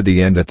 This is to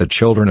the end that the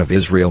children of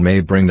Israel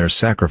may bring their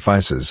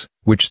sacrifices,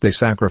 which they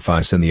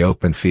sacrifice in the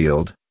open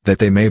field, that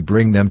they may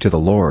bring them to the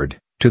Lord,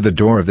 to the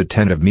door of the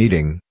tent of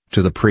meeting,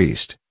 to the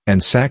priest,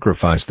 and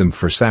sacrifice them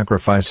for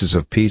sacrifices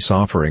of peace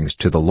offerings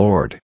to the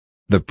Lord.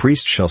 The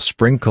priest shall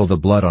sprinkle the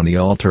blood on the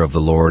altar of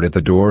the Lord at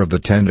the door of the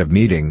tent of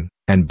meeting,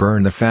 and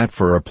burn the fat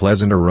for a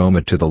pleasant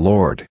aroma to the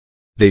Lord.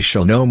 They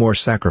shall no more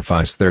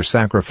sacrifice their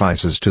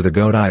sacrifices to the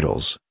goat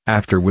idols,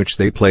 after which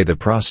they play the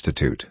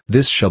prostitute.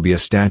 This shall be a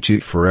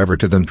statute forever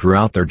to them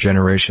throughout their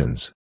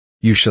generations.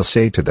 You shall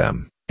say to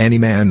them, Any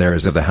man there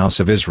is of the house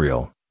of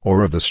Israel,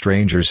 or of the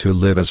strangers who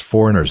live as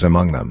foreigners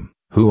among them,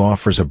 who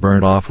offers a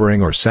burnt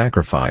offering or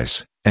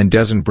sacrifice, and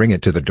doesn't bring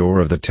it to the door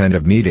of the tent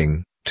of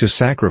meeting, to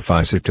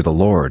sacrifice it to the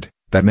Lord,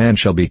 that man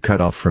shall be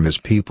cut off from his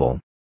people.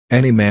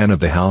 Any man of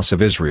the house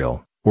of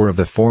Israel, or of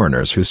the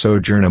foreigners who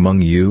sojourn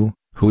among you,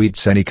 who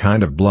eats any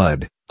kind of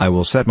blood, I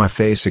will set my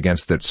face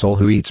against that soul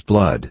who eats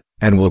blood,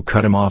 and will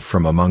cut him off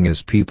from among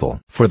his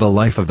people. For the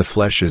life of the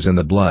flesh is in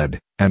the blood,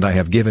 and I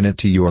have given it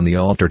to you on the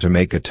altar to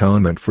make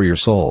atonement for your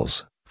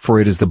souls, for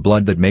it is the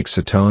blood that makes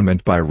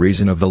atonement by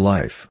reason of the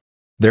life.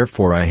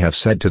 Therefore I have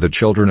said to the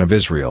children of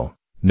Israel,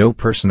 No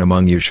person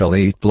among you shall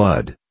eat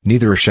blood,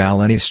 neither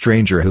shall any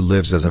stranger who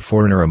lives as a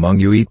foreigner among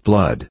you eat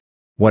blood.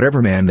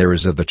 Whatever man there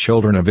is of the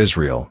children of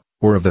Israel,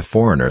 or of the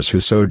foreigners who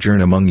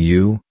sojourn among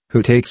you,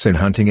 who takes in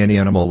hunting any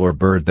animal or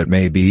bird that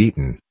may be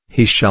eaten,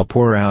 he shall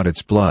pour out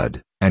its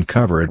blood, and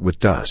cover it with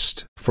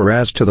dust. For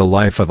as to the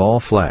life of all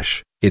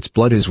flesh, its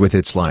blood is with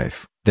its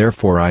life.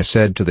 Therefore I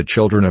said to the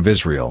children of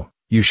Israel,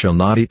 You shall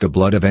not eat the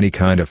blood of any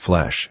kind of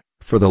flesh,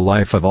 for the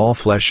life of all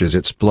flesh is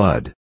its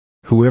blood.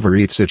 Whoever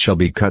eats it shall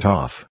be cut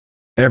off.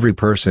 Every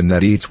person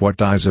that eats what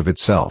dies of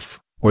itself,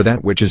 or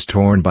that which is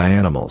torn by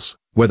animals,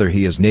 whether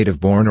he is native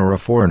born or a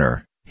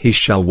foreigner, he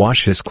shall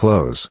wash his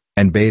clothes,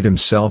 and bathe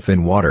himself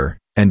in water,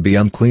 and be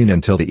unclean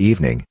until the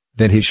evening,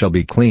 then he shall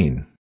be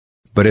clean.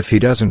 But if he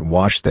doesn't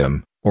wash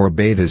them, or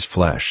bathe his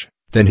flesh,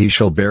 then he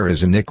shall bear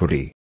his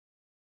iniquity.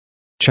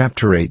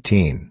 Chapter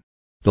 18.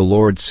 The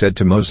Lord said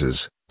to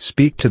Moses,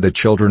 Speak to the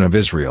children of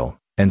Israel,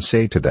 and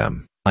say to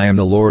them, I am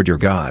the Lord your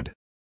God.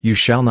 You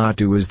shall not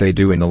do as they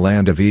do in the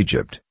land of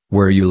Egypt,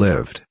 where you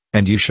lived,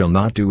 and you shall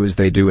not do as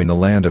they do in the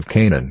land of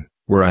Canaan,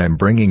 where I am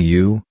bringing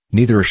you,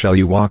 neither shall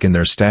you walk in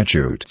their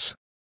statutes.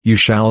 You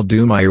shall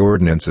do my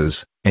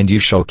ordinances, and you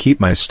shall keep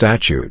my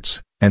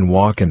statutes, and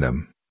walk in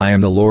them. I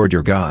am the Lord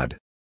your God.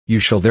 You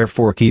shall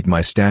therefore keep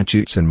my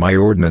statutes and my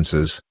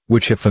ordinances,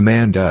 which if a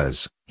man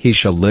does, he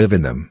shall live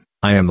in them.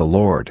 I am the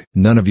Lord.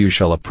 None of you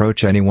shall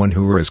approach anyone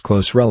who are his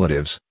close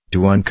relatives,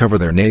 to uncover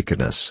their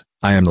nakedness.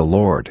 I am the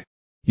Lord.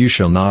 You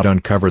shall not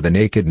uncover the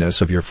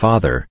nakedness of your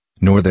father,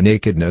 nor the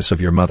nakedness of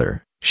your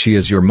mother, she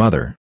is your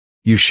mother.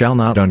 You shall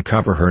not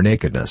uncover her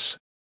nakedness.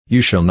 You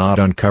shall not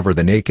uncover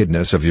the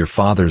nakedness of your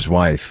father's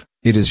wife,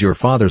 it is your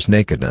father's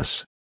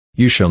nakedness.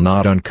 You shall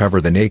not uncover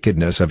the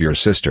nakedness of your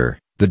sister,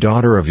 the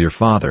daughter of your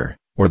father,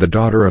 or the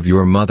daughter of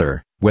your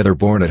mother, whether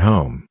born at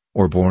home,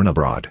 or born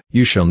abroad.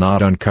 You shall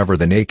not uncover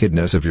the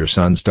nakedness of your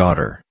son's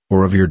daughter,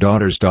 or of your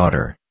daughter's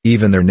daughter,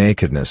 even their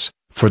nakedness,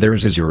 for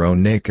theirs is your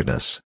own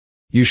nakedness.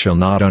 You shall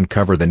not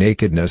uncover the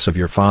nakedness of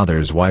your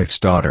father's wife's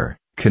daughter,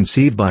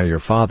 conceived by your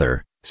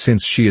father,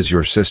 since she is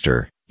your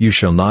sister, you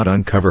shall not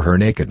uncover her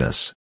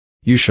nakedness.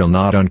 You shall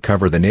not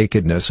uncover the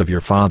nakedness of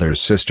your father's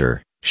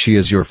sister, she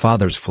is your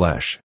father's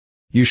flesh.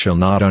 You shall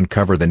not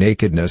uncover the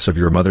nakedness of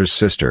your mother's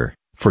sister,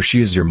 for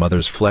she is your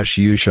mother's flesh.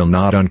 You shall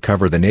not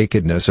uncover the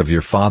nakedness of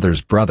your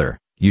father's brother,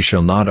 you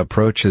shall not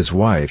approach his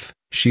wife,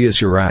 she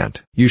is your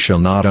aunt. You shall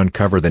not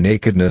uncover the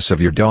nakedness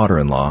of your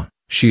daughter-in-law,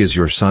 she is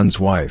your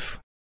son's wife.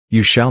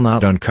 You shall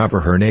not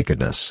uncover her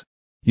nakedness.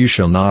 You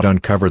shall not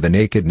uncover the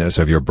nakedness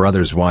of your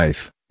brother's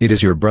wife, it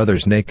is your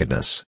brother's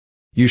nakedness.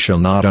 You shall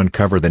not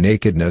uncover the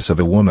nakedness of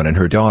a woman and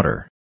her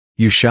daughter.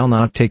 You shall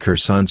not take her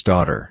son's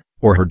daughter,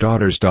 or her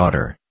daughter's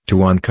daughter,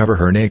 to uncover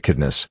her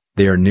nakedness,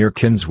 they are near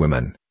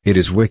kinswomen, it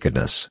is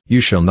wickedness. You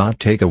shall not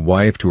take a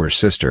wife to her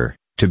sister,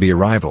 to be a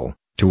rival,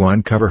 to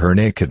uncover her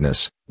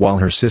nakedness, while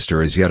her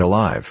sister is yet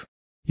alive.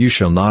 You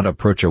shall not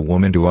approach a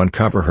woman to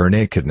uncover her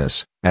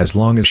nakedness, as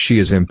long as she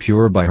is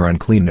impure by her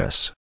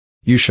uncleanness.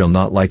 You shall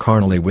not lie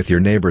carnally with your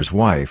neighbor's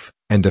wife,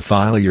 and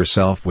defile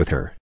yourself with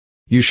her.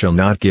 You shall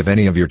not give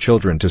any of your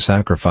children to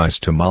sacrifice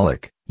to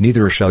Moloch,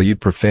 neither shall you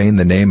profane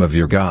the name of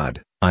your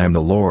God, I am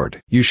the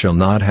Lord. You shall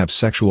not have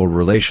sexual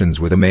relations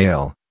with a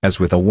male, as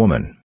with a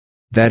woman.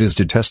 That is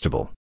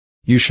detestable.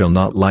 You shall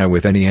not lie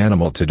with any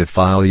animal to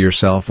defile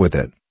yourself with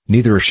it,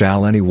 neither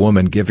shall any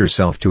woman give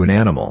herself to an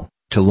animal,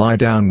 to lie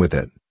down with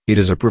it, it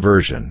is a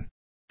perversion.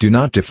 Do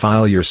not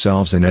defile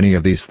yourselves in any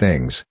of these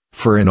things,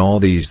 for in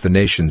all these the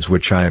nations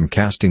which I am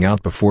casting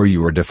out before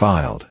you are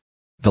defiled.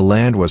 The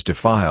land was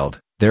defiled,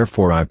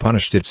 therefore I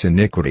punished its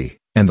iniquity,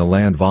 and the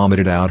land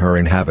vomited out her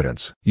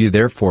inhabitants. You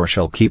therefore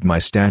shall keep my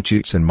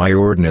statutes and my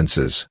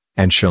ordinances,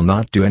 and shall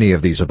not do any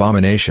of these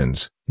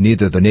abominations,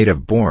 neither the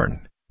native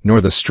born, nor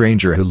the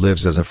stranger who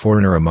lives as a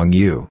foreigner among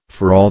you.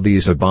 For all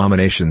these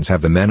abominations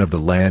have the men of the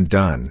land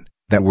done,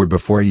 that were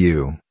before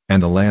you,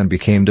 and the land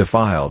became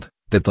defiled,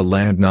 that the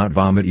land not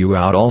vomit you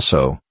out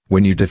also,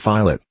 when you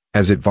defile it,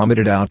 as it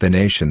vomited out the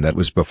nation that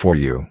was before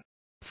you.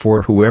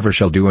 For whoever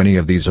shall do any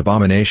of these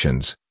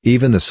abominations,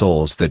 even the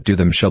souls that do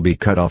them shall be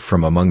cut off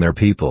from among their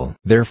people.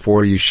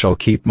 Therefore you shall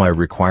keep my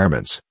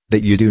requirements,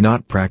 that you do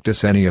not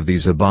practice any of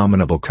these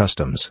abominable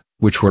customs,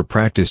 which were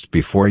practiced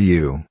before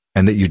you,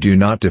 and that you do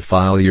not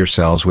defile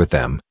yourselves with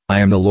them, I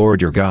am the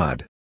Lord your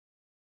God.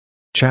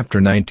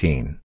 Chapter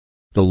 19.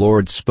 The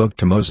Lord spoke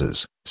to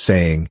Moses,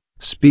 saying,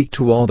 Speak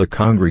to all the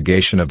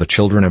congregation of the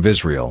children of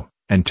Israel,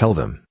 and tell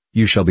them,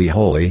 You shall be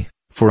holy,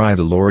 for I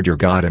the Lord your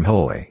God am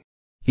holy.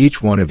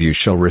 Each one of you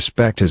shall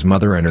respect his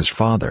mother and his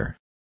father.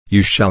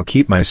 You shall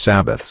keep my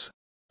Sabbaths.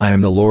 I am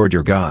the Lord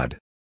your God.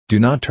 Do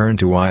not turn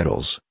to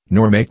idols,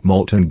 nor make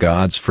molten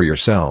gods for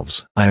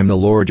yourselves. I am the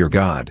Lord your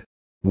God.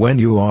 When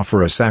you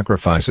offer a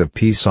sacrifice of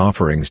peace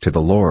offerings to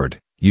the Lord,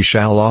 you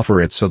shall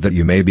offer it so that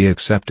you may be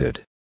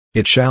accepted.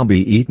 It shall be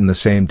eaten the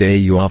same day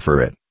you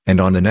offer it,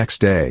 and on the next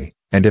day,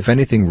 and if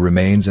anything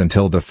remains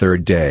until the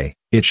third day,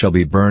 it shall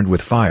be burned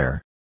with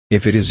fire.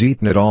 If it is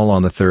eaten at all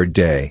on the third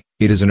day,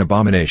 it is an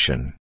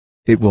abomination.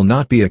 It will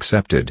not be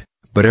accepted,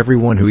 but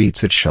everyone who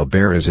eats it shall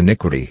bear his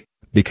iniquity,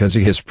 because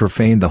he has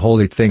profaned the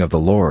holy thing of the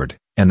Lord,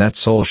 and that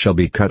soul shall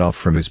be cut off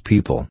from his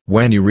people.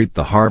 When you reap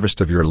the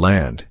harvest of your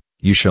land,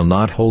 you shall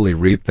not wholly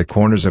reap the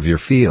corners of your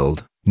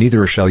field,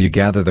 neither shall you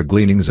gather the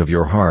gleanings of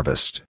your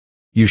harvest.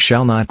 You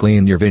shall not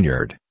glean your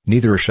vineyard,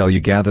 neither shall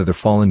you gather the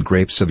fallen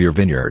grapes of your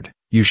vineyard,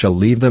 you shall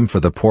leave them for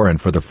the poor and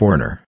for the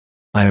foreigner.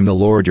 I am the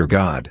Lord your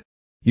God.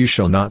 You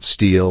shall not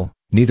steal,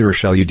 neither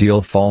shall you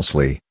deal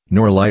falsely,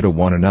 nor lie to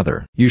one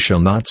another. You shall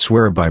not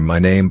swear by my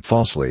name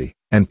falsely,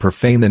 and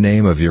profane the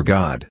name of your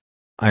God.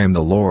 I am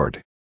the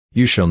Lord.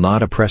 You shall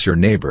not oppress your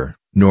neighbor,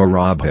 nor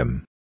rob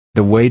him.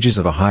 The wages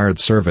of a hired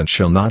servant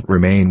shall not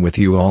remain with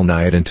you all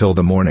night until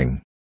the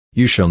morning.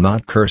 You shall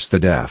not curse the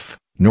deaf,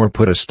 nor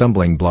put a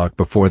stumbling block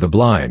before the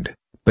blind,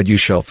 but you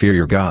shall fear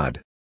your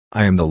God.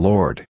 I am the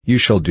Lord. You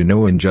shall do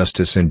no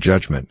injustice in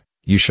judgment,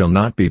 you shall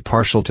not be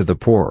partial to the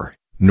poor,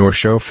 nor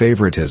show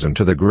favoritism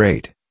to the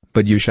great,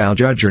 but you shall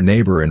judge your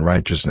neighbor in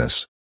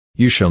righteousness.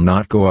 You shall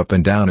not go up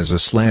and down as a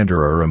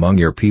slanderer among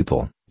your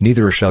people,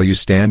 neither shall you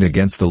stand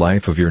against the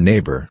life of your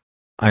neighbor.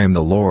 I am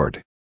the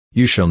Lord.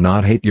 You shall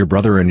not hate your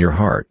brother in your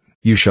heart,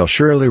 you shall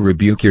surely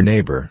rebuke your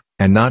neighbor,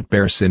 and not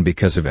bear sin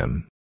because of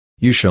him.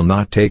 You shall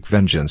not take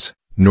vengeance,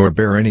 nor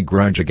bear any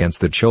grudge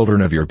against the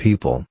children of your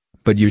people,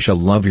 but you shall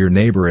love your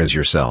neighbor as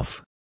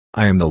yourself.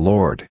 I am the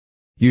Lord.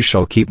 You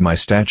shall keep my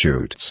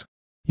statutes.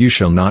 You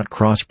shall not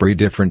crossbreed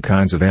different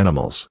kinds of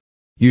animals.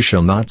 You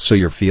shall not sow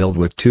your field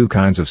with two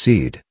kinds of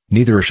seed,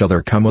 neither shall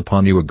there come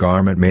upon you a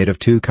garment made of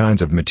two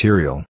kinds of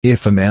material.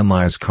 If a man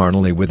lies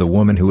carnally with a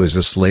woman who is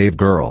a slave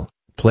girl,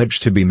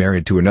 pledged to be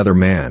married to another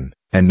man,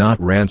 and not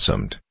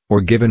ransomed,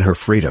 or given her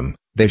freedom,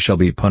 they shall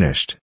be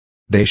punished.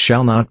 They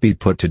shall not be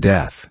put to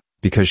death,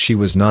 because she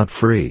was not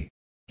free.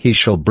 He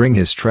shall bring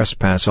his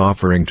trespass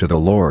offering to the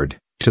Lord,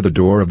 to the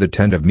door of the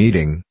tent of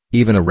meeting,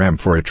 even a ram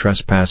for a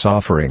trespass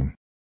offering.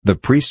 The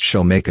priest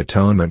shall make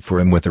atonement for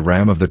him with the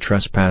ram of the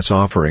trespass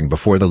offering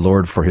before the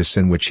Lord for his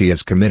sin which he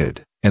has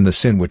committed, and the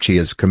sin which he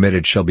has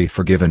committed shall be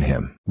forgiven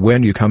him.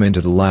 When you come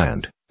into the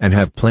land, and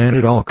have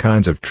planted all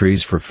kinds of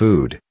trees for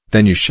food,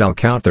 then you shall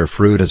count their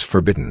fruit as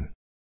forbidden.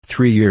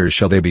 3 years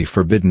shall they be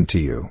forbidden to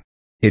you.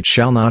 It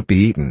shall not be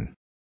eaten.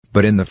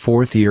 But in the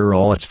 4th year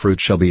all its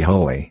fruit shall be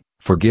holy,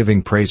 for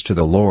giving praise to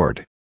the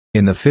Lord.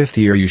 In the 5th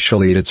year you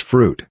shall eat its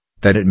fruit,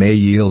 that it may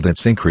yield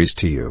its increase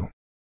to you.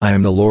 I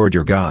am the Lord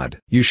your God.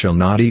 You shall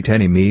not eat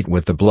any meat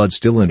with the blood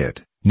still in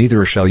it,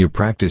 neither shall you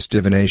practice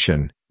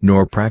divination,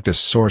 nor practice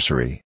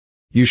sorcery.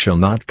 You shall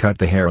not cut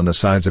the hair on the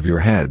sides of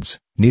your heads,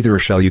 neither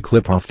shall you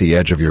clip off the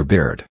edge of your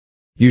beard.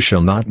 You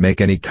shall not make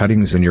any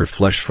cuttings in your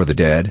flesh for the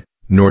dead,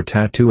 nor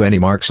tattoo any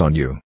marks on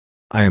you.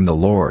 I am the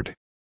Lord.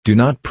 Do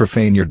not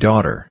profane your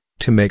daughter,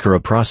 to make her a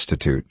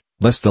prostitute,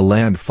 lest the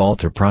land fall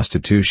to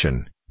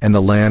prostitution, and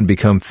the land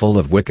become full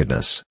of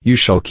wickedness. You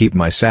shall keep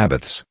my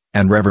Sabbaths,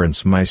 and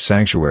reverence my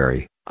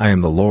sanctuary. I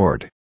am the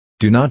Lord.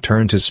 Do not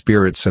turn to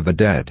spirits of the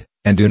dead,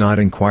 and do not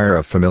inquire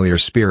of familiar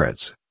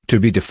spirits, to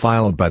be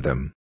defiled by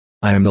them.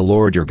 I am the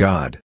Lord your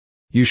God.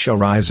 You shall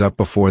rise up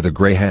before the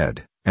gray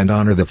head, and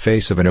honor the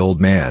face of an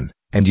old man,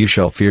 and you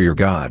shall fear your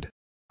God.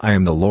 I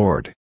am the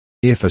Lord.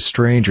 If a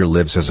stranger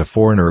lives as a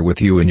foreigner with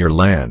you in your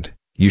land,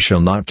 you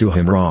shall not do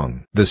him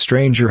wrong. The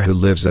stranger who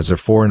lives as a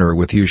foreigner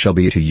with you shall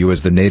be to you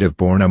as the native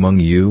born among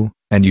you,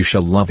 and you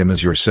shall love him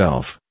as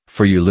yourself,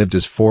 for you lived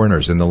as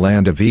foreigners in the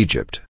land of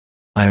Egypt.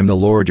 I am the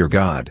Lord your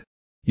God.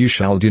 You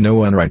shall do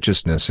no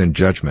unrighteousness in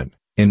judgment,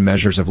 in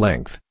measures of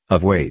length,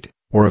 of weight,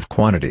 or of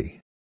quantity.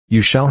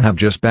 You shall have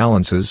just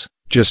balances,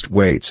 just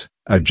weights,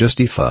 a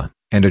just ephah,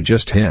 and a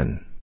just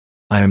hin.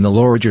 I am the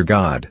Lord your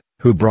God,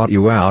 who brought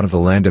you out of the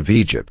land of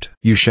Egypt.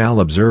 You shall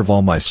observe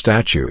all my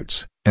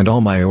statutes, and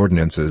all my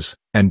ordinances,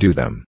 and do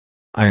them.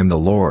 I am the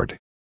Lord.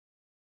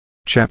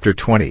 Chapter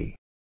 20.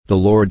 The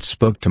Lord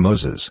spoke to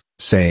Moses,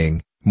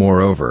 saying,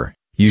 Moreover,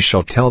 you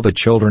shall tell the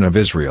children of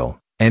Israel,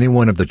 any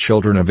one of the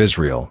children of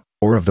Israel,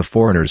 or of the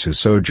foreigners who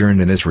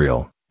sojourn in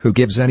Israel, who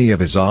gives any of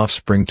his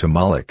offspring to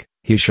Moloch,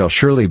 he shall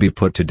surely be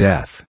put to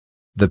death.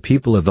 The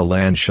people of the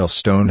land shall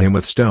stone him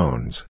with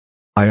stones.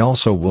 I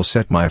also will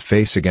set my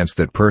face against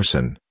that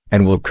person,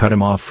 and will cut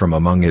him off from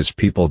among his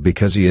people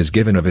because he has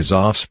given of his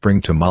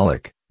offspring to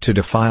Moloch, to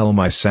defile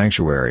my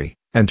sanctuary,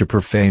 and to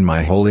profane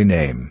my holy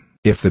name.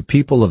 If the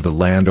people of the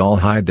land all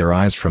hide their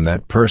eyes from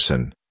that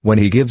person, when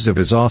he gives of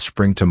his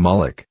offspring to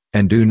Moloch,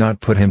 and do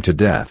not put him to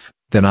death,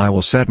 then I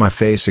will set my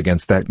face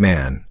against that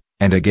man,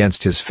 and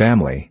against his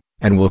family,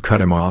 and will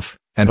cut him off,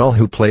 and all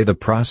who play the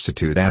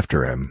prostitute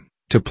after him,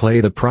 to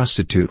play the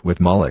prostitute with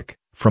Moloch,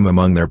 from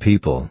among their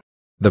people.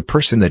 The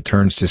person that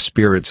turns to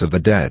spirits of the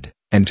dead,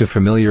 and to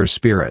familiar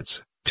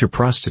spirits, to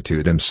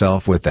prostitute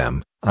himself with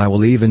them, I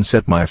will even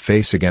set my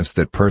face against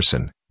that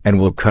person, and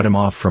will cut him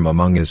off from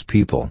among his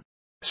people.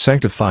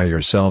 Sanctify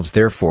yourselves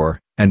therefore,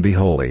 and be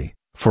holy,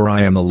 for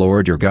I am the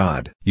Lord your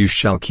God. You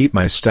shall keep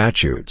my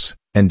statutes,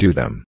 and do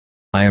them.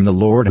 I am the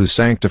Lord who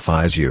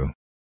sanctifies you.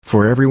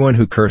 For everyone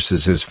who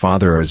curses his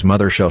father or his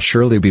mother shall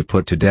surely be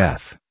put to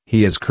death.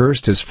 He has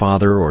cursed his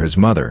father or his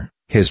mother,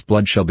 his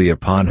blood shall be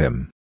upon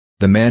him.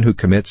 The man who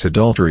commits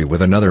adultery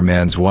with another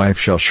man's wife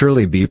shall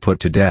surely be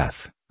put to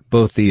death,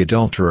 both the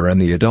adulterer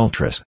and the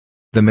adulteress.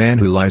 The man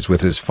who lies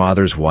with his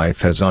father's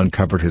wife has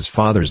uncovered his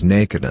father's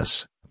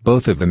nakedness,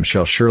 both of them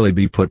shall surely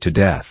be put to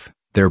death,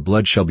 their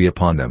blood shall be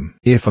upon them.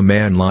 If a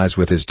man lies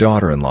with his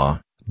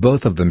daughter-in-law,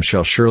 both of them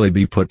shall surely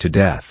be put to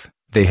death,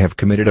 they have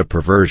committed a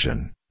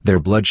perversion, their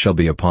blood shall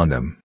be upon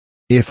them.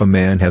 If a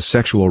man has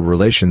sexual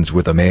relations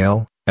with a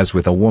male, as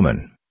with a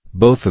woman,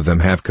 both of them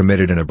have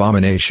committed an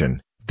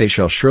abomination, they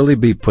shall surely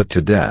be put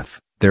to death,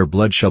 their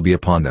blood shall be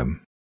upon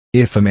them.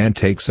 If a man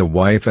takes a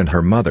wife and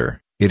her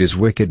mother, it is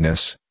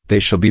wickedness, they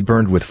shall be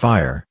burned with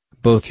fire,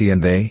 both he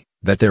and they,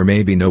 that there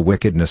may be no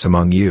wickedness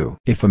among you.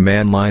 If a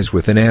man lies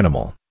with an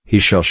animal, he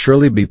shall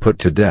surely be put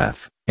to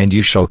death, and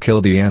you shall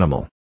kill the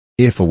animal.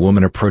 If a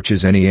woman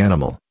approaches any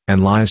animal,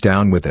 and lies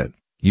down with it,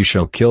 you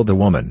shall kill the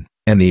woman,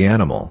 and the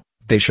animal,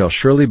 they shall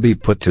surely be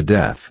put to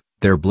death,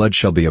 their blood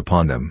shall be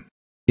upon them.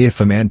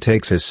 If a man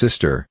takes his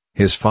sister,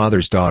 his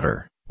father's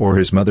daughter, or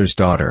his mother's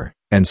daughter,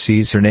 and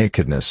sees her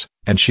nakedness,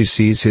 and she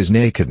sees his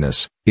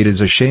nakedness, it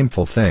is a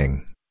shameful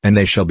thing, and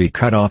they shall be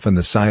cut off in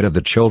the sight of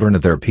the children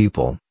of their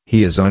people.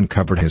 He has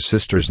uncovered his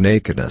sister's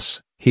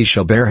nakedness, he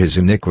shall bear his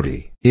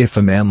iniquity. If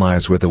a man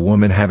lies with a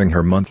woman having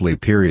her monthly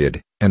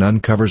period, and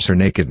uncovers her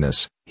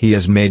nakedness, he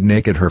has made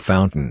naked her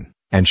fountain,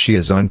 and she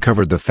has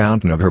uncovered the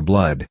fountain of her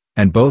blood,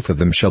 and both of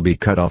them shall be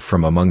cut off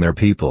from among their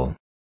people.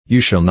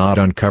 You shall not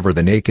uncover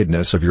the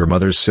nakedness of your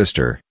mother's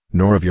sister,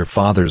 nor of your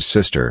father's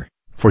sister,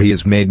 for he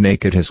has made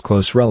naked his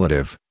close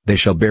relative, they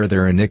shall bear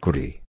their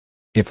iniquity.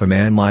 If a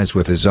man lies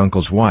with his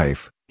uncle's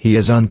wife, he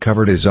has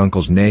uncovered his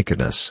uncle's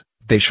nakedness,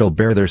 they shall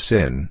bear their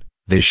sin,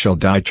 they shall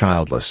die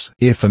childless.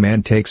 If a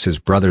man takes his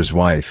brother's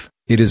wife,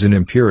 it is an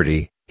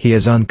impurity, He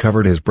has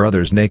uncovered his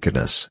brother's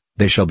nakedness,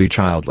 they shall be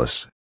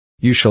childless.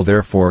 You shall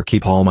therefore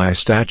keep all my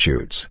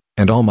statutes,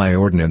 and all my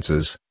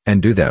ordinances,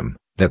 and do them,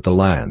 that the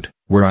land,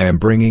 where I am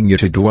bringing you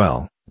to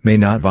dwell, may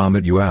not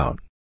vomit you out.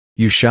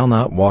 You shall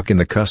not walk in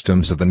the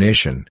customs of the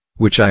nation,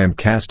 which I am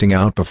casting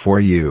out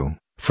before you,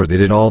 for they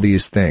did all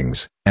these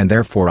things, and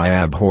therefore I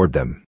abhorred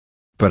them.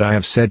 But I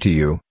have said to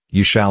you,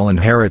 you shall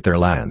inherit their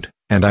land,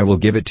 and I will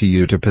give it to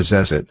you to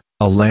possess it,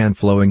 a land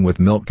flowing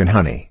with milk and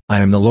honey. I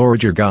am the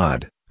Lord your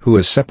God, who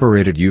has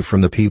separated you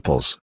from the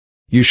peoples.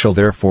 You shall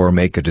therefore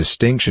make a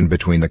distinction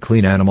between the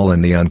clean animal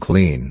and the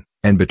unclean,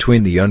 and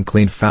between the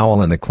unclean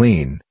fowl and the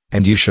clean,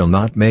 and you shall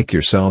not make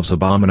yourselves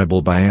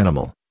abominable by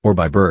animal, or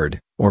by bird,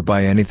 or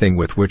by anything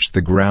with which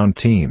the ground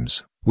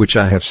teems, which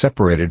I have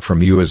separated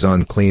from you as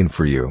unclean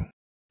for you.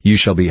 You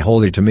shall be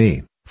holy to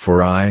me,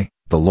 for I,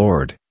 the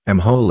Lord, am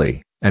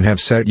holy, and have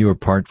set you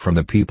apart from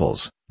the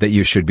peoples, that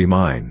you should be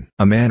mine.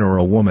 A man or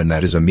a woman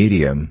that is a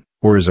medium,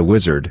 or is a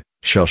wizard,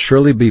 shall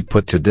surely be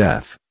put to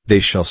death. They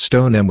shall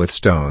stone them with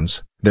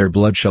stones, their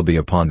blood shall be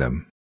upon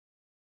them.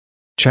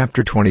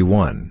 Chapter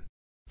 21.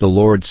 The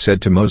Lord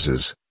said to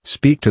Moses,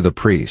 Speak to the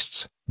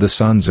priests, the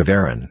sons of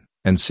Aaron,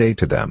 and say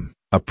to them,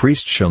 A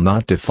priest shall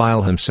not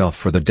defile himself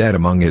for the dead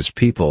among his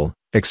people,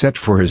 except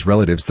for his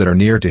relatives that are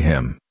near to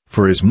him,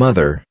 for his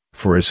mother,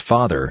 for his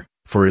father,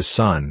 for his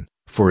son,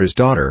 for his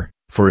daughter,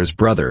 for his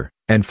brother,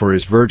 and for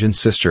his virgin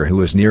sister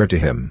who is near to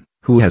him,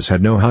 who has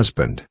had no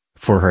husband,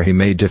 for her he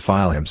may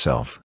defile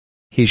himself.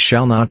 He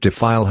shall not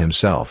defile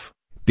himself,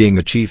 being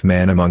a chief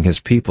man among his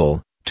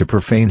people, to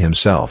profane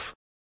himself.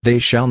 They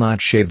shall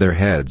not shave their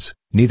heads,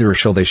 neither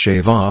shall they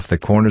shave off the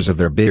corners of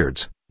their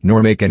beards,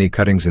 nor make any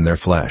cuttings in their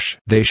flesh.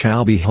 They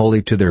shall be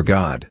holy to their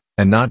God,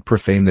 and not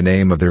profane the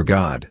name of their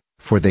God,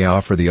 for they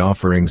offer the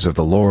offerings of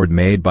the Lord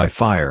made by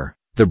fire,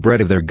 the bread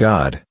of their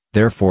God,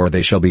 therefore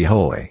they shall be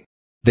holy.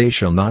 They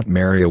shall not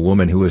marry a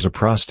woman who is a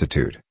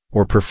prostitute,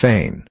 or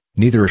profane,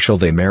 neither shall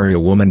they marry a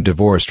woman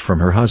divorced from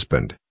her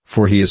husband,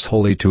 for he is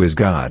holy to his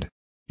God.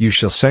 You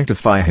shall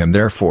sanctify him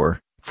therefore,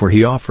 for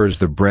he offers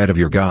the bread of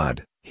your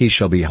God, he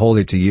shall be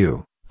holy to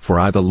you, for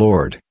I the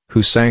Lord,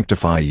 who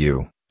sanctify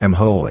you, am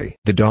holy.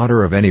 The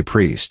daughter of any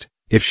priest,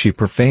 if she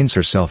profanes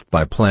herself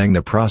by playing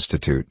the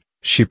prostitute,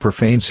 she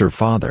profanes her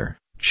father,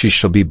 she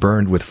shall be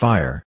burned with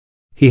fire.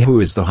 He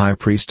who is the high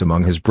priest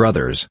among his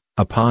brothers,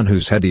 upon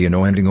whose head the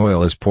anointing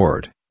oil is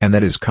poured, and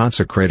that is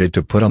consecrated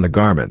to put on the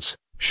garments,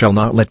 shall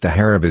not let the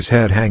hair of his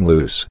head hang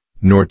loose,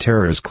 nor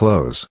tear his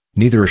clothes,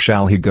 neither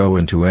shall he go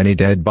into any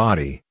dead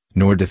body,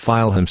 nor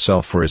defile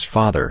himself for his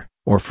father,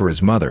 or for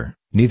his mother,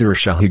 neither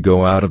shall he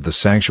go out of the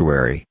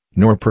sanctuary,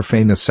 nor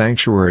profane the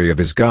sanctuary of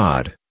his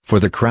God, for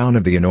the crown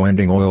of the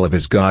anointing oil of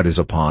his God is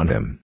upon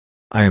him.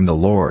 I am the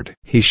Lord.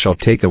 He shall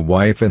take a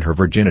wife in her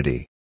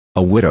virginity.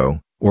 A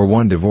widow, or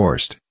one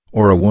divorced,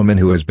 or a woman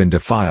who has been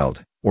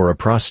defiled, or a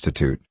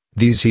prostitute,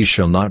 these he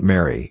shall not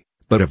marry,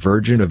 but a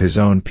virgin of his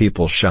own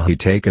people shall he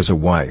take as a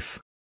wife.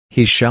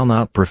 He shall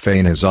not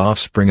profane his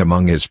offspring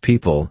among his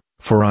people,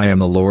 for I am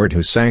the Lord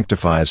who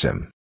sanctifies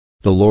him.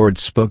 The Lord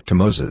spoke to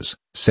Moses,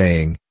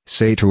 saying,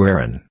 Say to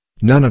Aaron,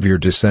 None of your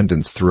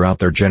descendants throughout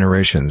their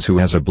generations who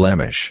has a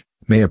blemish,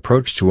 may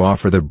approach to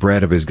offer the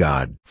bread of his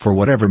God. For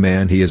whatever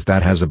man he is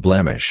that has a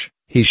blemish,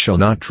 he shall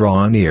not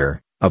draw near,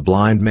 a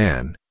blind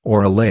man,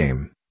 or a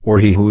lame, or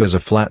he who has a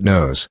flat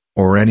nose,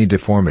 or any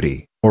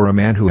deformity, or a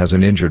man who has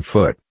an injured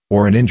foot,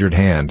 or an injured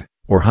hand,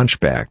 or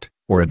hunchbacked,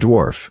 or a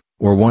dwarf,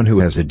 or one who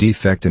has a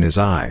defect in his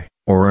eye,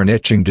 or an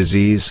itching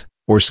disease,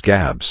 or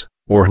scabs,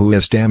 or who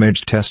has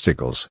damaged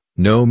testicles.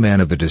 No man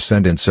of the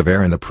descendants of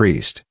Aaron the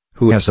priest,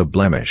 who has a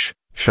blemish,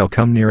 shall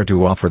come near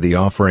to offer the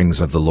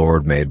offerings of the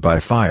Lord made by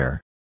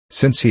fire.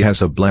 Since he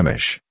has a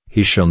blemish,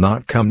 he shall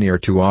not come near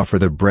to offer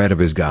the bread of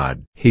his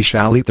God. He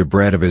shall eat the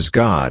bread of his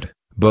God,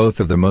 both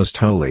of the most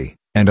holy,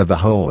 and of the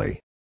holy.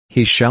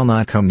 He shall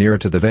not come near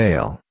to the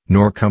veil,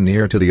 nor come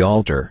near to the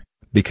altar,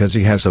 because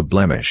he has a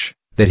blemish,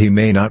 that he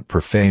may not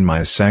profane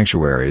my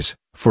sanctuaries,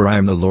 for I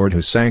am the Lord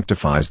who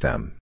sanctifies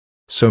them.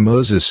 So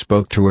Moses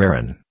spoke to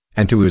Aaron,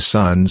 and to his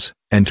sons,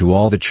 and to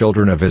all the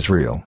children of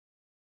Israel.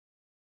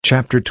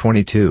 Chapter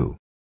 22.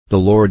 The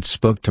Lord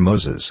spoke to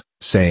Moses,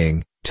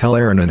 saying, Tell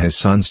Aaron and his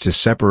sons to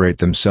separate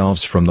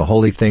themselves from the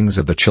holy things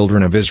of the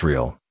children of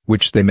Israel,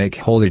 which they make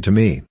holy to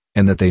me,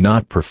 and that they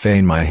not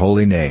profane my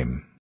holy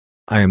name.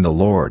 I am the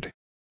Lord.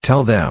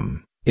 Tell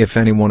them, if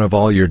any one of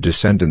all your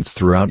descendants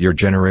throughout your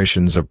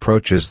generations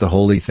approaches the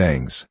holy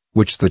things,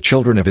 which the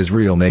children of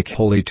Israel make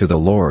holy to the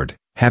Lord,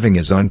 having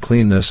his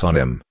uncleanness on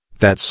him,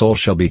 that soul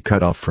shall be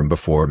cut off from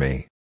before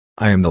me.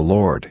 I am the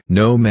Lord.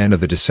 No man of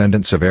the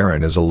descendants of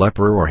Aaron is a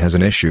leper or has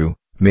an issue,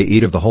 may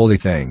eat of the holy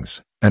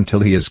things,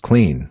 until he is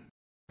clean.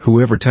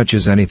 Whoever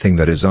touches anything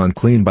that is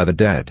unclean by the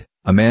dead,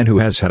 a man who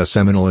has had a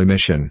seminal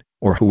emission,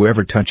 or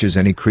whoever touches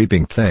any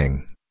creeping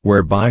thing,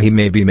 whereby he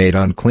may be made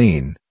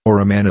unclean, or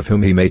a man of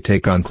whom he may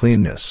take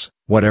uncleanness,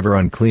 whatever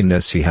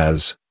uncleanness he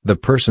has, the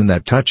person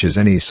that touches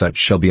any such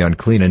shall be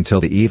unclean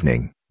until the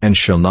evening, and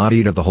shall not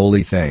eat of the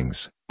holy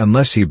things,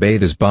 unless he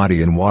bathe his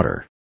body in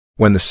water.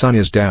 When the sun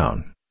is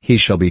down, he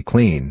shall be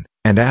clean,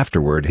 and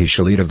afterward he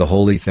shall eat of the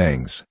holy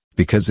things.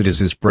 because it is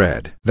his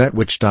bread. That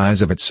which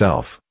dies of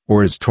itself,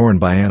 or is torn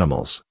by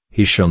animals,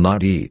 he shall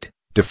not eat,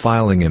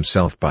 defiling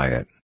himself by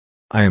it.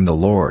 I am the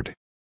Lord.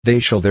 They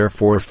shall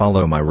therefore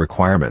follow my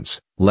requirements,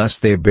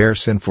 lest they bear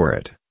sin for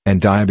it, and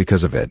die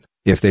because of it,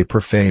 if they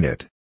profane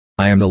it.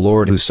 I am the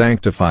Lord who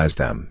sanctifies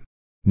them.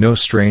 No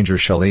stranger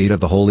shall eat of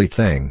the holy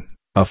thing,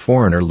 a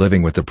foreigner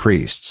living with the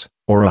priests,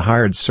 or a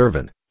hired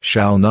servant,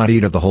 shall not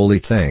eat of the holy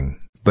thing,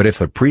 but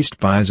if a priest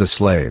buys a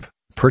slave,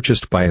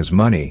 purchased by his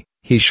money,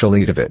 he shall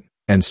eat of it,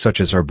 and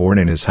such as are born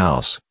in his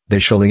house, they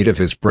shall eat of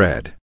his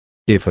bread.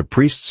 If a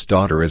priest's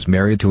daughter is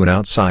married to an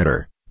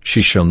outsider,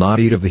 she shall not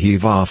eat of the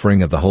heave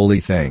offering of the holy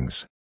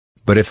things.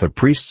 But if a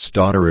priest's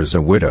daughter is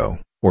a widow,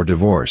 or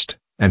divorced,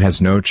 and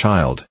has no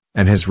child,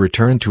 and has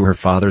returned to her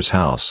father's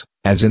house,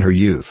 as in her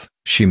youth,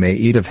 she may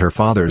eat of her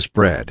father's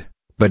bread,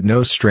 but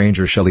no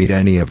stranger shall eat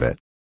any of it.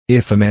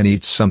 If a man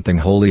eats something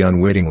holy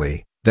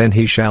unwittingly, then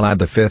he shall add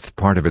the fifth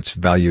part of its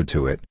value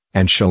to it,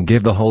 and shall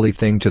give the holy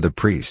thing to the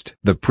priest.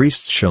 The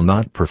priests shall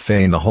not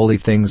profane the holy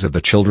things of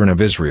the children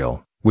of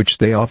Israel, which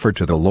they offer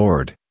to the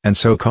Lord, and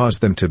so cause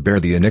them to bear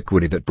the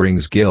iniquity that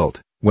brings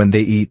guilt, when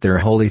they eat their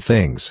holy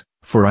things,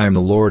 for I am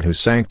the Lord who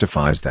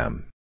sanctifies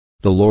them.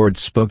 The Lord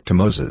spoke to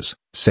Moses,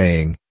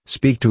 saying,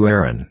 Speak to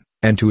Aaron,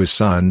 and to his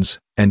sons,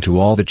 and to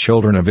all the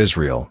children of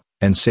Israel,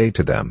 and say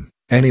to them,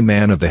 Any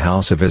man of the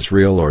house of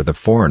Israel or the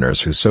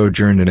foreigners who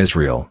sojourn in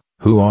Israel,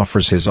 who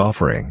offers his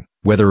offering,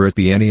 whether it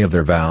be any of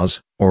their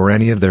vows, or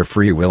any of their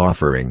freewill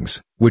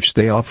offerings, which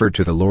they offer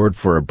to the Lord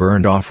for a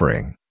burnt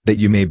offering, that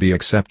you may be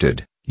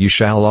accepted, you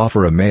shall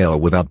offer a male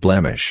without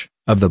blemish,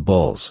 of the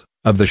bulls,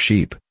 of the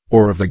sheep,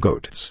 or of the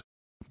goats.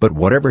 But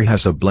whatever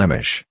has a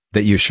blemish,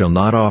 that you shall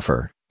not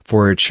offer,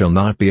 for it shall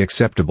not be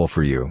acceptable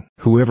for you.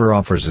 Whoever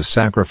offers a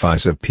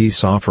sacrifice of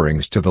peace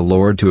offerings to the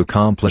Lord to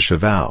accomplish a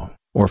vow,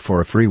 or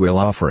for a freewill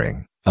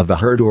offering, of the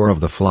herd or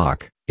of the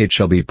flock, it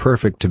shall be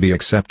perfect to be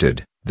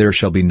accepted, there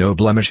shall be no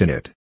blemish in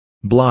it.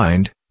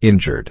 Blind,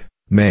 injured,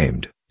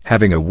 maimed,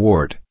 having a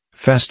wart,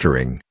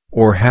 festering,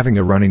 or having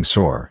a running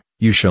sore,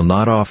 you shall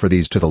not offer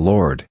these to the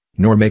Lord,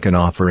 nor make an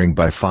offering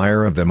by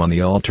fire of them on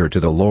the altar to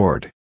the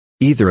Lord.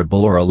 Either a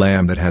bull or a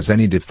lamb that has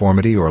any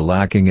deformity or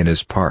lacking in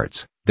his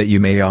parts, that you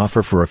may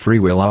offer for a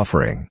freewill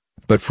offering,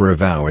 but for a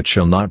vow it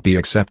shall not be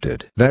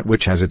accepted. That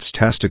which has its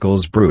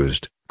testicles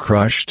bruised,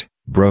 crushed,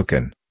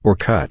 broken, or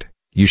cut,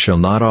 you shall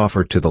not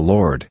offer to the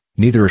Lord,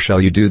 neither shall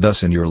you do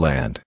thus in your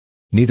land.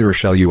 Neither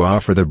shall you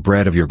offer the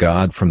bread of your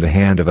God from the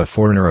hand of a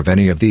foreigner of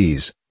any of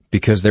these,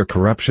 because their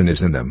corruption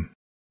is in them.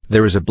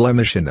 There is a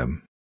blemish in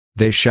them.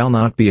 They shall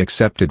not be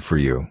accepted for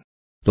you.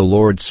 The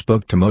Lord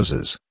spoke to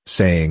Moses,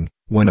 saying,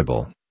 When a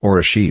bull, or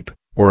a sheep,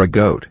 or a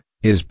goat,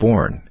 is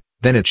born,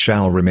 then it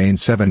shall remain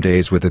 7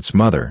 days with its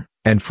mother,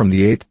 and from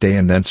the 8th day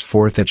and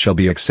thenceforth it shall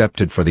be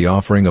accepted for the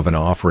offering of an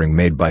offering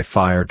made by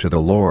fire to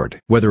the Lord.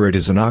 Whether it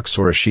is an ox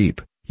or a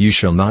sheep, you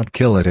shall not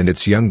kill it and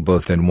its young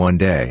both in 1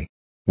 day.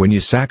 When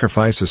you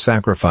sacrifice a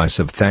sacrifice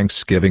of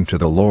thanksgiving to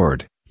the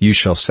Lord, you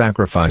shall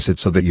sacrifice it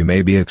so that you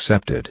may be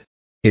accepted.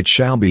 It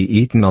shall be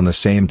eaten on the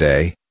same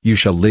day, you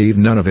shall leave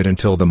none of it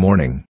until the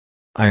morning.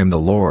 I am the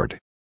Lord.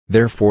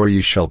 Therefore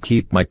you shall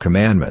keep my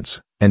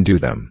commandments, and do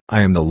them.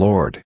 I am the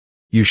Lord.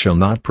 You shall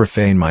not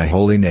profane my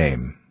holy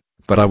name,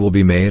 but I will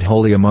be made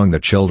holy among the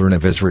children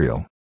of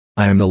Israel.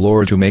 I am the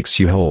Lord who makes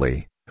you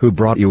holy, who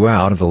brought you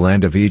out of the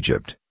land of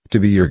Egypt, to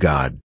be your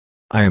God.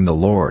 I am the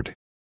Lord.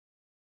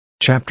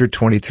 Chapter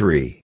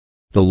 23.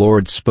 The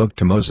Lord spoke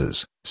to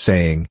Moses,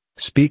 saying,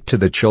 Speak to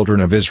the children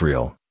of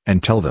Israel,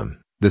 and tell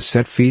them, The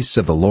set feasts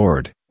of the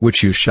Lord,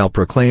 which you shall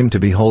proclaim to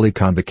be holy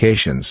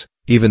convocations,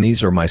 even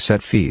these are my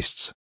set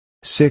feasts.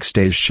 6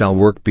 days shall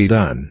work be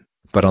done,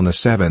 but on the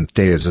 7th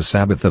day is a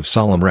Sabbath of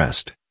solemn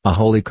rest, a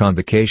holy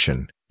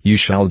convocation, you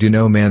shall do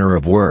no manner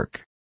of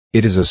work.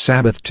 It is a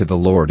Sabbath to the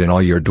Lord in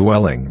all your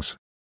dwellings.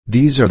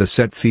 These are the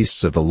set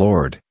feasts of the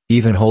Lord,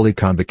 even holy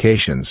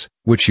convocations,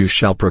 which you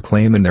shall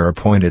proclaim in their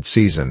appointed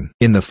season.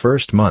 In the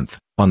 1st month,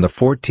 on the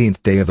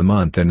 14th day of the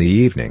month in the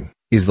evening,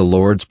 is the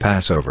Lord's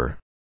Passover.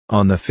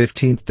 On the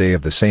 15th day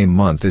of the same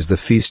month is the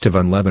feast of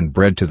unleavened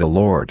bread to the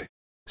Lord.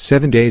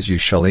 7 days you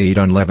shall eat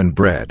unleavened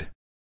bread.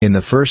 In the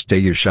 1st day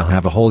you shall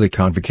have a holy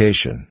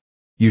convocation.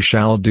 You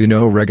shall do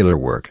no regular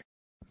work.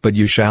 But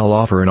you shall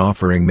offer an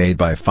offering made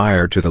by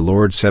fire to the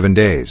Lord 7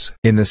 days.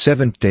 In the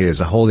 7th day is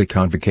a holy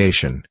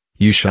convocation,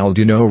 you shall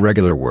do no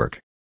regular work.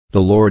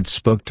 The Lord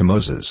spoke to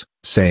Moses,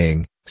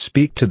 saying,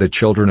 Speak to the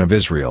children of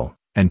Israel,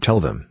 and tell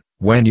them,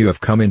 When you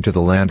have come into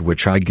the land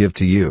which I give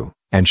to you,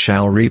 and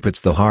shall reap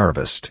the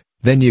harvest,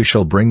 then you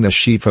shall bring the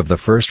sheaf of the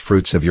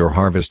firstfruits of your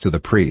harvest to the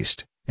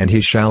priest, and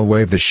he shall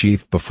wave the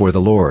sheaf before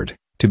the Lord,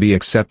 to be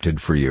accepted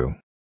for you.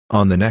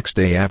 On the next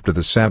day after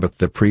the Sabbath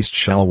the priest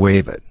shall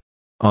wave it.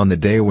 On the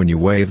day when you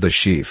wave the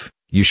sheaf,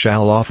 you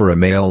shall offer a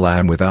male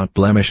lamb without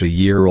blemish a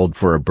year old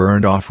for a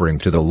burnt offering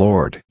to the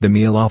Lord. The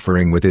meal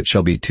offering with it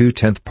shall be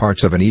 2/10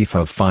 parts of an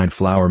ephah of fine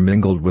flour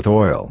mingled with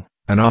oil,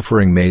 an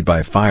offering made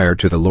by fire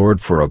to the Lord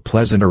for a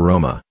pleasant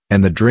aroma,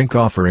 and the drink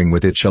offering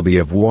with it shall be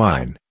of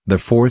wine, the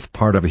 4th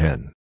part of a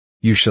hin.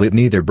 You shall eat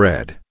neither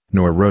bread,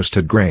 nor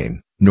roasted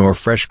grain, nor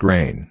fresh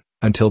grain,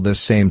 until this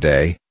same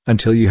day,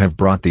 until you have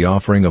brought the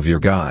offering of your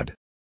God.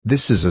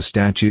 This is a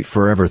statute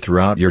forever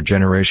throughout your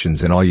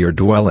generations in all your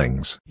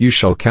dwellings. You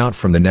shall count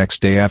from the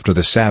next day after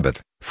the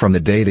Sabbath, from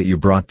the day that you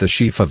brought the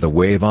sheaf of the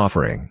wave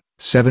offering.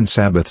 7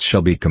 Sabbaths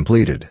shall be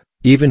completed,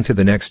 even to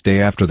the next day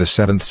after the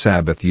 7th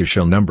Sabbath you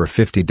shall number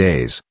 50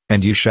 days,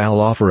 and you shall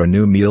offer a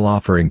new meal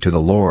offering to the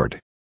Lord.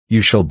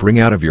 You shall bring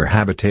out of your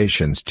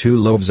habitations 2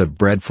 loaves of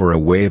bread for a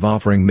wave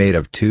offering made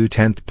of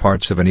 2/10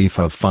 parts of an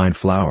ephah of fine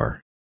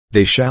flour.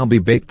 They shall be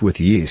baked with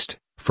yeast,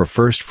 for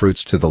first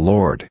fruits to the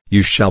Lord.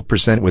 You shall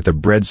present with the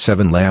bread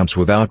 7 lambs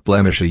without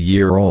blemish a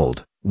year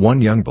old,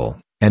 1 young bull,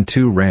 and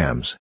 2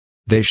 rams.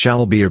 They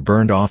shall be a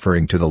burnt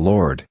offering to the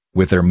Lord,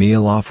 with their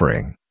meal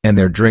offering, and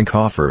their drink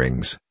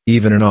offerings,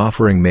 even an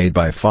offering made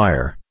by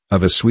fire,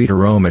 of a sweet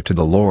aroma to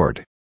the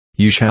Lord.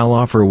 You shall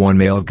offer 1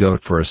 male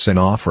goat for a sin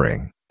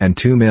offering, and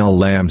 2 male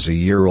lambs a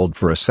year old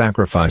for a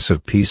sacrifice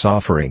of peace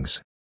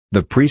offerings.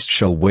 The priest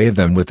shall wave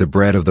them with the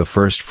bread of the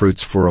first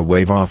fruits for a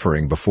wave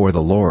offering before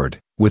the Lord,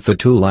 with the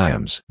 2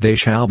 lambs. They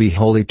shall be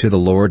holy to the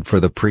Lord for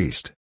the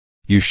priest.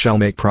 You shall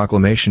make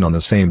proclamation on the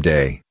same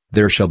day,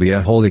 there shall be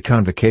a holy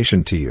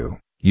convocation to you,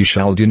 you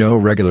shall do no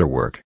regular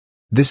work.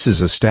 This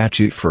is a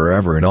statute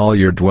forever in all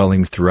your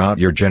dwellings throughout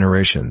your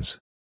generations.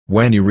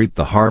 When you reap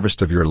the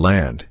harvest of your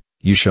land,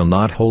 you shall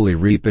not wholly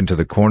reap into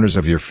the corners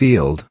of your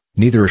field,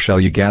 neither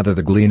shall you gather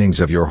the gleanings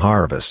of your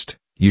harvest,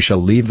 you shall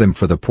leave them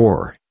for the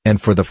poor,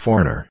 and for the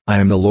foreigner. I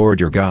am the Lord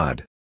your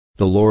God.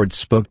 The Lord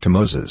spoke to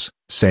Moses,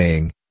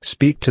 saying,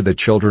 Speak to the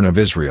children of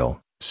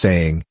Israel,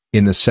 saying,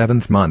 In the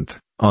 7th month,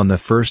 on the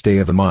 1st day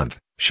of the month,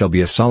 shall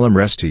be a solemn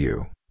rest to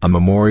you, a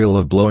memorial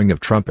of blowing of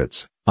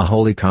trumpets, a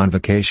holy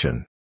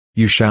convocation.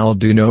 You shall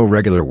do no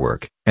regular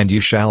work, and you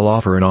shall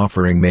offer an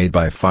offering made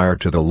by fire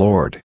to the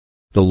Lord.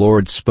 The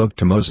Lord spoke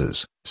to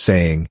Moses,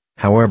 saying,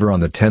 However on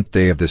the 10th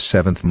day of the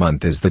 7th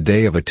month is the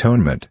day of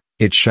atonement,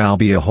 it shall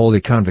be a holy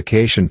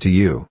convocation to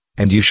you,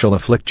 and you shall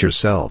afflict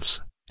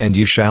yourselves, and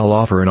you shall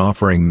offer an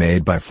offering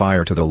made by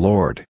fire to the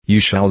Lord. You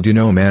shall do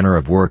no manner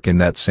of work in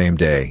that same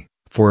day,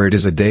 for it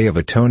is a day of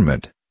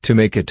atonement, to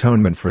make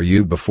atonement for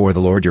you before the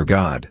Lord your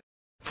God.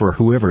 For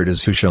whoever it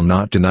is who shall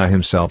not deny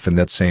himself in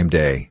that same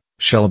day,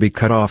 shall be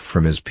cut off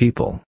from his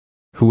people.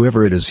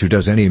 Whoever it is who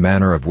does any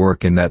manner of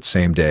work in that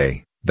same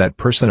day, that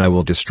person I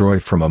will destroy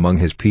from among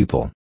his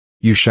people.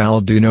 You shall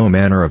do no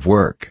manner of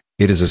work,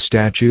 it is a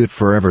statute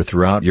forever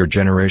throughout your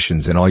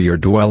generations in all your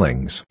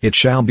dwellings. It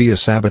shall be a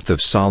Sabbath of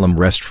solemn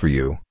rest for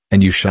you,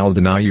 and you shall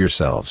deny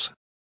yourselves.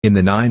 In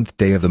the 9th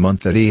day of the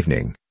month at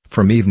evening,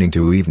 from evening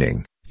to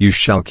evening, you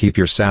shall keep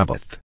your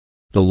Sabbath.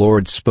 The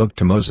Lord spoke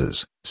to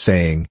Moses,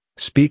 saying,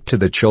 Speak to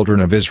the children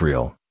of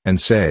Israel,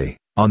 and say,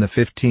 On the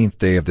 15th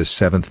day of the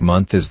 7th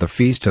month is the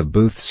Feast of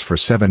Booths for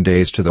 7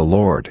 days to the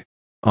Lord.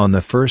 On the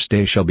 1st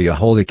day shall be a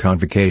holy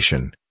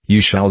convocation, you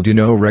shall do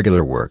no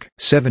regular work.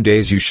 7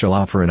 days you shall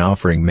offer an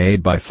offering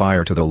made by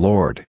fire to the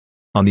Lord.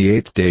 On the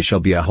 8th day shall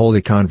be a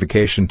holy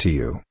convocation to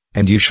you,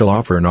 and you shall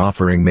offer an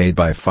offering made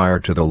by fire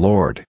to the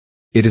Lord.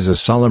 It is a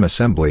solemn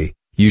assembly,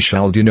 you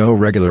shall do no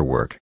regular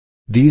work.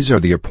 These are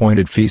the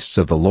appointed feasts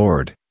of the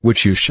Lord,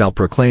 which you shall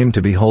proclaim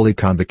to be holy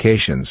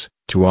convocations,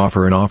 to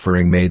offer an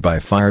offering made by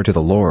fire to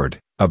the Lord,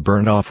 a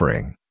burnt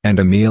offering, and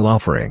a meal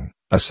offering,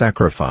 a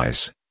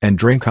sacrifice, and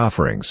drink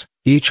offerings,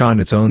 each on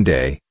its own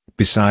day,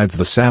 besides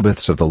the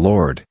Sabbaths of the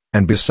Lord,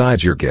 and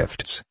besides your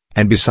gifts,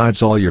 and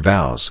besides all your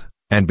vows,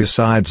 and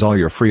besides all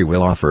your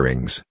freewill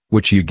offerings,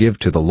 which you give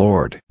to the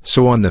Lord.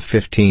 So on the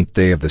 15th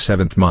day of the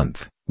 7th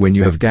month, when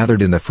you have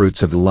gathered in the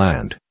fruits of the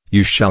land,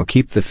 you shall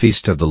keep the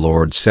feast of the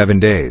Lord 7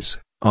 days.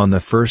 On the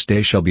 1st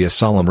day shall be a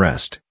solemn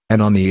rest,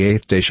 and on the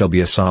 8th day shall be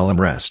a solemn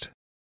rest.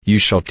 You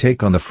shall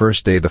take on the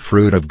 1st day the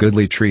fruit of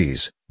goodly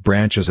trees,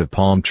 branches of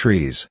palm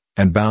trees,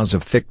 and boughs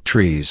of thick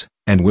trees,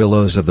 and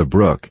willows of the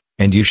brook,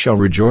 and you shall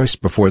rejoice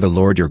before the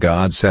Lord your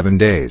God 7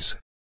 days.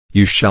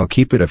 You shall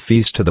keep it a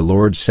feast to the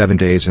Lord 7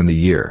 days in the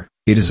year,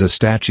 it is a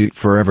statute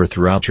forever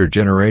throughout your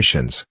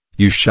generations,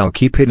 you shall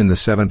keep it in the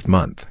 7th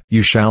month.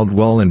 You shall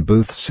dwell in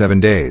booths 7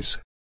 days.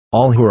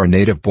 All who are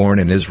native born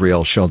in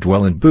Israel shall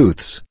dwell in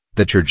booths,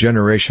 that your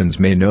generations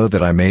may know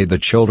that I made the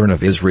children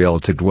of Israel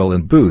to dwell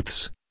in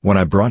booths, when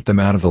I brought them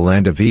out of the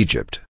land of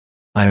Egypt.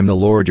 I am the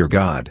Lord your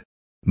God.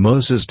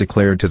 Moses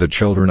declared to the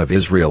children of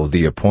Israel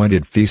the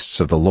appointed feasts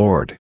of the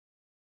Lord.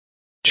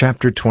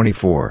 Chapter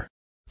 24.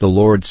 The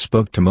Lord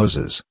spoke to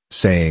Moses,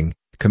 saying,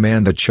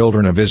 Command the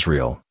children of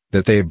Israel,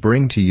 that they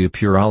bring to you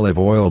pure olive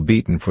oil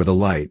beaten for the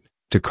light,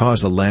 to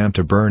cause the lamp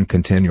to burn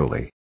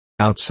continually.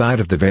 Outside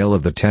of the veil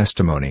of the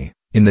testimony,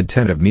 in the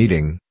tent of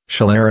meeting,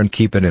 shall Aaron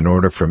keep it in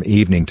order from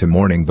evening to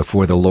morning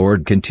before the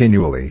Lord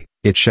continually,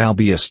 it shall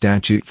be a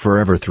statute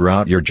forever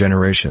throughout your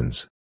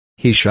generations.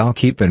 He shall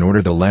keep in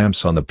order the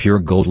lamps on the pure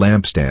gold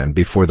lampstand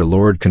before the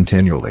Lord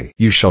continually.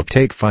 You shall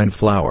take fine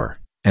flour,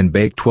 and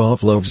bake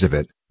 12 loaves of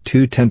it,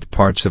 2/10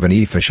 parts of an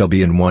ephah shall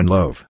be in 1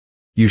 loaf.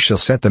 You shall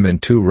set them in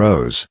 2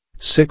 rows,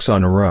 6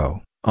 on a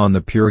row, on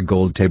the pure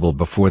gold table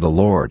before the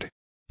Lord.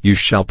 You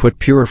shall put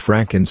pure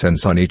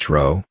frankincense on each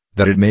row,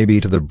 that it may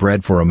be to the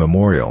bread for a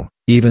memorial,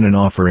 even an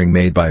offering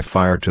made by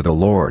fire to the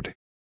Lord.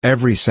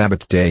 Every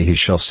Sabbath day he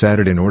shall set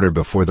it in order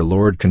before the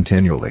Lord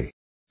continually.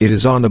 It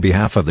is on the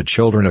behalf of the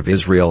children of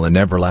Israel an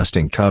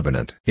everlasting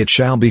covenant. It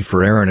shall be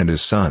for Aaron and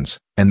his sons,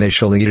 and they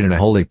shall eat it in a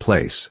holy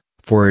place,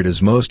 for it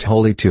is most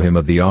holy to him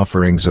of the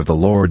offerings of the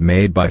Lord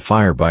made by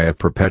fire by a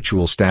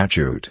perpetual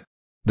statute.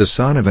 The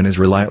son of an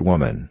Israelite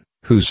woman,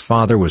 whose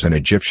father was an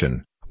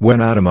Egyptian,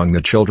 went out among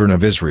the children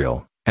of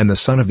Israel, and the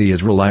son of the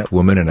Israelite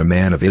woman and a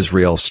man of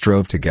Israel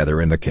strove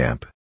together in the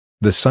camp.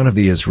 The son of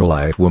the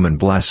Israelite woman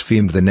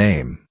blasphemed the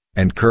name,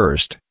 and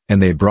cursed,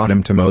 and they brought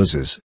him to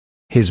Moses.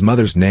 His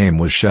mother's name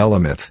was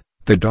Shelemith,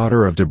 the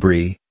daughter of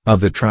Debri, of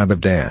the tribe of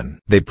Dan.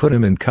 They put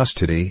him in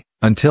custody,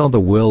 until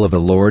the will of the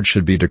Lord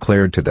should be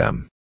declared to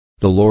them.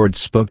 The Lord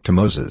spoke to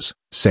Moses,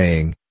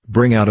 saying,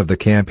 Bring out of the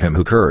camp him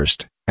who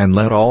cursed, and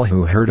let all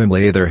who heard him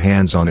lay their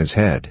hands on his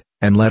head,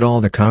 and let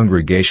all the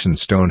congregation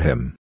stone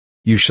him.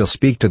 You shall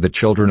speak to the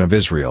children of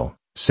Israel,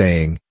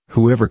 saying,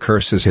 Whoever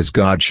curses his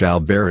God shall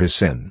bear his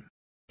sin.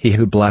 He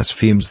who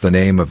blasphemes the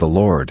name of the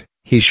Lord,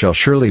 he shall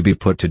surely be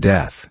put to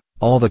death.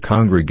 All the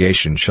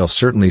congregation shall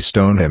certainly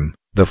stone him,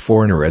 the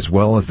foreigner as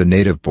well as the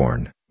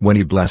native-born, when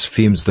he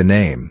blasphemes the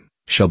name,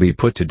 shall be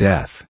put to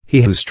death.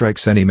 He who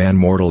strikes any man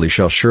mortally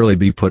shall surely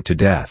be put to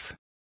death.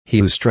 He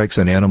who strikes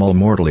an animal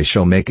mortally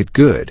shall make it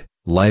good,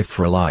 life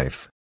for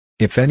life.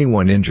 If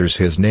anyone injures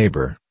his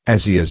neighbor,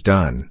 as he has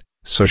done,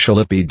 so shall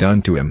it be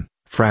done to him,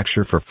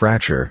 fracture for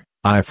fracture,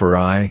 eye for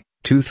eye,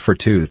 tooth for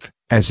tooth,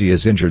 as he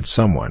has injured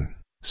someone,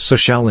 so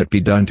shall it be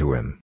done to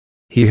him.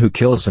 He who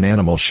kills an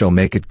animal shall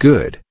make it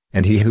good,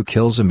 and he who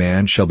kills a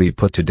man shall be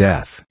put to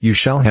death. You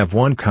shall have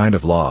one kind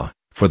of law,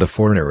 for the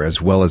foreigner as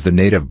well as the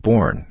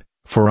native-born,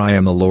 for I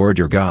am the Lord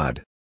your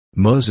God.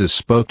 Moses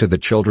spoke to the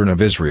children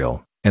of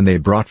Israel, and they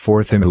brought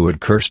forth him who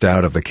had cursed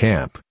out of the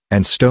camp,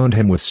 and stoned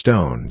him with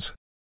stones.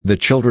 The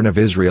children of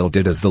Israel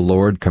did as the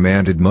Lord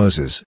commanded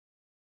Moses.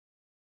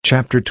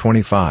 Chapter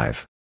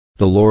 25.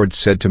 The Lord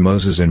said to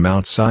Moses in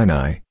Mount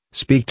Sinai,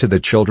 Speak to the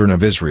children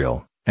of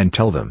Israel, and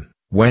tell them,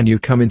 When you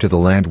come into the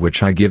land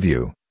which I give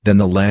you, then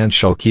the land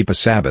shall keep a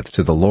Sabbath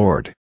to the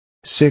Lord.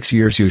 6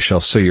 years you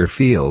shall sow your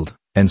field,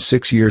 and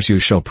 6 years you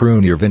shall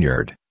prune your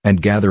vineyard,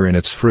 and gather in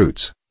its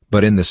fruits,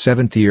 but in the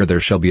 7th year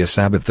there shall be a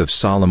Sabbath of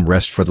solemn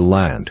rest for the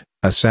land,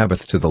 a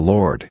Sabbath to the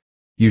Lord.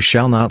 You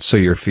shall not sow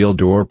your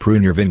field or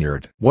prune your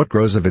vineyard. What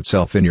grows of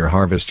itself in your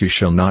harvest you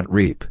shall not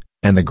reap,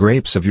 and the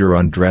grapes of your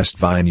undressed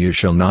vine you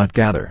shall not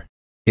gather.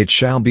 It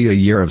shall be a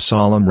year of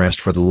solemn rest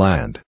for the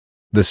land.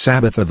 The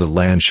Sabbath of the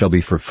land shall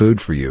be for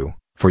food for you,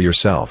 for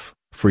yourself,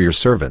 for your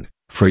servant,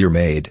 for your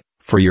maid,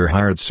 for your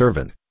hired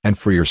servant, and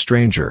for your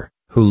stranger,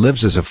 who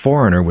lives as a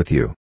foreigner with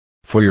you.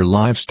 For your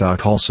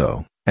livestock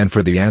also, and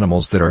for the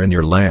animals that are in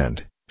your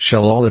land,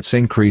 shall all its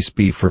increase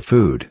be for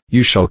food.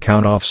 You shall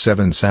count off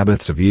 7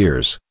 Sabbaths of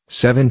years,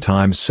 7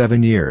 times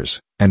 7 years,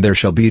 and there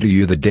shall be to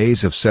you the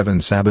days of 7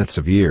 Sabbaths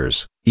of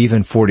years,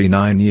 even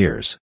 49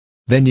 years.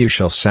 Then you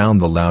shall sound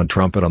the loud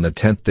trumpet on the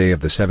 10th day of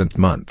the 7th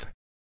month.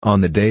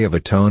 On the day of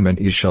atonement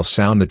you shall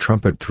sound the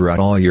trumpet throughout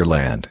all your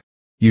land.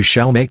 You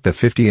shall make the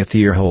 50th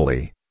year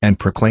holy, and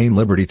proclaim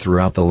liberty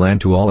throughout the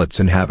land to all its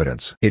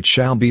inhabitants. It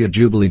shall be a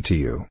jubilee to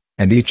you,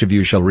 and each of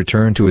you shall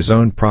return to his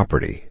own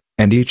property,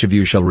 and each of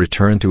you shall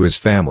return to his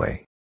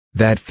family.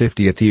 That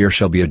 50th year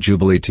shall be a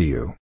jubilee to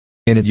you.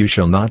 In it you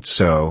shall not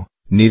sow,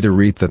 neither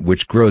reap that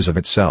which grows of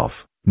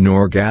itself,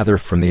 nor gather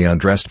from the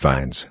undressed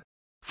vines.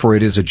 For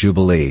it is a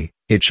jubilee,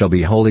 it shall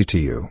be holy to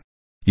you.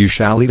 You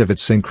shall eat of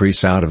its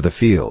increase out of the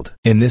field.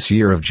 In this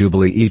year of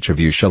jubilee each of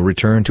you shall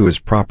return to his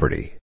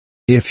property.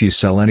 If you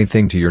sell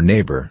anything to your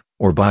neighbor,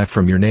 or buy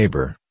from your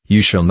neighbor,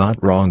 you shall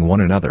not wrong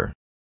one another.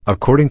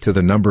 According to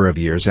the number of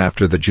years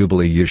after the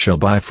jubilee you shall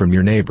buy from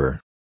your neighbor.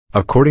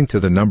 According to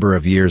the number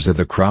of years of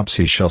the crops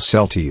he shall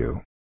sell to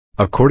you.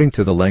 According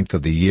to the length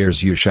of the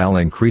years you shall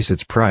increase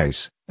its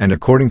price, and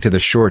according to the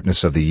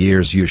shortness of the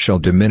years you shall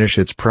diminish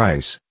its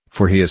price,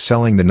 for he is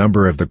selling the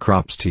number of the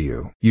crops to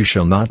you. You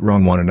shall not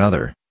wrong one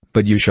another,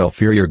 but you shall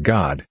fear your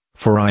God,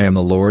 for I am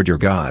the Lord your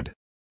God.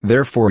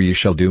 Therefore you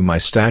shall do my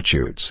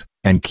statutes,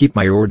 and keep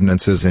my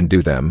ordinances and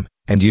do them,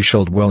 and you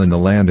shall dwell in the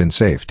land in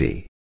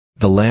safety.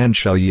 The land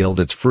shall yield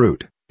its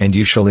fruit, and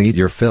you shall eat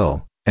your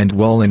fill, and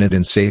dwell in it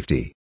in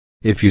safety.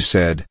 If you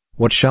said,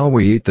 What shall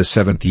we eat the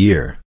 7th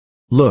year?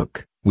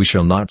 Look, we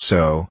shall not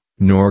sow,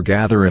 nor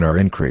gather in our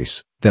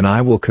increase, then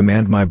I will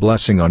command my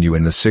blessing on you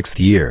in the 6th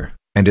year,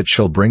 and it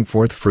shall bring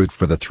forth fruit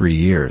for the 3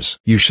 years.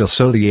 You shall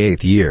sow the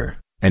 8th year,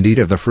 and eat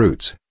of the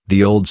fruits,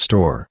 the old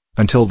store,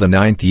 until the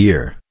 9th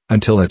year,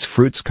 until its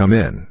fruits come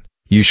in.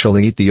 You shall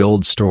eat the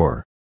old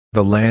store.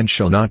 The land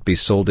shall not be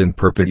sold in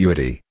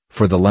perpetuity,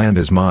 for the land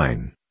is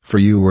mine, for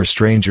you were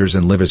strangers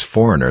and live as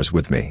foreigners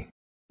with me.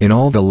 In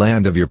all the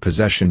land of your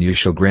possession you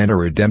shall grant a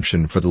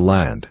redemption for the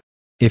land.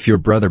 If your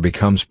brother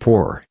becomes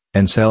poor,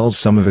 and sells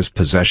some of his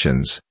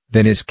possessions,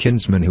 then his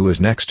kinsman who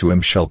is next to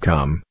him shall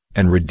come,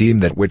 and redeem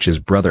that which his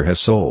brother has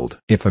sold.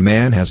 If a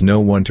man has no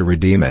one to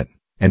redeem it,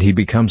 and he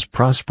becomes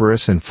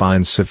prosperous and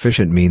finds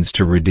sufficient means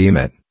to redeem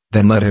it,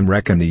 then let him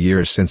reckon the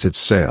years since its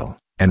sale,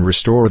 and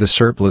restore the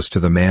surplus to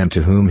the man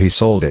to whom he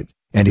sold it,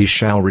 and he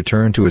shall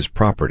return to his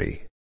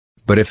property.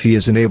 But if he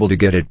isn't able to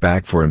get it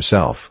back for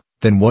himself,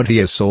 then what he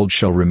has sold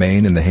shall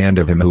remain in the hand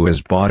of him who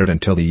has bought it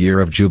until the year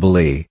of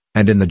Jubilee,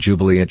 and in the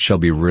Jubilee it shall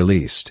be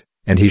released,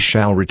 and he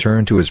shall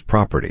return to his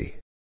property.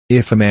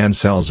 If a man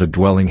sells a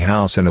dwelling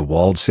house in a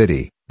walled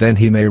city, then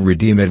he may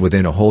redeem it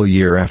within a whole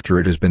year after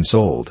it has been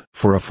sold.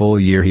 For a full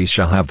year he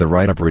shall have the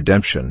right of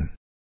redemption.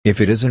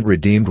 If it isn't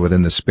redeemed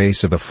within the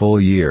space of a full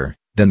year,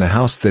 then the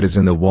house that is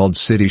in the walled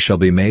city shall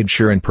be made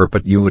sure in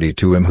perpetuity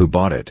to him who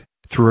bought it,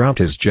 throughout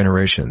his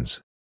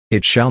generations.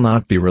 It shall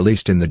not be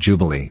released in the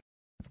Jubilee.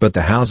 But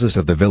the houses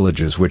of the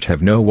villages which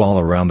have no wall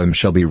around them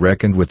shall be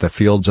reckoned with the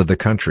fields of the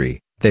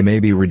country, they may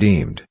be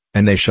redeemed,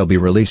 and they shall be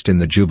released in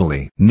the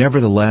Jubilee.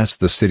 Nevertheless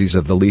the cities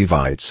of the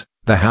Levites,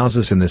 the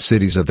houses in the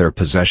cities of their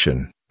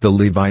possession, the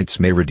Levites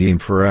may redeem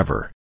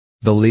forever.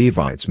 The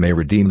Levites may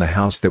redeem the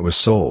house that was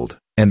sold,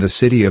 and the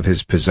city of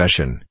his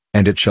possession,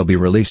 and it shall be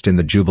released in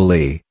the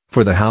Jubilee,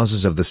 for the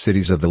houses of the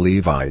cities of the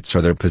Levites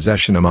are their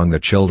possession among the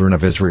children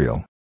of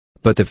Israel.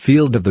 But the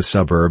field of the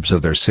suburbs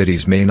of their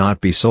cities may not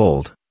be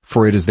sold,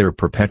 for it is their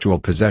perpetual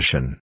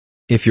possession.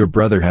 If your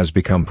brother has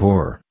become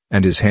poor,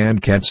 and his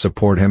hand can't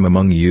support him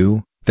among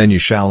you, then you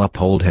shall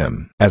uphold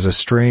him. As a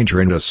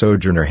stranger and a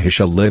sojourner he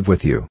shall live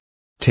with you.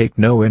 Take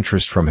no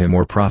interest from him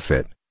or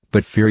profit,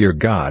 but fear your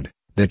God,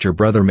 that your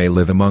brother may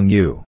live among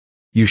you.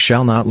 You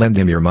shall not lend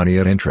him your money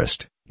at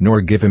interest,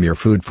 nor give him your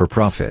food for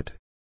profit.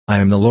 I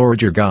am the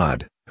Lord your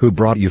God, who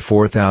brought you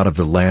forth out of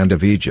the land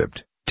of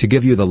Egypt, to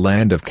give you the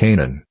land of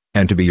Canaan,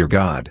 and to be your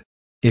God.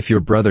 If your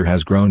brother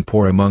has grown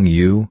poor among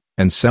you,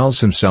 and sells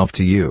himself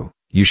to you,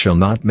 you shall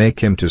not make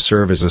him to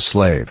serve as a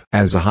slave.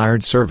 As a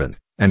hired servant,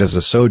 and as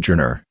a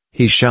sojourner,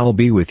 he shall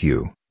be with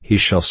you, he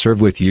shall serve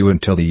with you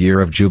until the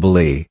year of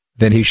Jubilee,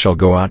 then he shall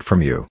go out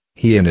from you,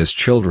 he and his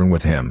children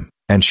with him,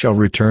 and shall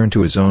return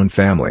to his own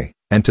family,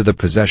 and to the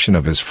possession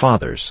of his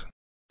fathers.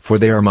 For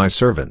they are my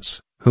servants,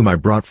 whom I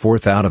brought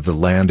forth out of the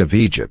land of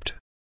Egypt.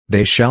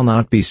 They shall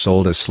not be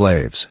sold as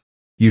slaves.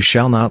 You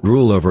shall not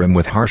rule over him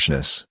with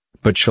harshness,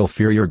 but shall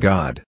fear your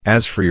God.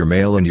 As for your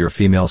male and your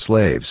female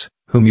slaves,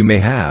 whom you may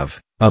have,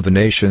 of the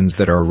nations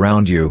that are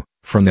around you,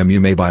 from them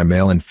you may buy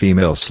male and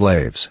female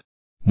slaves.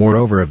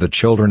 Moreover of the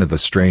children of the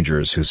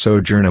strangers who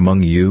sojourn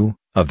among you,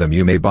 of them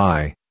you may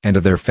buy, and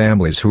of their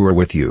families who are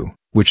with you,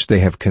 which they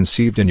have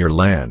conceived in your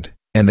land,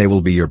 and they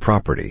will be your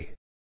property.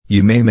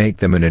 You may make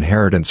them an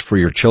inheritance for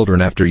your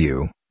children after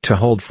you, to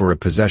hold for a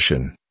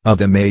possession, of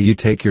them may you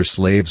take your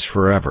slaves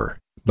forever,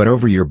 but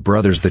over your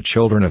brothers the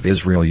children of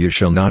Israel you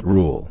shall not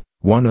rule,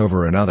 one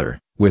over another,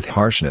 with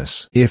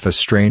harshness. If a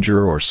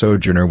stranger or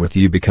sojourner with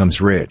you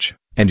becomes rich,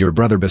 and your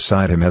brother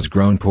beside him has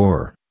grown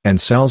poor,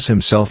 and sells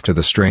himself to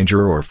the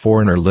stranger or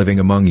foreigner living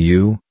among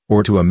you,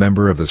 or to a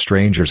member of the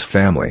stranger's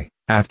family,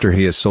 after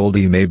he is sold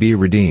he may be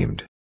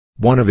redeemed.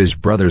 One of his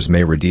brothers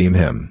may redeem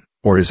him,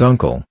 or his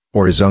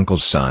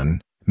uncle's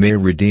son, may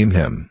redeem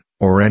him,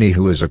 or any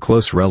who is a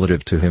close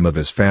relative to him of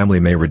his family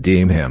may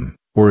redeem him,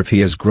 or if he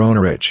has grown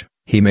rich,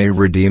 he may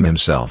redeem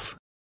himself.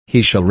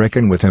 He shall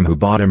reckon with him who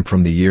bought him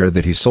from the year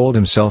that he sold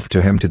himself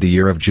to him to the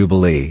year of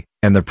Jubilee,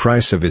 and the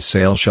price of his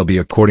sale shall be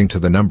according to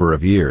the number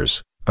of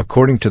years,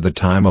 according to the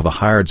time of a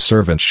hired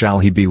servant shall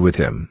he be with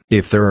him.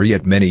 If there are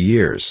yet many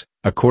years,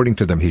 according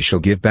to them he shall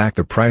give back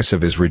the price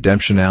of his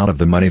redemption out of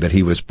the money that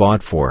he was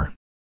bought for.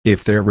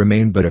 If there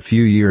remain but a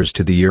few years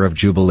to the year of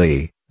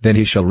Jubilee, then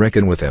he shall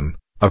reckon with him,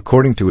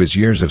 according to his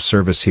years of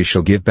service he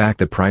shall give back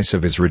the price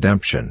of his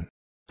redemption.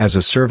 As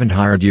a servant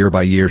hired year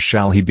by year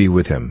shall he be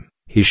with him,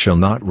 he shall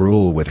not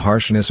rule with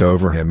harshness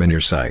over him in your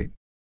sight.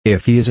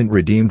 If he isn't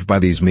redeemed by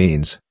these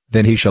means,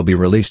 then he shall be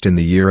released in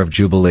the year of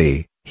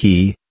Jubilee,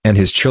 he, and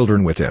his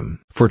children with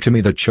him. For to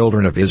me the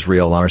children of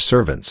Israel are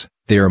servants,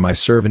 they are my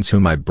servants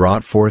whom I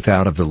brought forth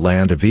out of the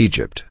land of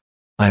Egypt.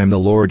 I am the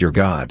Lord your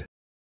God.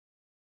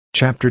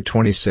 Chapter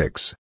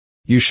 26.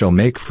 You shall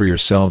make for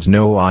yourselves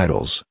no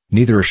idols,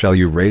 neither shall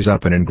you raise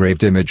up an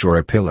engraved image or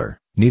a pillar,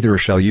 neither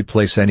shall you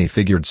place any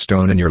figured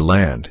stone in your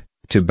land,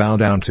 to bow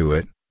down to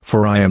it,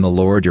 for I am the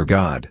Lord your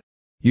God.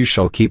 You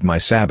shall keep my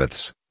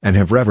Sabbaths, and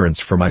have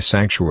reverence for my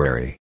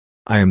sanctuary.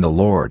 I am the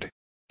Lord.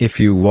 If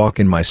you walk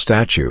in my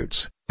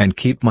statutes, and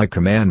keep my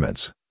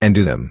commandments, and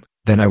do them,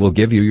 then I will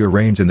give you your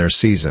rains in their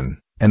season,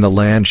 and the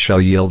land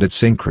shall yield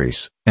its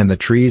increase, and the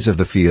trees of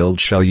the field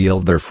shall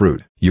yield their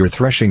fruit. Your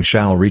threshing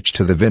shall reach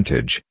to the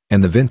vintage,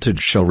 and the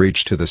vintage shall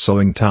reach to the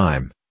sowing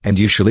time, and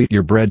you shall eat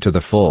your bread to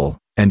the full,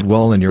 and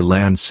dwell in your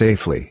land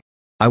safely.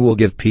 I will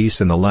give peace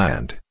in the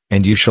land,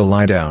 and you shall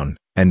lie down,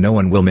 and no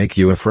one will make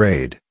you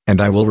afraid, and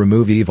I will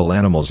remove evil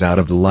animals out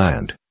of the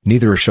land,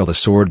 neither shall the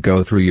sword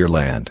go through your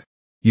land.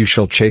 You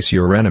shall chase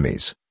your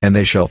enemies, and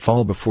they shall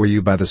fall before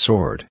you by the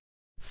sword.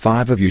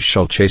 5 of you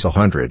shall chase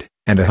 100,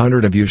 and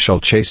 100 of you shall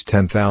chase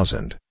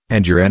 10,000,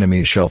 and your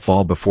enemies shall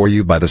fall before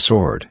you by the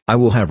sword. I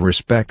will have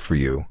respect for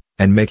you,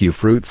 and make you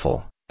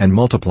fruitful, and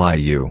multiply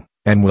you,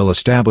 and will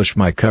establish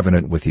my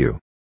covenant with you.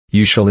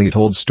 You shall eat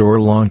old store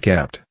long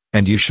kept,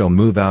 and you shall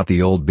move out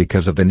the old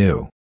because of the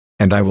new.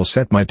 And I will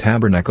set my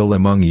tabernacle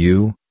among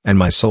you, and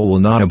my soul will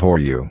not abhor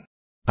you.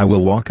 I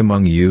will walk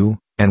among you,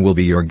 and will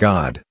be your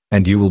God,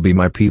 and you will be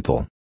my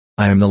people.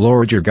 I am the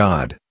Lord your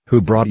God, who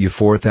brought you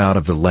forth out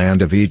of the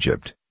land of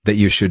Egypt, that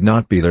you should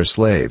not be their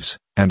slaves,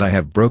 and I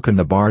have broken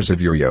the bars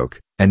of your yoke,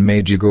 and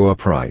made you go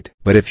upright.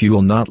 But if you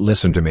will not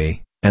listen to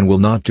me, and will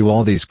not do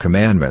all these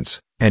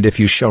commandments, and if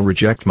you shall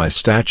reject my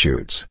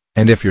statutes,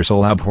 and if your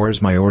soul abhors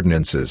my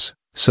ordinances,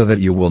 so that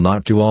you will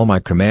not do all my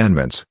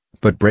commandments,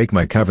 but break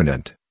my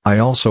covenant, I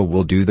also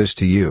will do this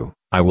to you.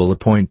 I will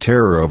appoint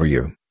terror over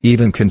you,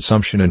 even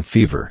consumption and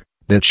fever,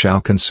 that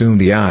shall consume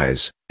the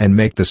eyes, and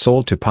make the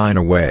soul to pine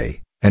away,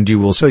 and you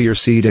will sow your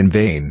seed in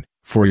vain,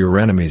 for your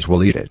enemies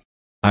will eat it.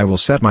 I will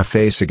set my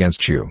face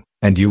against you,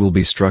 and you will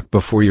be struck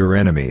before your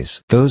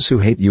enemies. Those who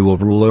hate you will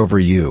rule over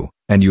you,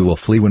 and you will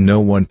flee when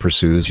no one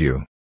pursues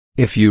you.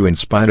 If you in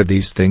spite of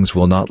these things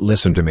will not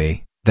listen to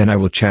me, then I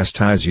will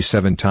chastise you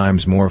 7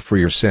 times more for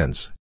your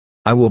sins.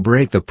 I will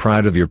break the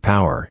pride of your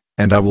power,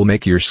 and I will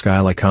make your sky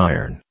like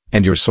iron,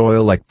 and your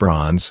soil like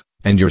bronze,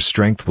 and your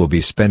strength will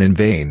be spent in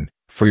vain,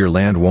 for your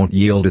land won't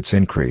yield its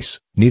increase,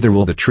 neither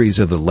will the trees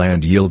of the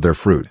land yield their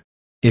fruit.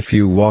 If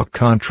you walk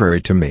contrary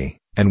to me,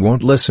 and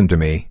won't listen to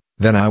me,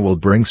 then I will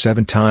bring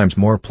 7 times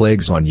more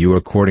plagues on you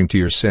according to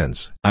your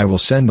sins. I will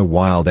send the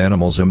wild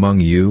animals among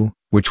you,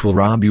 which will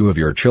rob you of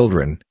your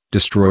children,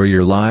 destroy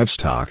your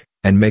livestock,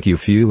 and make you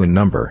few in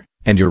number,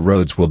 and your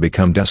roads will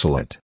become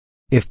desolate.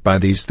 If by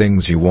these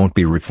things you won't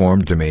be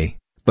reformed to me,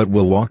 but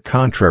will walk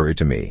contrary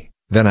to me,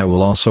 then I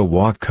will also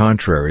walk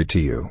contrary to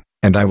you,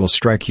 and I will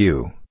strike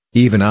you,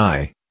 even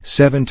I,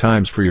 7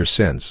 times for your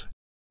sins.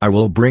 I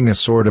will bring a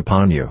sword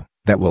upon you,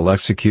 that will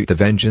execute the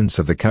vengeance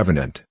of the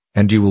covenant,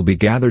 and you will be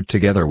gathered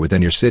together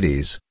within your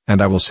cities, and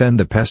I will send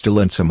the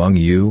pestilence among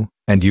you,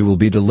 and you will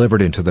be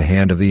delivered into the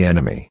hand of the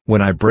enemy.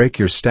 When I break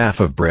your staff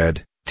of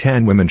bread,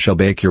 10 women shall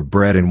bake your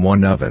bread in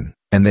one oven,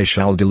 and they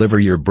shall deliver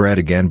your bread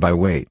again by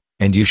weight,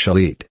 and you shall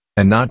eat,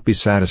 and not be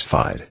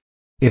satisfied.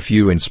 If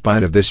you in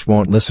spite of this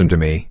won't listen to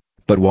me,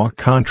 but walk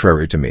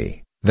contrary to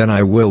me, then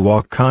I will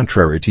walk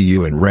contrary to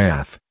you in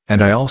wrath,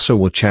 and I also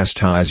will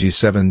chastise you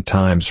 7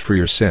 times for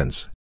your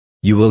sins.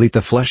 You will eat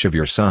the flesh of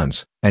your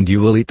sons, and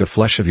you will eat the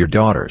flesh of your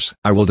daughters.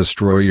 I will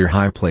destroy your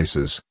high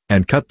places,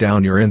 and cut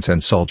down your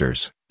incense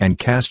altars, and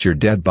cast your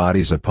dead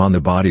bodies upon the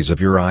bodies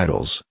of your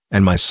idols,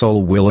 and my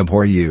soul will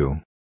abhor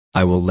you.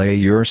 I will lay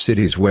your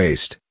cities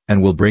waste,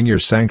 and will bring your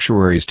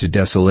sanctuaries to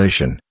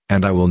desolation,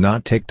 and I will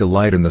not take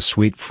delight in the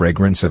sweet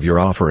fragrance of your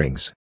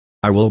offerings.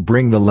 I will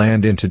bring the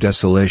land into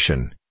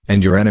desolation,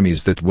 and your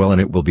enemies that dwell in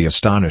it will be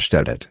astonished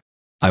at it.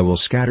 I will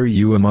scatter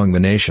you among the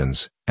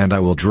nations, and I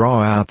will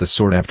draw out the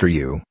sword after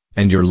you,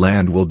 and your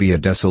land will be a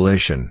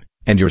desolation,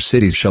 and your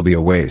cities shall be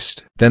a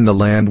waste. Then the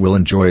land will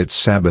enjoy its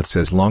Sabbaths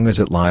as long as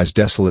it lies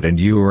desolate and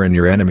you are in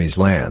your enemy's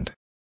land.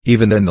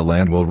 Even then the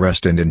land will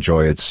rest and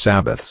enjoy its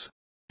Sabbaths.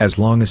 As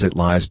long as it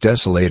lies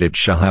desolate it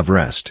shall have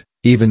rest,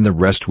 even the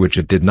rest which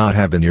it did not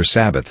have in your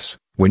Sabbaths,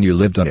 when you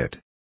lived on it.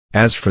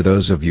 As for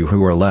those of you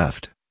who are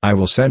left, I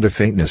will send a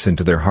faintness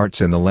into their hearts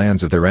in the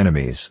lands of their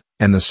enemies,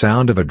 and the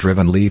sound of a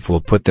driven leaf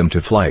will put them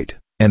to flight,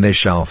 and they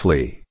shall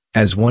flee,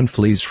 as one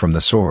flees from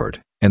the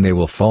sword, and they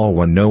will fall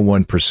when no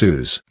one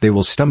pursues. They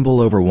will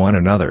stumble over one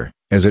another,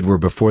 as it were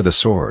before the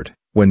sword,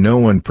 when no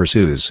one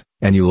pursues,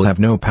 and you will have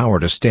no power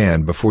to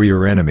stand before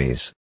your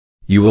enemies.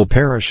 You will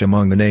perish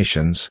among the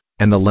nations,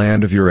 and the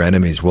land of your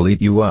enemies will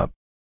eat you up.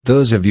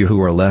 Those of you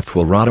who are left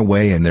will rot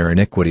away in their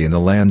iniquity in the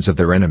lands of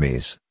their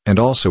enemies, and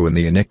also in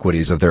the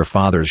iniquities of their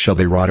fathers shall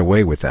they rot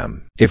away with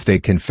them. If they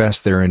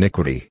confess their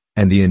iniquity,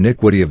 and the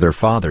iniquity of their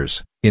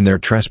fathers, in their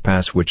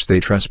trespass which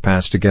they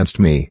trespassed against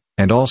me,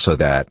 and also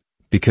that,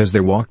 because they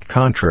walked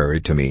contrary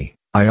to me,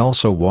 I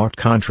also walked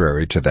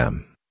contrary to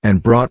them,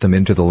 and brought them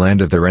into the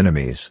land of their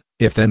enemies,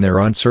 if then their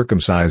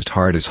uncircumcised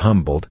heart is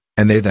humbled,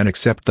 and they then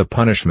accept the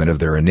punishment of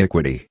their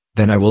iniquity,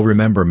 then I will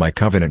remember my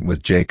covenant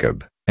with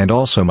Jacob, and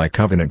also my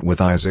covenant with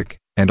Isaac,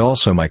 and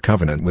also my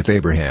covenant with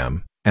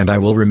Abraham, and I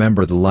will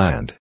remember the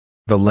land.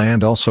 The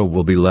land also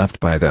will be left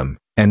by them,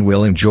 and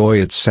will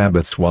enjoy its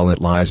Sabbaths while it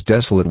lies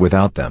desolate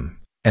without them,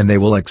 and they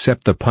will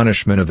accept the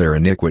punishment of their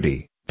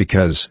iniquity,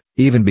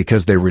 even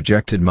because they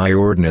rejected my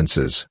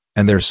ordinances,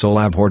 and their soul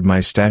abhorred my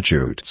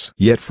statutes.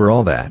 Yet for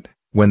all that,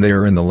 when they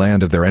are in the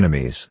land of their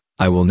enemies,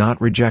 I will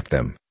not reject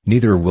them,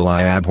 neither will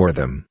I abhor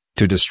them,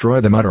 to destroy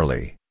them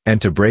utterly,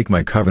 and to break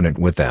my covenant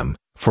with them,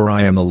 for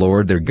I am the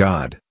Lord their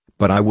God,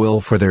 but I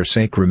will for their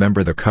sake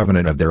remember the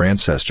covenant of their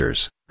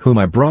ancestors, whom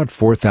I brought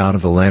forth out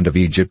of the land of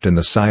Egypt in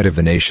the sight of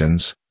the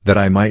nations, that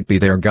I might be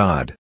their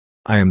God.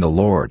 I am the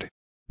Lord.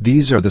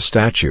 These are the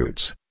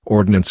statutes,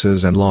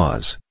 ordinances and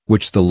laws,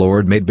 which the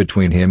Lord made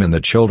between him and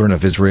the children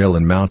of Israel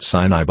in Mount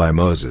Sinai by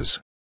Moses.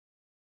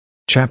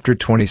 Chapter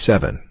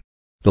 27.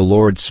 The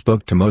Lord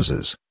spoke to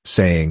Moses,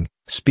 saying,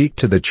 Speak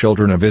to the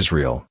children of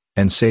Israel,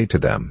 and say to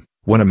them,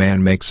 When a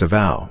man makes a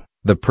vow,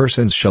 the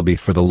persons shall be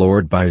for the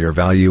Lord by your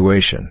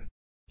valuation.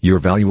 Your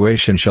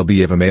valuation shall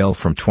be of a male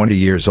from 20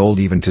 years old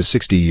even to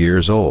 60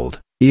 years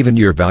old, even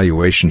your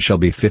valuation shall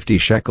be 50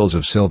 shekels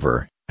of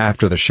silver,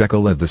 after the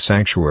shekel of the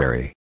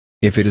sanctuary.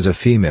 If it is a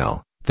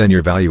female, then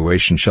your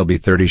valuation shall be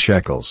 30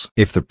 shekels.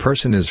 If the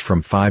person is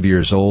from 5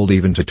 years old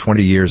even to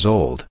 20 years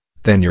old,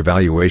 then your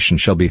valuation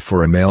shall be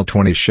for a male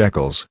 20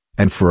 shekels,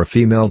 and for a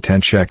female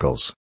 10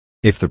 shekels.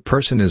 If the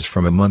person is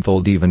from a month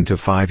old even to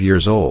 5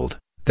 years old,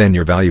 then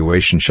your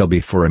valuation shall be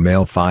for a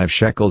male 5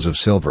 shekels of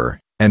silver,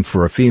 and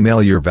for a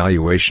female your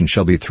valuation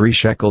shall be 3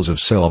 shekels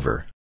of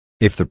silver.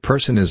 If the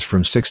person is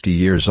from 60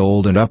 years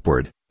old and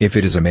upward, if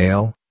it is a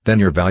male, then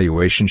your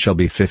valuation shall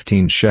be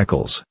 15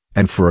 shekels,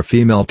 and for a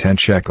female 10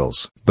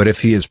 shekels. But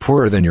if he is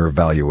poorer than your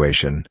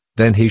valuation,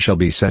 then he shall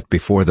be set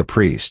before the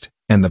priest,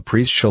 and the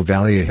priest shall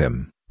value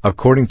him,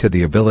 according to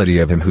the ability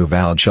of him who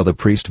vowed shall the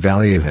priest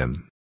value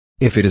him.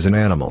 If it is an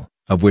animal,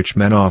 of which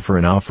men offer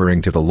an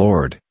offering to the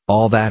Lord,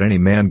 all that any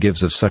man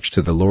gives of such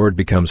to the Lord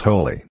becomes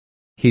holy.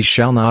 He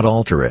shall not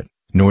alter it,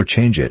 nor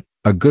change it,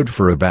 a good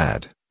for a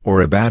bad,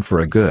 or a bad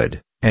for a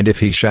good, and if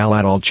he shall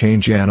at all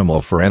change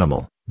animal for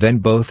animal, then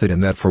both it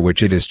and that for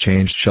which it is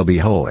changed shall be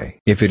holy.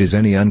 If it is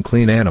any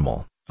unclean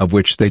animal, of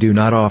which they do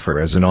not offer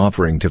as an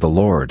offering to the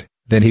Lord,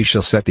 then he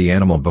shall set the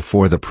animal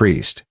before the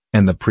priest,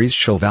 and the priest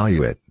shall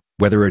value it,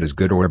 whether it is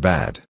good or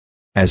bad.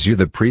 As you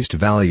the priest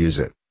values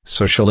it,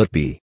 so shall it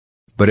be.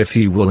 But if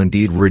he will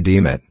indeed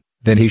redeem it,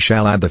 then he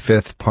shall add the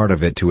 5th part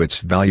of it to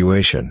its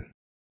valuation.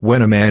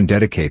 When a man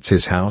dedicates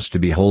his house to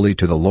be holy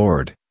to the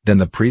Lord, then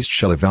the priest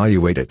shall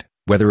evaluate it,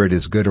 whether it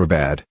is good or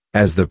bad,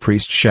 as the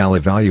priest shall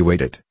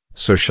evaluate it,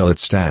 so shall it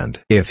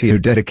stand. If he who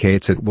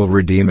dedicates it will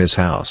redeem his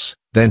house,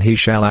 then he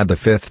shall add the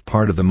 5th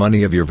part of the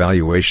money of your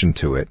valuation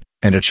to it,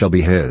 and it shall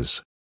be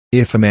his.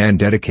 If a man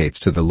dedicates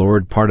to the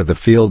Lord part of the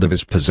field of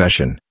his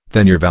possession,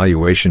 then your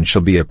valuation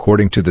shall be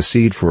according to the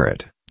seed for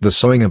it. The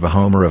sowing of a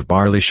homer of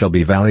barley shall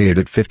be valued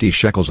at 50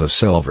 shekels of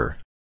silver.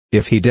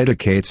 If he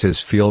dedicates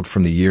his field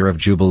from the year of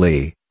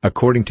Jubilee,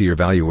 according to your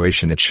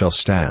valuation it shall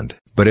stand.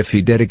 But if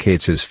he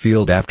dedicates his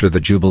field after the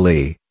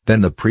Jubilee,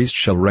 then the priest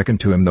shall reckon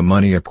to him the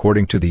money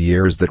according to the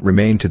years that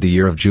remain to the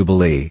year of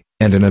Jubilee,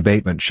 and an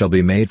abatement shall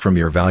be made from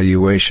your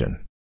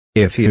valuation.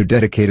 If he who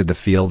dedicated the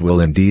field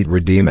will indeed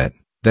redeem it,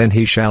 then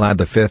he shall add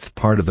the 5th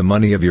part of the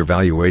money of your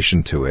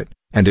valuation to it,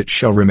 and it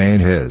shall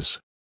remain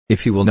his.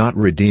 If he will not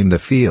redeem the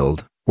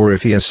field, or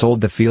if he has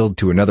sold the field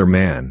to another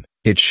man,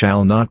 it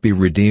shall not be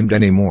redeemed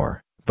any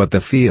more, but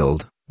the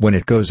field, when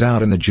it goes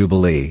out in the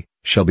Jubilee,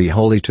 shall be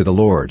holy to the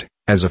Lord,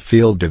 as a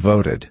field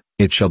devoted,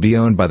 it shall be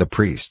owned by the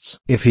priests.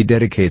 If he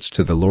dedicates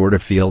to the Lord a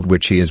field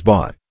which he has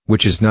bought,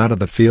 which is not of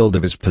the field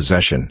of his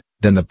possession,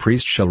 then the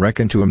priest shall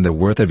reckon to him the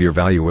worth of your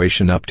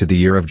valuation up to the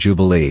year of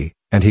Jubilee,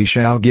 and he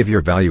shall give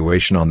your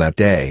valuation on that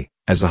day,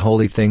 as a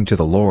holy thing to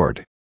the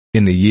Lord.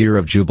 In the year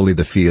of Jubilee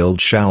the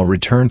field shall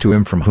return to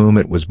him from whom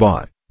it was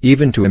bought,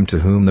 even to him to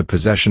whom the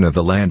possession of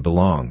the land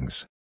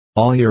belongs.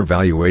 All your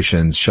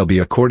valuations shall be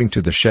according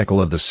to the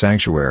shekel of the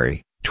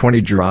sanctuary,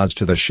 20 gerahs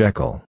to the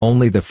shekel.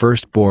 Only the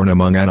firstborn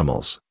among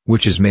animals,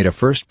 which is made a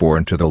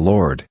firstborn to the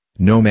Lord,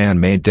 no man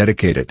may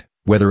dedicate it,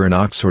 whether an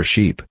ox or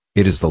sheep,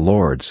 it is the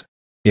Lord's.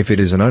 If it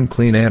is an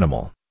unclean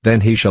animal,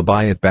 then he shall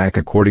buy it back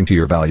according to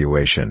your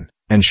valuation,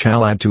 and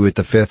shall add to it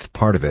the 5th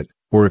part of it,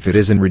 or if it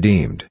is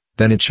unredeemed,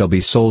 then it shall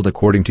be sold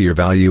according to your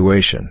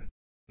valuation.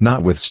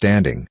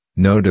 Notwithstanding,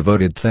 no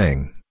devoted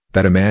thing,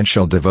 that a man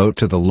shall devote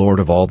to the Lord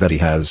of all that he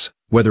has,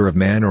 whether of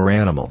man or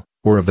animal,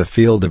 or of the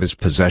field of his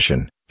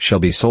possession, shall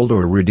be sold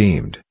or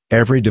redeemed.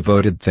 Every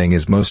devoted thing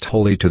is most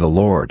holy to the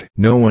Lord.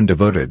 No one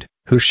devoted,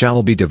 who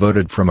shall be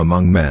devoted from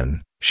among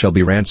men, shall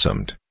be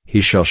ransomed, he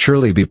shall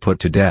surely be put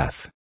to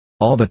death.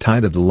 All the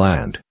tithe of the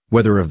land,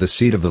 whether of the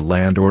seed of the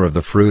land or of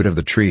the fruit of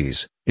the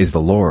trees, is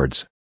the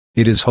Lord's.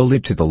 It is holy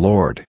to the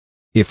Lord.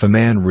 If a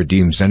man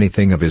redeems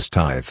anything of his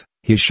tithe,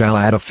 he shall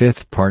add a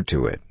 5th part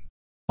to it.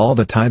 All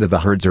the tithe of the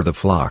herds or the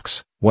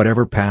flocks,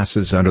 whatever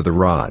passes under the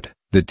rod,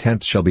 the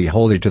 10th shall be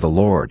holy to the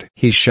Lord.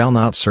 He shall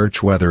not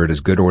search whether it is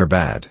good or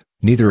bad,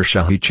 neither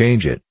shall he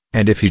change it,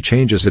 and if he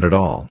changes it at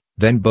all,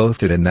 then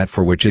both it and that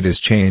for which it is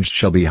changed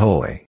shall be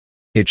holy.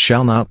 It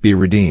shall not be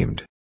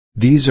redeemed.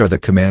 These are the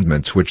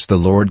commandments which the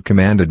Lord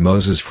commanded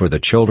Moses for the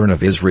children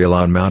of Israel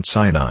on Mount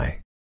Sinai.